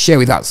can share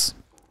with us.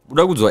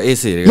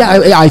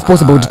 Yeah, if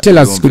possible, tell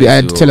us.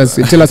 Tell us.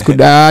 Tell us. We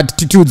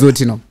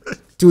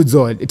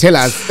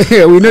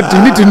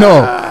need to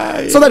know,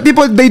 so that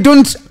people, they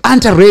don't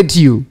underrate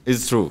you.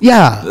 It's true.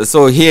 Yeah.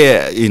 So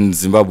here in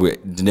Zimbabwe,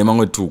 the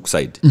Nemango took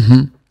side,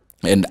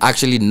 and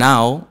actually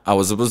now I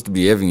was supposed to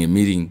be having a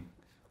meeting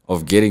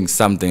of getting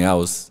something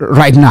else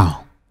right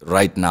now.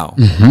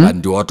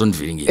 And do not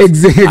feeling it.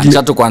 Exactly.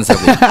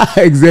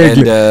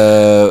 Exactly.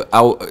 And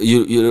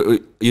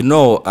you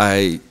know,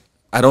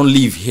 I don't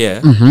live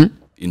here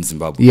in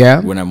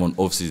Zimbabwe when I'm on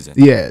off season.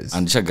 Yes.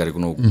 And Zimbabwe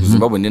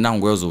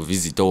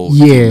visit.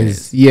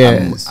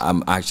 Yes.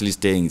 I'm actually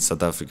staying in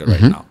South Africa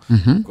right now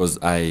because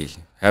I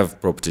have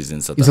properties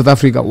in South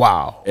Africa.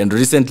 Wow. And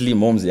recently,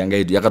 mom's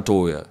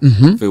yakatoya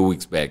a few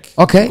weeks back.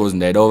 Okay. Because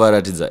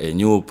that is a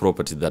new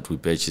property that we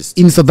purchased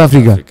in South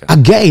Africa.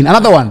 Again,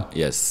 another one.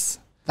 Yes.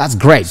 That's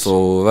great.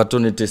 So what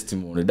on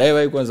testimony? She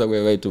was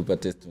crying.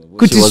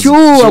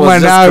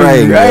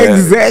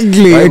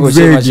 Exactly.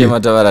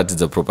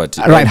 The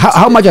property. Right.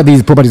 How much are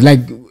these properties?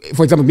 Like,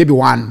 for example, maybe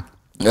one.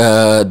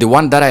 The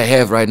one that I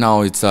have right now,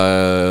 it's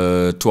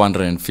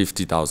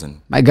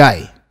 250,000. My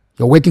guy,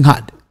 you're working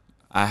hard.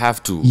 I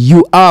have to.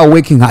 You are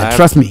working hard.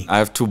 Trust me. I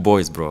have 2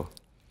 boys, bro.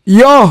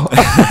 Yo.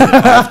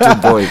 I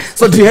have 2 boys.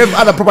 So do you have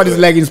other properties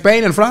like in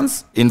Spain and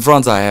France? In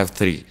France, I have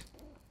 3.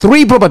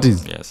 3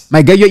 properties. Yes.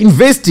 My guy, you're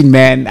investing,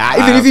 man.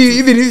 Even if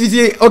you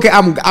say, okay,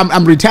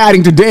 I'm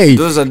retiring today.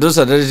 Those are don't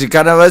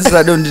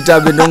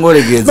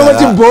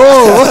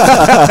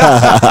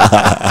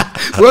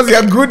because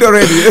you're good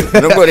already.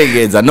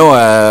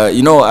 No,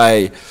 you know,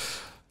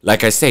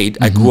 like I said,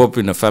 I grew up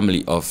in a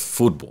family of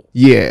football.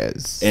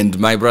 Yes. And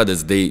my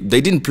brothers, they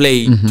didn't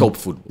play top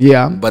football.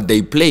 Yeah. But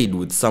they played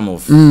with some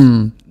of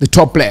the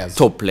top players.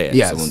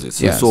 Yes.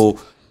 Yes. So,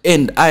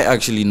 and I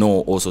actually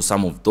know also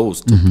some of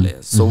those top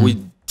players. So we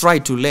try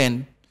to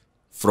learn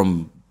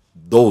from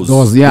those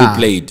who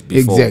played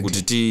before.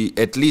 Exactly.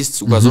 At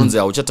least ukazonzi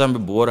auchatambe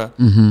bora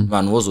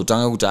vanhu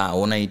vozotanga kuti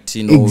aona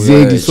itino.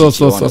 Exactly.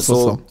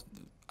 So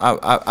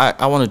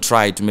I want to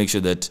try to make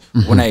sure that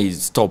when I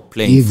stop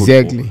playing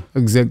football,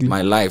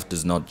 my life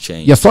does not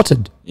change. You're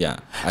sorted. Yeah.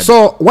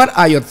 So what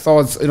are your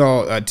thoughts, you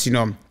know,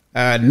 Tino,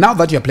 now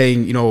that you're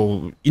playing, you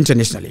know,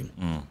 internationally,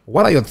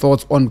 what are your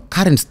thoughts on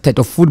current state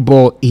of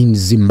football in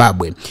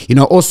Zimbabwe? You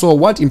know, also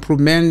what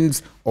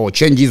improvements or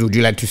changes would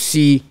you like to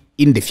see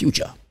in the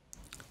future?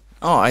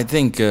 Oh, I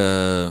think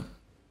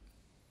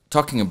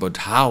talking about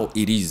how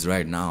it is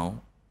right now,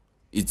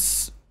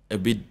 it's a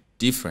bit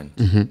different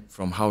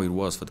from how it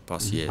was for the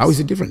past years. How is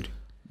it different?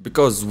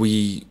 Because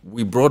we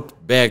brought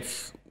back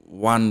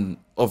one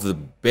of the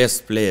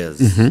best players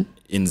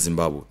in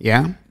Zimbabwe.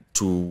 Yeah.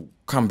 To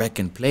come back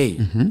and play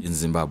in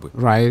Zimbabwe.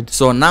 Right.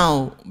 So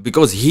now,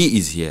 because he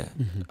is here,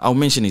 I'll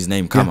mention his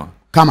name, Kama.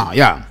 Kama,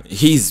 yeah.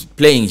 He's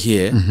playing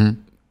here.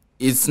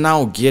 It's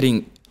now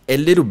getting a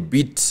little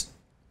bit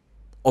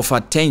of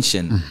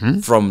attention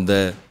from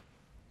the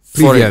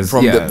from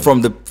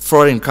the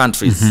foreign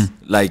countries.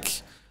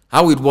 Like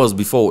how it was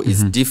before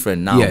is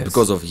different now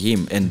because of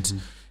him, and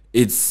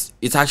it's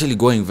actually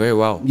going very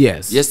well.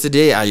 Yes.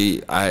 Yesterday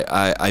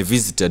I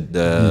visited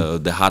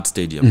the Hart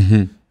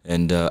Stadium.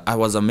 And I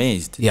was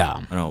amazed. Yeah.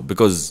 You know,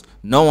 because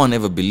no one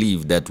ever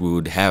believed that we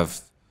would have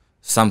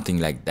something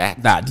like that.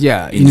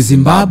 In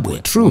Zimbabwe.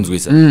 True.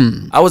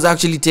 I was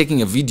actually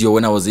taking a video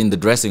when I was in the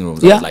dressing room.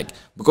 Yeah. I was like,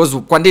 because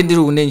Zimbabwe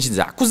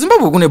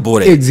kune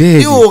bore.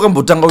 Exactly.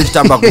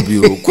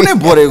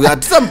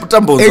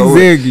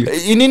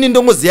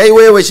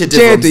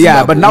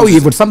 Yeah, but now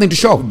you've got something to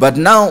show. But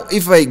now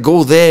if I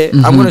go there,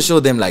 I'm going to show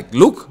them like,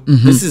 look,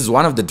 this is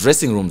one of the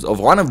dressing rooms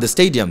of one of the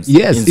stadiums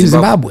in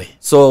Zimbabwe.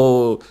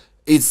 So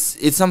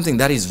it's something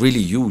that is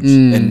really huge,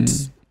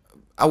 and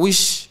I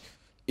wish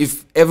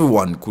if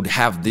everyone could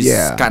have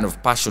this kind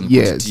of passion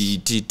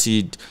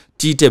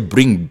to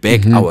bring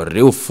back our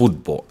real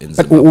football in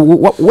Zimbabwe.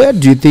 But where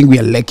do you think we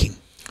are lacking?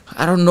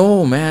 I don't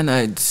know, man.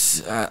 I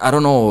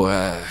don't know.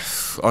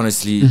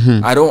 Honestly,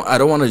 I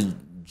don't want to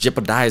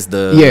jeopardize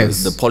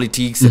the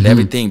politics and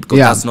everything, because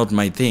that's not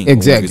my thing.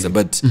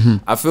 But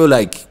I feel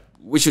like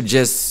we should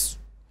just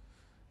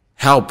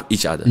help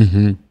each other.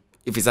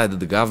 if it's either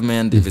the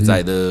government, if it's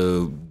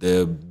either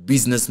the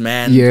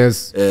businessman,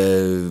 yes,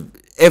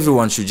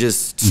 everyone should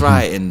just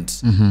try and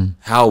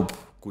help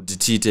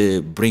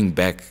Kutitite bring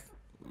back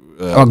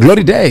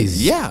glory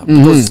days. Yeah,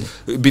 because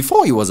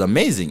before he was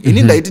amazing.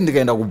 Ininda itindi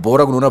kaenda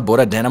kubhora kunoona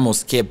bhora Dynamo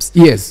Scaps.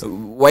 Yes.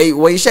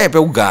 Waishaya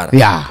pekugara.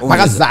 Yeah.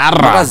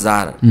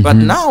 Makazara. But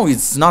now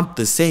it's not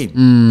the same.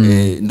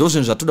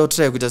 Ndozvinhu zvatoda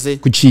kutry kuita sei?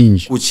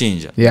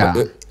 Kuchinja.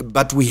 Yeah.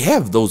 But we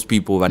have those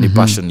people vane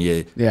passion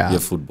ye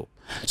football.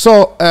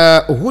 So,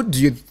 who do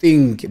you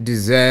think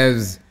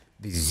deserves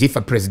the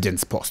ZIFA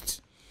president's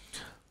post?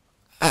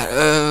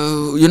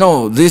 You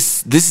know,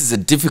 this is a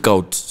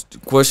difficult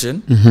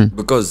question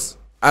because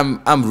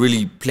I'm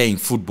really playing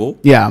football.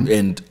 Yeah.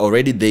 And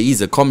already there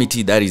is a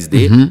committee that is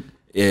there.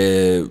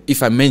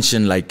 If I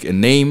mention like a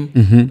name,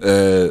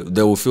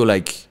 they will feel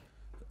like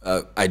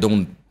I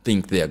don't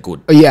think they are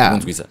good. Yeah.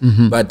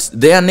 But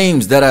there are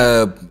names that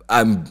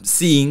I'm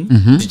seeing.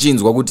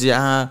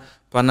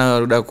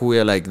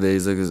 Like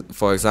there's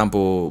for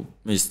example,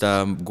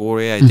 Mr.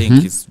 Gore, I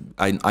think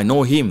I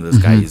know him. This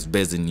guy is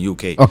based in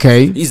UK.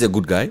 Okay. He's a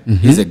good guy.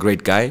 He's a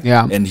great guy.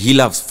 Yeah. And he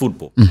loves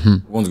football.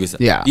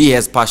 Yeah. He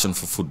has passion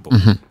for football.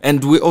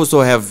 And we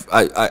also have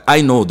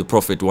I know the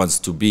Prophet wants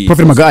to be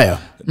Prophet Magaya.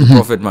 The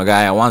Prophet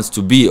Magaya wants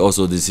to be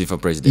also the FIFA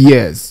president.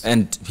 Yes.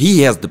 And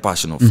he has the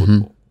passion of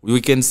football. We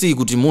can see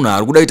kuti munhu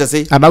ari kudaita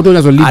sei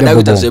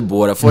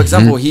leader. For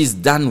example, he's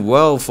done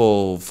well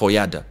for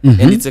Yada,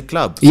 and it's a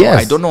club. So yes.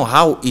 I don't know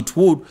how it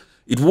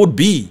would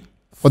be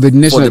for the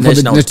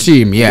national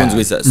team. Yeah.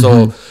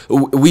 So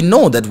we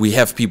know that we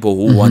have people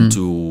who want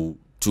to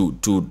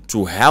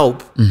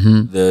help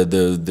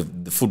the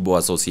football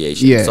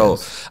association. Yes. So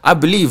I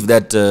believe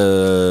that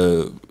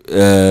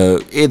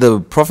either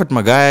Prophet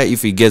Magaya,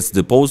 if he gets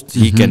the post,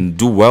 he can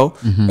do well.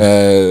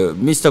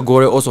 Mr.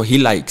 Gore also, he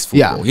likes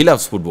football. Yeah. He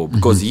loves football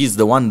because he's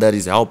the one that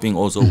is helping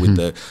also with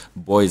the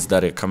boys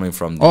that are coming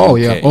from the UK,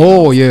 yeah.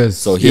 Oh, yes.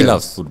 So he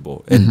loves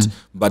football. And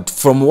but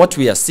from what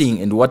we are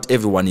seeing and what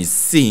everyone is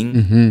seeing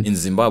in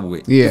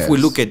Zimbabwe, yes. if we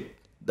look at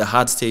the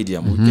Hard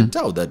Stadium, we can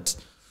tell that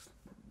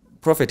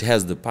Prophet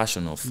has the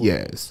passion of football.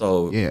 Yes.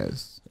 So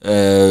yes.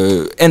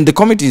 And the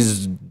committee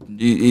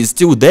is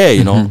still there,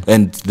 you know,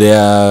 and they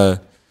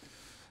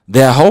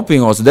are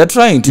hoping also. They're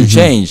trying to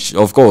change,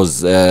 of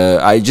course.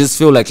 I just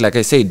feel like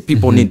I said,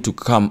 people need to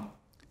come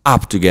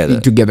up together.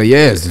 Together,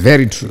 yes,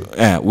 very true.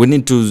 We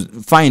need to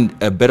find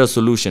a better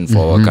solution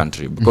for our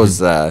country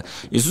because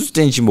isusu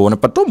tenchimboona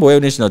patombo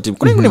national team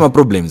kune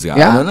problems.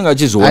 Are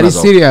you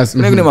serious?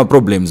 Kune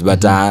problems,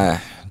 but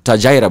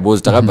tajaira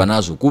bozi takabva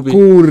nazvo kupi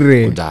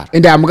kure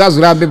ende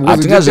amukazorambe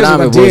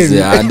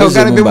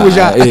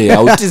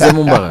autize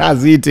mumba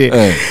azite.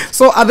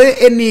 So are there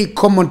any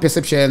common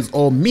perceptions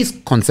or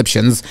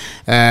misconceptions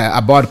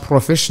about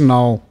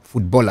professional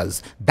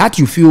footballers that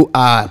you feel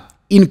are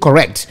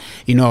incorrect?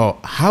 You know,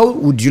 how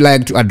would you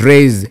like to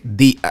address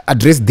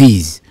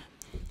these?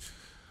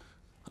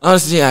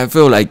 Honestly, I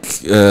feel like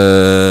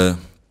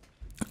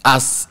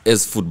us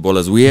as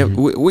footballers, we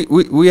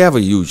have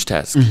a huge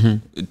task.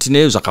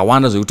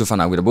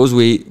 Because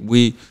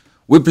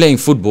we're playing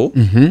football.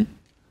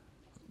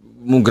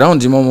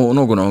 Ground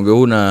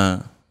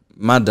una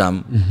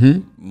madam,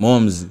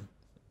 moms,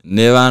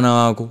 nevana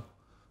wako.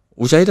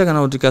 Uchaita kana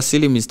kuti ka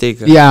silly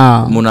mistake.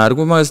 Yeah. Munhu ari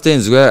kuma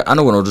stands where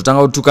anogona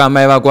kutotanga kutuka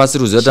mai vako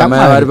asiri kuzota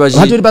mai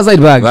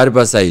vari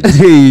pa side.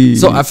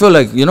 So I feel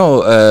like, you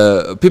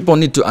know, people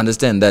need to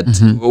understand that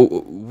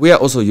we are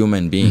also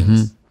human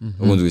beings.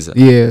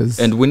 Yes.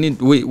 And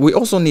we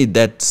also need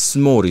that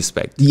small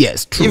respect.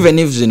 Yes, true. Even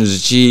if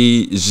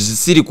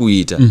zvisiri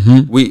kuita,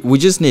 we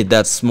just need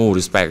that small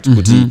respect.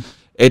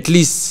 At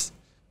least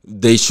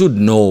they should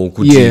know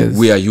yes.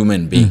 we are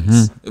human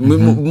beings.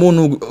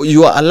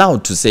 You are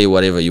allowed to say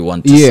whatever you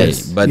want to say,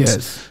 but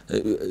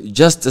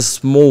just a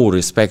small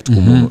respect,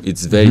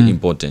 it's very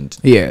important.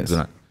 Yes.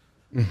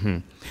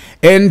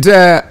 And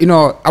you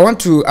know, I want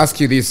to ask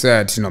you this,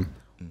 Tino.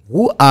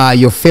 Who are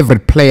your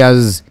favorite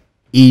players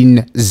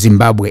in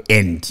Zimbabwe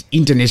and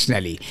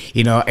internationally?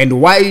 You know, and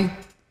why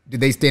do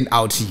they stand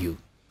out to you?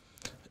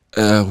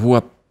 Who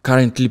are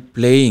currently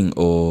playing,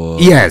 or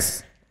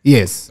yes.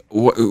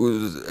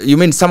 You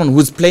mean someone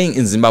who's playing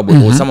in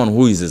Zimbabwe or someone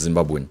who is a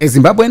Zimbabwean? A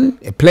Zimbabwean,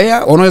 a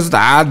player, or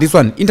not this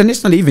one,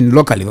 internationally, even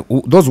locally,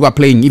 those who are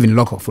playing even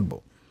local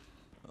football.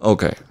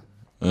 Okay.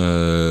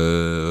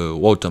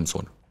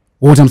 Waltamson.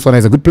 Waltamson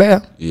is a good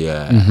player.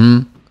 Yeah.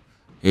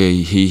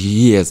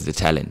 He has the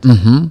talent.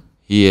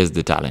 He has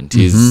the talent.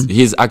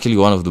 He's actually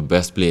one of the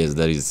best players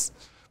that is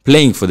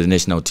playing for the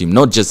national team,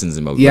 not just in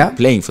Zimbabwe, but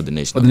playing for the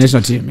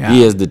national team. Yeah.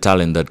 He has the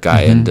talent, that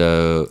guy. And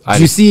do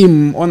you see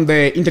him on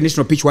the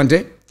international pitch one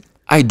day?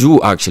 I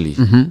do, actually.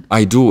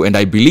 I do, and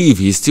I believe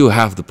he still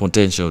have the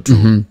potential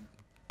to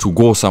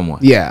go somewhere.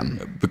 Yeah.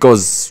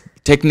 Because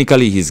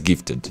technically he's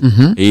gifted.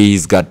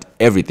 He's got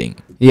everything.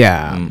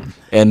 Yeah.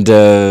 And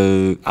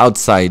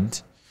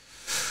outside,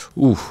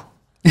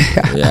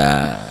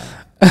 yeah.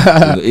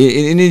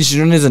 ini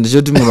chinonesa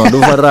ndechoti munhu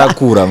andofarira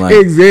akura man.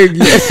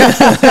 Exactly.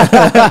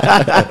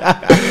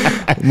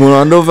 Munhu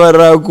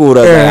andofarira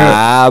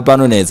akura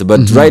panonetsa.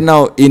 But right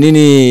now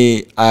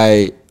inini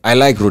I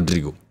like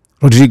Rodrigo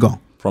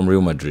from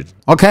Real Madrid.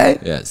 Okay.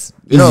 Yes.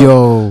 You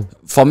know,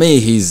 for me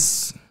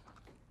he's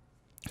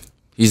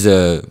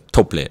a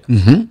top player.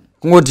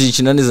 Kungoti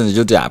chinanisa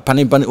ndechoti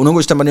pane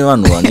unongochitamba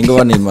nevanhu vanenge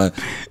vane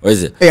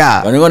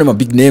vanenge vane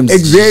big names.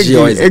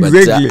 Exactly.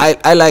 But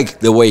I like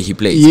the way he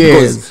plays. Yes.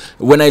 Because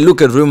when I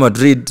look at Real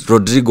Madrid,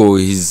 Rodrigo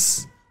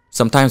is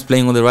sometimes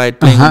playing on the right,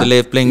 playing on the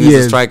left, playing as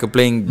a striker,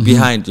 playing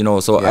behind, you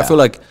know. So I feel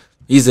like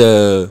he's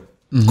a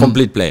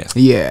complete player.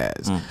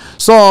 Yes.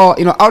 So,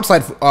 you know,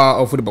 outside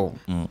of football,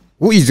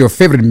 who is your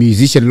favorite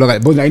musician?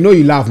 Because I know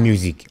you love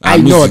music. I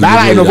know that.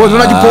 I know. Because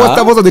when you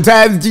post most of the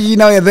time, you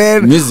know, and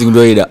then music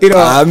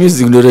ndoida.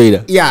 Music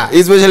ndoida. Yeah.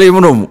 Especially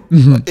munomu.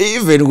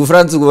 Even ku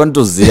France ku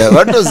vantoziya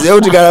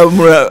kuti kana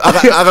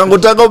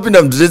akangotanga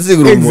kupinda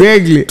mudressing room.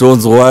 Exactly.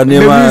 Tonzwa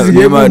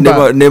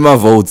nema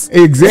votes.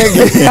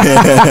 Exactly.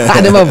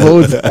 Nema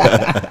votes.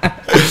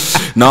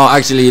 No,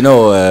 actually, you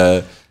know,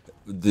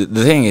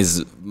 the thing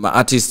is, my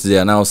artists, they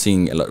are now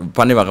singing a lot.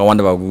 Pane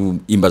vakawanda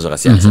vakuimba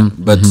zvakasiyana.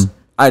 But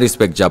I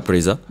respect Ja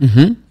Praiser.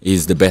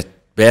 He's the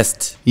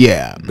best.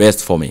 Yeah.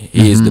 Best for me.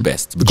 He is the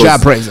best. Ja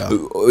Praiser.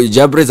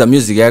 Ja Praiser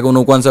music yake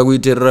unokwanisa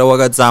kuiterera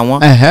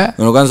wakatsamwa.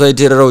 Unokwanisa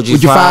kuiterera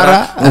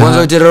uchifara. Unokwanisa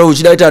kuiterera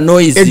uchidaita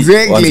noise.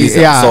 Exactly.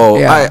 Yeah. So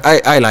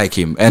I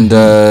like him. And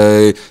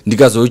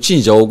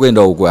ndikazochinja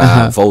wokuenda uku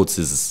votes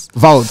is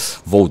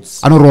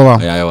votes.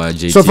 Anorova. Yeah,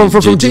 JP. So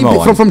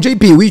from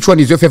JP, which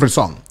one is your favorite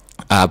song?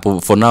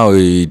 For now,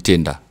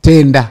 Tenda.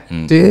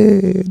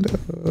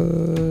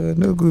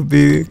 No good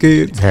be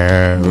good.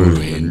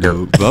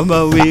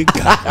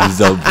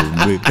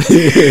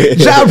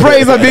 Ja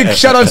Praiser, a big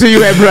shout out to you,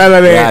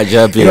 brother. Yeah,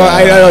 JP. You know,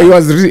 I know he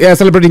was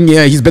celebrating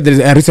his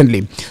birthday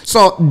recently.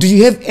 So, do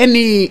you have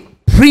any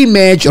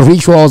pre-match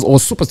rituals or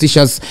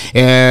superstitious,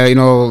 you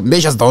know,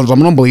 measures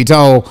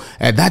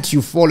that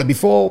you follow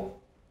before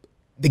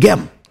the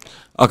game?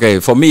 Okay,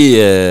 for me,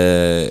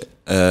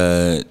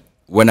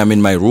 when I'm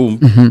in my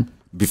room,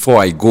 before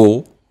I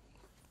go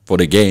for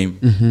the game,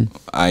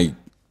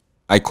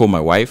 I call my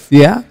wife.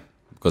 Yeah.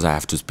 Because I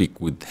have to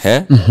speak with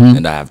her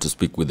and I have to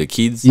speak with the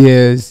kids.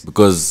 Yes.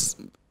 Because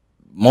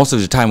most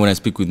of the time when I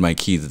speak with my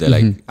kids, they're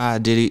like,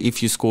 Daddy,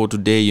 if you score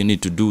today, you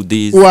need to do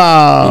this.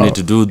 Wow. You need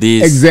to do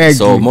this. Exactly.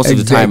 So most of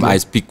the time I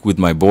speak with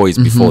my boys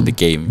before the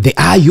game. They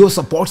are your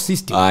support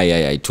system.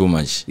 Yeah, too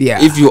much.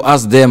 Yeah. If you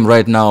ask them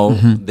right now,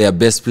 their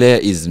best player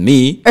is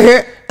me,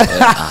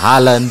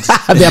 Haaland.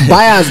 They are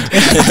biased.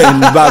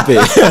 Mbappe.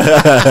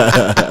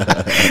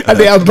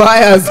 They are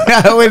biased.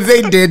 I will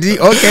say daddy,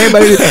 okay,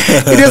 but it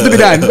has to be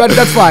done. But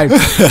that's fine.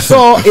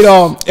 So, you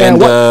know. And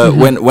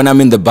when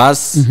I'm in the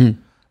bus,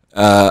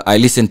 I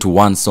listen to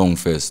one song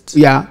first.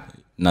 Yeah.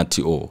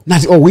 Natty O.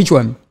 Which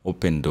one?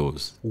 Open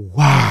Doors.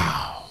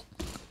 Wow.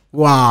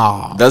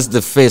 That's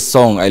the first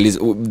song I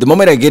listen. The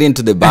moment I get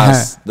into the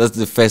bus, that's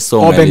the first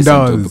song I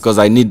listen to, because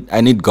I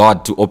need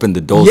God to open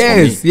the doors for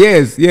me.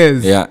 Yes.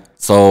 Yeah.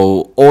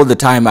 So all the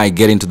time I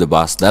get into the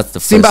bus, that's the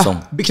first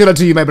song. Big shout out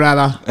to you, my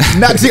brother.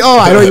 Natty O,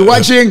 I know you're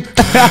watching.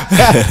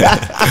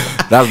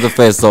 That's the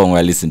first song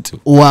I listen to.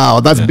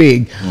 Wow, that's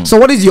big. So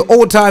what is your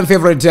all-time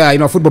favorite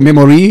football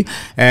memory,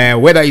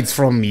 whether it's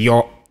from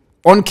your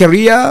own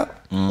career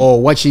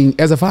or watching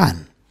as a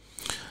fan?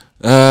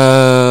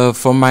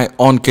 From my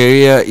own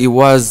career, it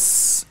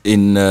was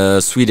in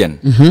Sweden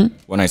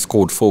when I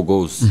scored 4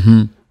 goals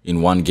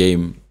in one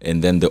game,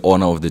 and then the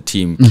owner of the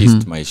team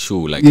kissed my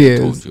shoe, like I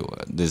told you.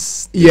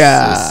 This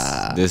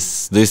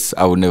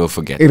I will never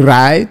forget.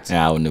 Right?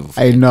 Yeah, I will never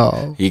forget. I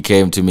know. He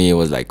came to me and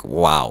was like,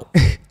 wow,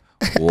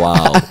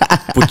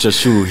 put your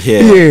shoe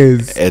here.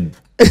 Yes. And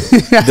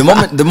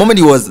the moment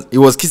he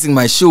was kissing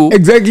my shoe,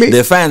 exactly,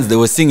 the fans, they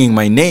were singing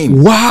my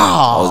name.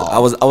 Wow. I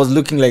was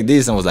looking like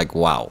this and was like,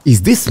 wow,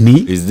 is this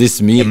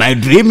me? Am I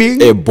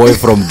dreaming? A boy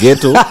from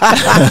ghetto.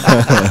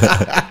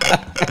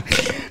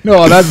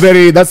 No,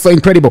 that's so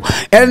incredible.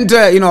 And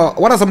you know,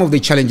 what are some of the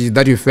challenges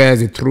that you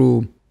faced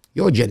through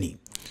your journey?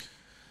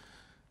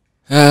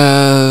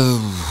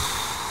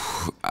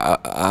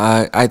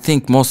 I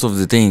think most of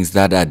the things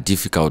that are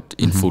difficult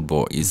in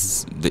football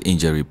is the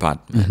injury part.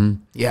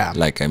 Yeah,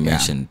 like I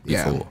mentioned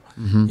before.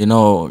 You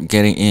know,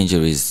 getting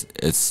injuries,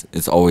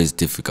 it's always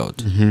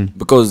difficult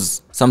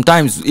because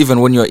sometimes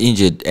even when you're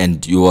injured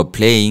and you are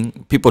playing,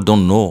 people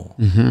don't know.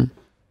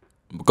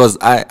 Because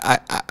I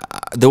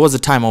there was a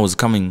time I was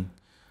coming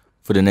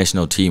for the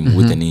national team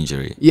with an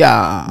injury.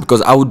 Yeah.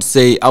 Because I would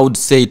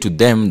say to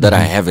them that I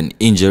have an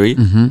injury,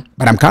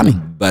 but I'm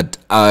coming. But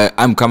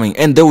I'm coming,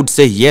 and they would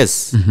say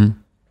yes,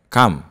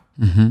 come,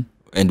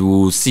 and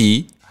we'll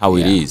see how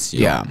it is.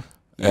 You know?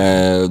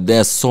 There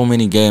are so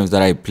many games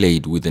that I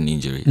played with an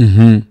injury,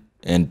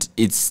 and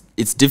it's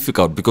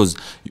difficult because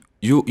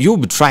you'll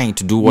be trying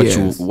to do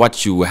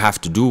what you have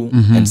to do,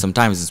 and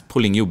sometimes it's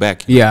pulling you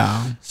back.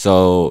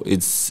 So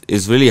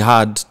it's really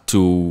hard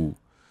to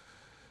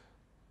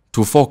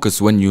focus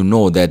when you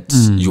know that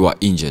you are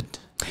injured.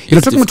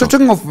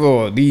 Talking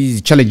of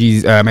these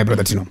challenges, my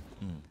brother Tino,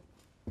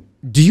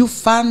 do you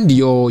fund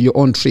your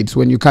own trips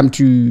when you come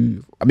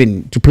to,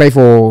 to play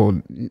for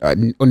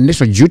on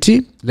national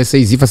duty? Let's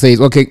say Zifa says,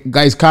 okay,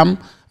 guys, come,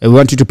 we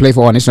want you to play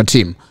for our national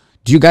team.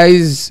 Do you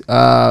guys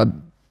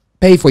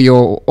pay for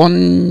your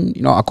own,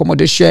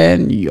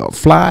 accommodation, your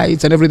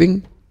flights and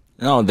everything?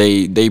 No,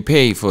 they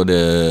pay for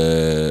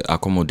the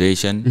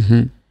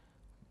accommodation,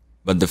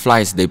 but the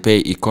flights they pay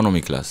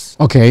economy class.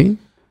 Okay.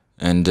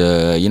 And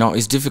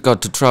it's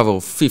difficult to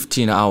travel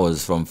 15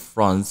 hours from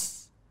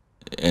France,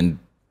 and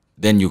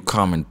then you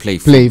come and play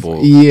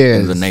football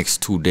in the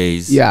next 2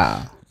 days.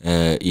 Yeah.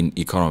 In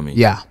economy.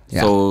 Yeah.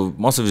 So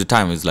most of the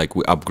time it's like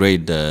we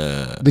upgrade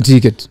the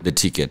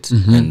ticket,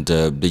 and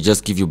they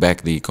just give you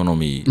back the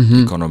economy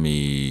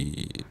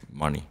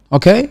money.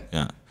 Okay.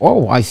 Yeah.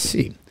 Oh, I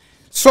see.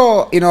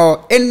 So,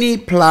 any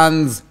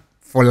plans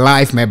for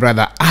life, my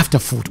brother, after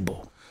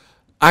football?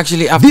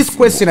 Actually, this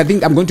question, I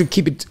think I'm going to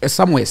keep it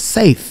somewhere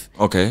safe.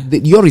 Okay.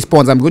 Your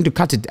response, I'm going to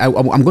cut it.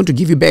 I'm going to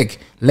give you back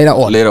later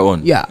on. Later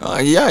on. Yeah.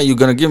 Yeah, you're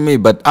going to give me.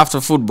 But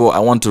after football, I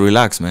want to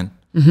relax, man.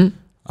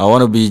 I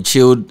want to be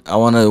chilled. I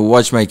want to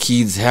watch my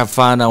kids have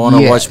fun. I want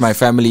to watch my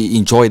family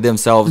enjoy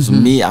themselves.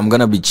 Me, I'm going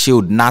to be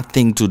chilled.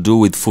 Nothing to do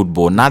with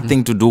football.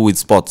 Nothing to do with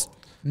sports.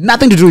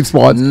 Nothing to do with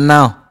sports?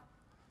 No.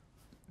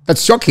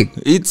 That's shocking.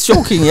 It's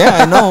shocking,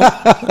 yeah, I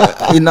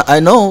know. I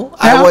know.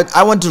 Yeah.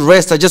 I want to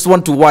rest. I just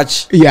want to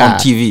watch on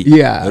TV.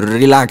 Yeah.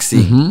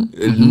 Relaxing.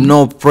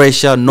 No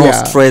pressure, no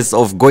stress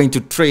of going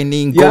to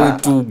training, going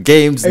to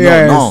games.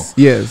 No.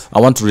 Yes. I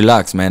want to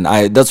relax, man.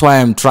 That's why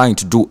I'm trying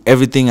to do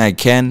everything I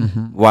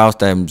can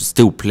whilst I'm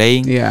still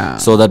playing. Yeah.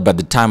 So that by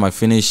the time I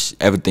finish,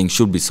 everything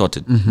should be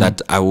sorted.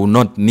 That I will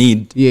not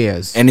need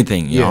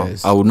anything. You know?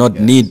 I will not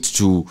need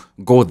to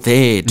go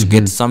there to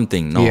get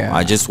something. No.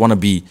 I just want to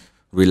be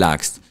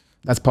relaxed.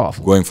 That's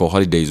powerful. Going for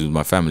holidays with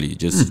my family,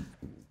 just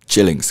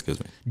chilling. Excuse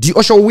me. Do you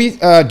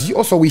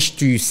also wish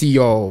to see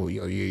your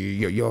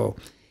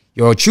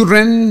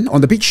children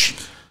on the pitch?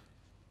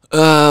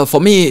 For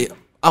me,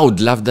 I would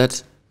love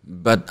that,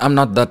 but I'm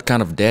not that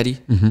kind of daddy.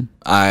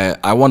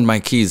 I want my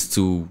kids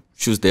to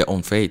choose their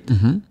own fate.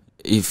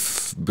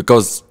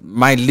 Because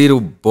my little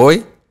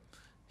boy,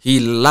 he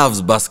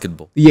loves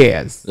basketball.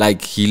 Yes.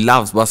 Like he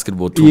loves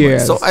basketball too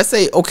much. So I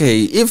say,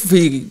 okay, if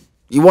he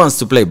wants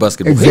to play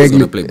basketball, he's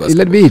going to play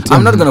basketball.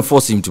 I'm not going to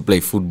force him to play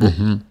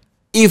football.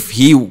 If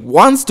he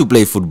wants to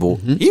play football,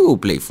 he will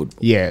play football.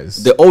 Yes.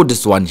 The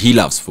oldest one, he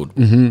loves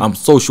football. I'm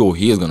so sure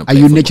he is going to play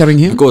football. Are you nurturing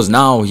him? Because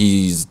now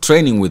he's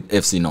training with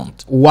FC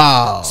Nantes.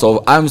 Wow.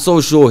 So I'm so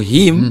sure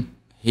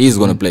he's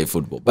going to play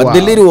football. But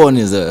the little one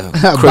is a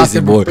crazy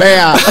boy.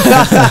 Player.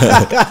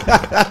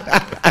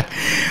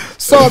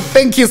 So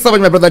thank you so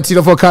much, my brother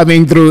Tino, for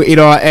coming through,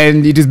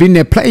 and it has been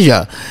a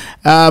pleasure.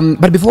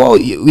 But before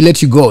we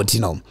let you go,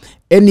 Tino,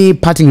 any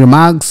parting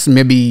remarks,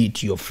 maybe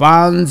to your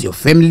fans, your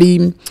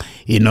family,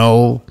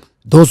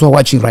 those who are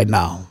watching right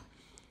now?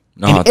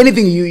 No.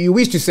 Anything you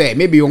wish to say?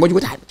 Maybe you want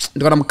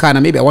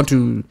to maybe I want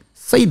to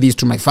say this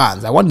to my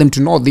fans. I want them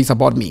to know this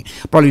about me.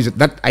 Probably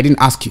that I didn't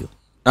ask you.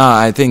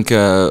 I think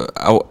I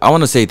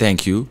want to say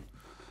thank you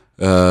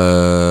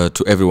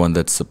to everyone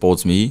that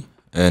supports me.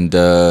 And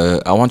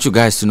I want you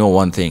guys to know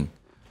one thing.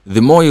 The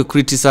more you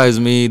criticize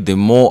me, the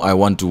more I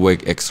want to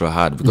work extra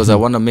hard, because I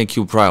want to make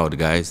you proud,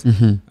 guys.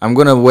 I'm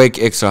going to work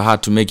extra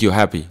hard to make you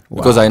happy,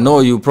 because I know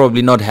you're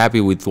probably not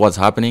happy with what's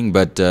happening,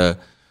 but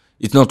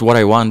it's not what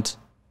I want.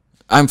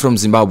 I'm from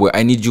Zimbabwe.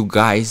 I need you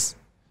guys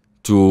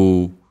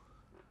to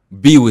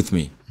be with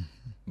me,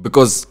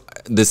 because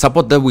the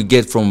support that we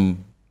get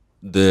from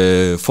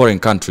the foreign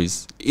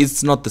countries,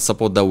 it's not the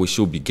support that we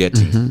should be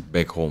getting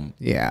back home.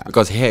 Yeah.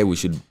 Because here we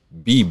should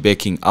be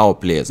backing our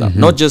players up.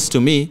 Not just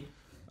to me.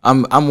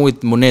 I'm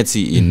with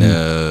Monetzi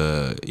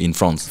in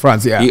France.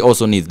 France, yeah. He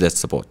also needs that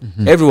support.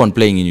 Everyone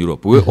playing in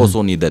Europe, we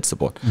also need that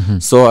support.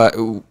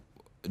 So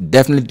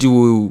definitely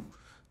we'll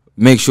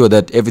make sure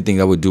that everything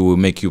that we do will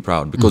make you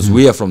proud, because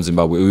we are from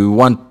Zimbabwe. We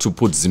want to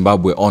put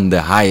Zimbabwe on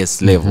the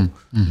highest level.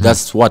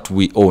 That's what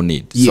we all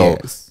need.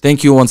 Yes. So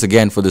thank you once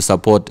again for the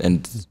support,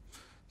 and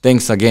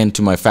thanks again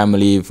to my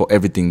family for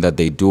everything that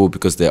they do,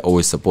 because they're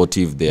always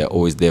supportive. They're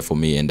always there for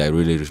me, and I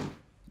really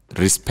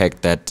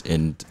respect that,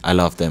 and I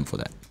love them for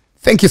that.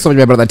 Thank you so much,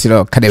 my brother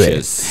Tino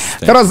Kadewere.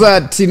 That was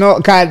Tino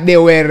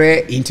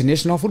Kadewere,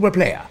 international football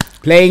player,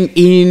 playing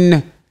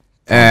in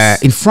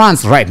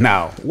France right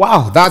now.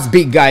 Wow, that's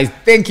big, guys.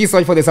 Thank you so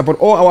much for the support.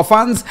 All our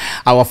fans,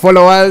 our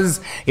followers,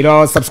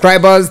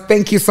 subscribers,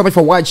 thank you so much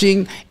for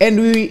watching. And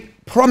we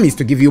promise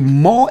to give you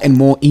more and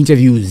more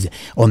interviews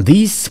on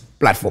this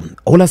platform.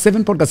 Ola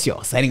 7 Podcast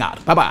Show, signing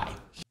out. Bye-bye.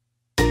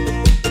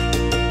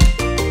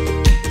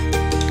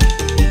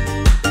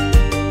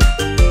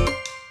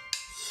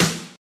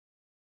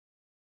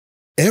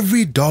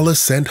 Every dollar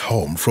sent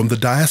home from the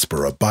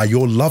diaspora by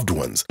your loved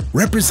ones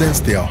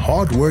represents their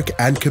hard work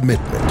and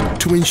commitment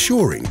to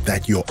ensuring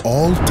that you're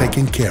all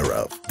taken care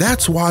of.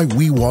 That's why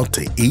we want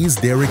to ease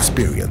their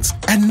experience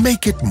and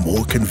make it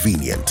more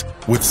convenient.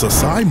 With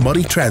Sasai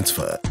Money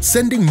Transfer,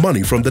 sending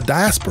money from the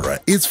diaspora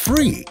is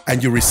free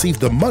and you receive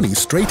the money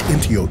straight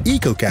into your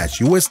EcoCash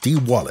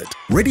USD wallet,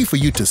 ready for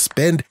you to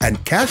spend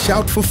and cash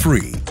out for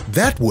free.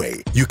 That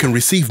way, you can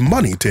receive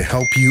money to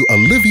help you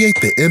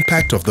alleviate the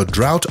impact of the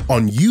drought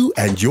on you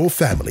and your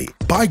family.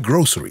 Buy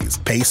groceries,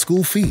 pay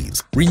school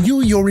fees,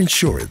 renew your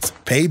insurance,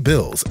 pay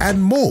bills,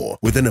 and more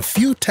within a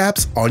few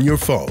taps on your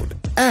phone.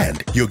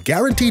 And you're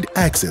guaranteed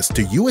access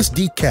to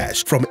USD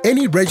cash from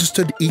any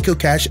registered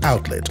EcoCash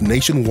outlet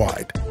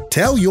nationwide.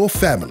 Tell your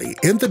family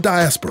in the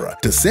diaspora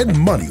to send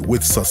money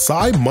with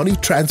Sasai Money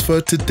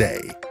Transfer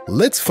today.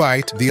 Let's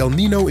fight the El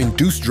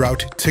Nino-induced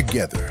drought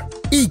together.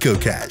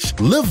 EcoCash.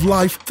 Live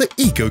life the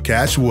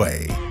EcoCash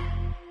way.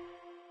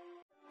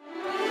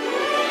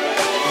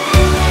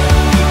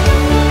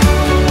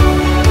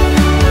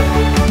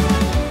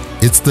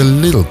 It's the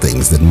little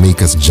things that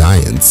make us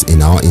giants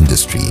in our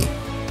industry.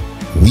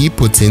 We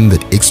put in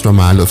that extra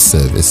mile of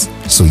service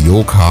so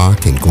your car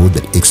can go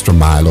that extra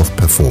mile of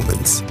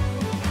performance.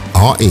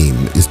 Our aim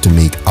is to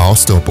make our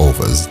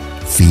stopovers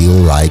feel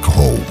like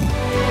home.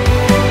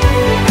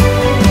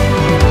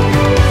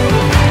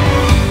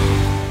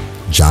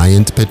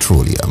 Giant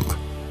Petroleum.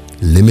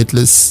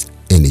 Limitless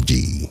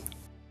energy.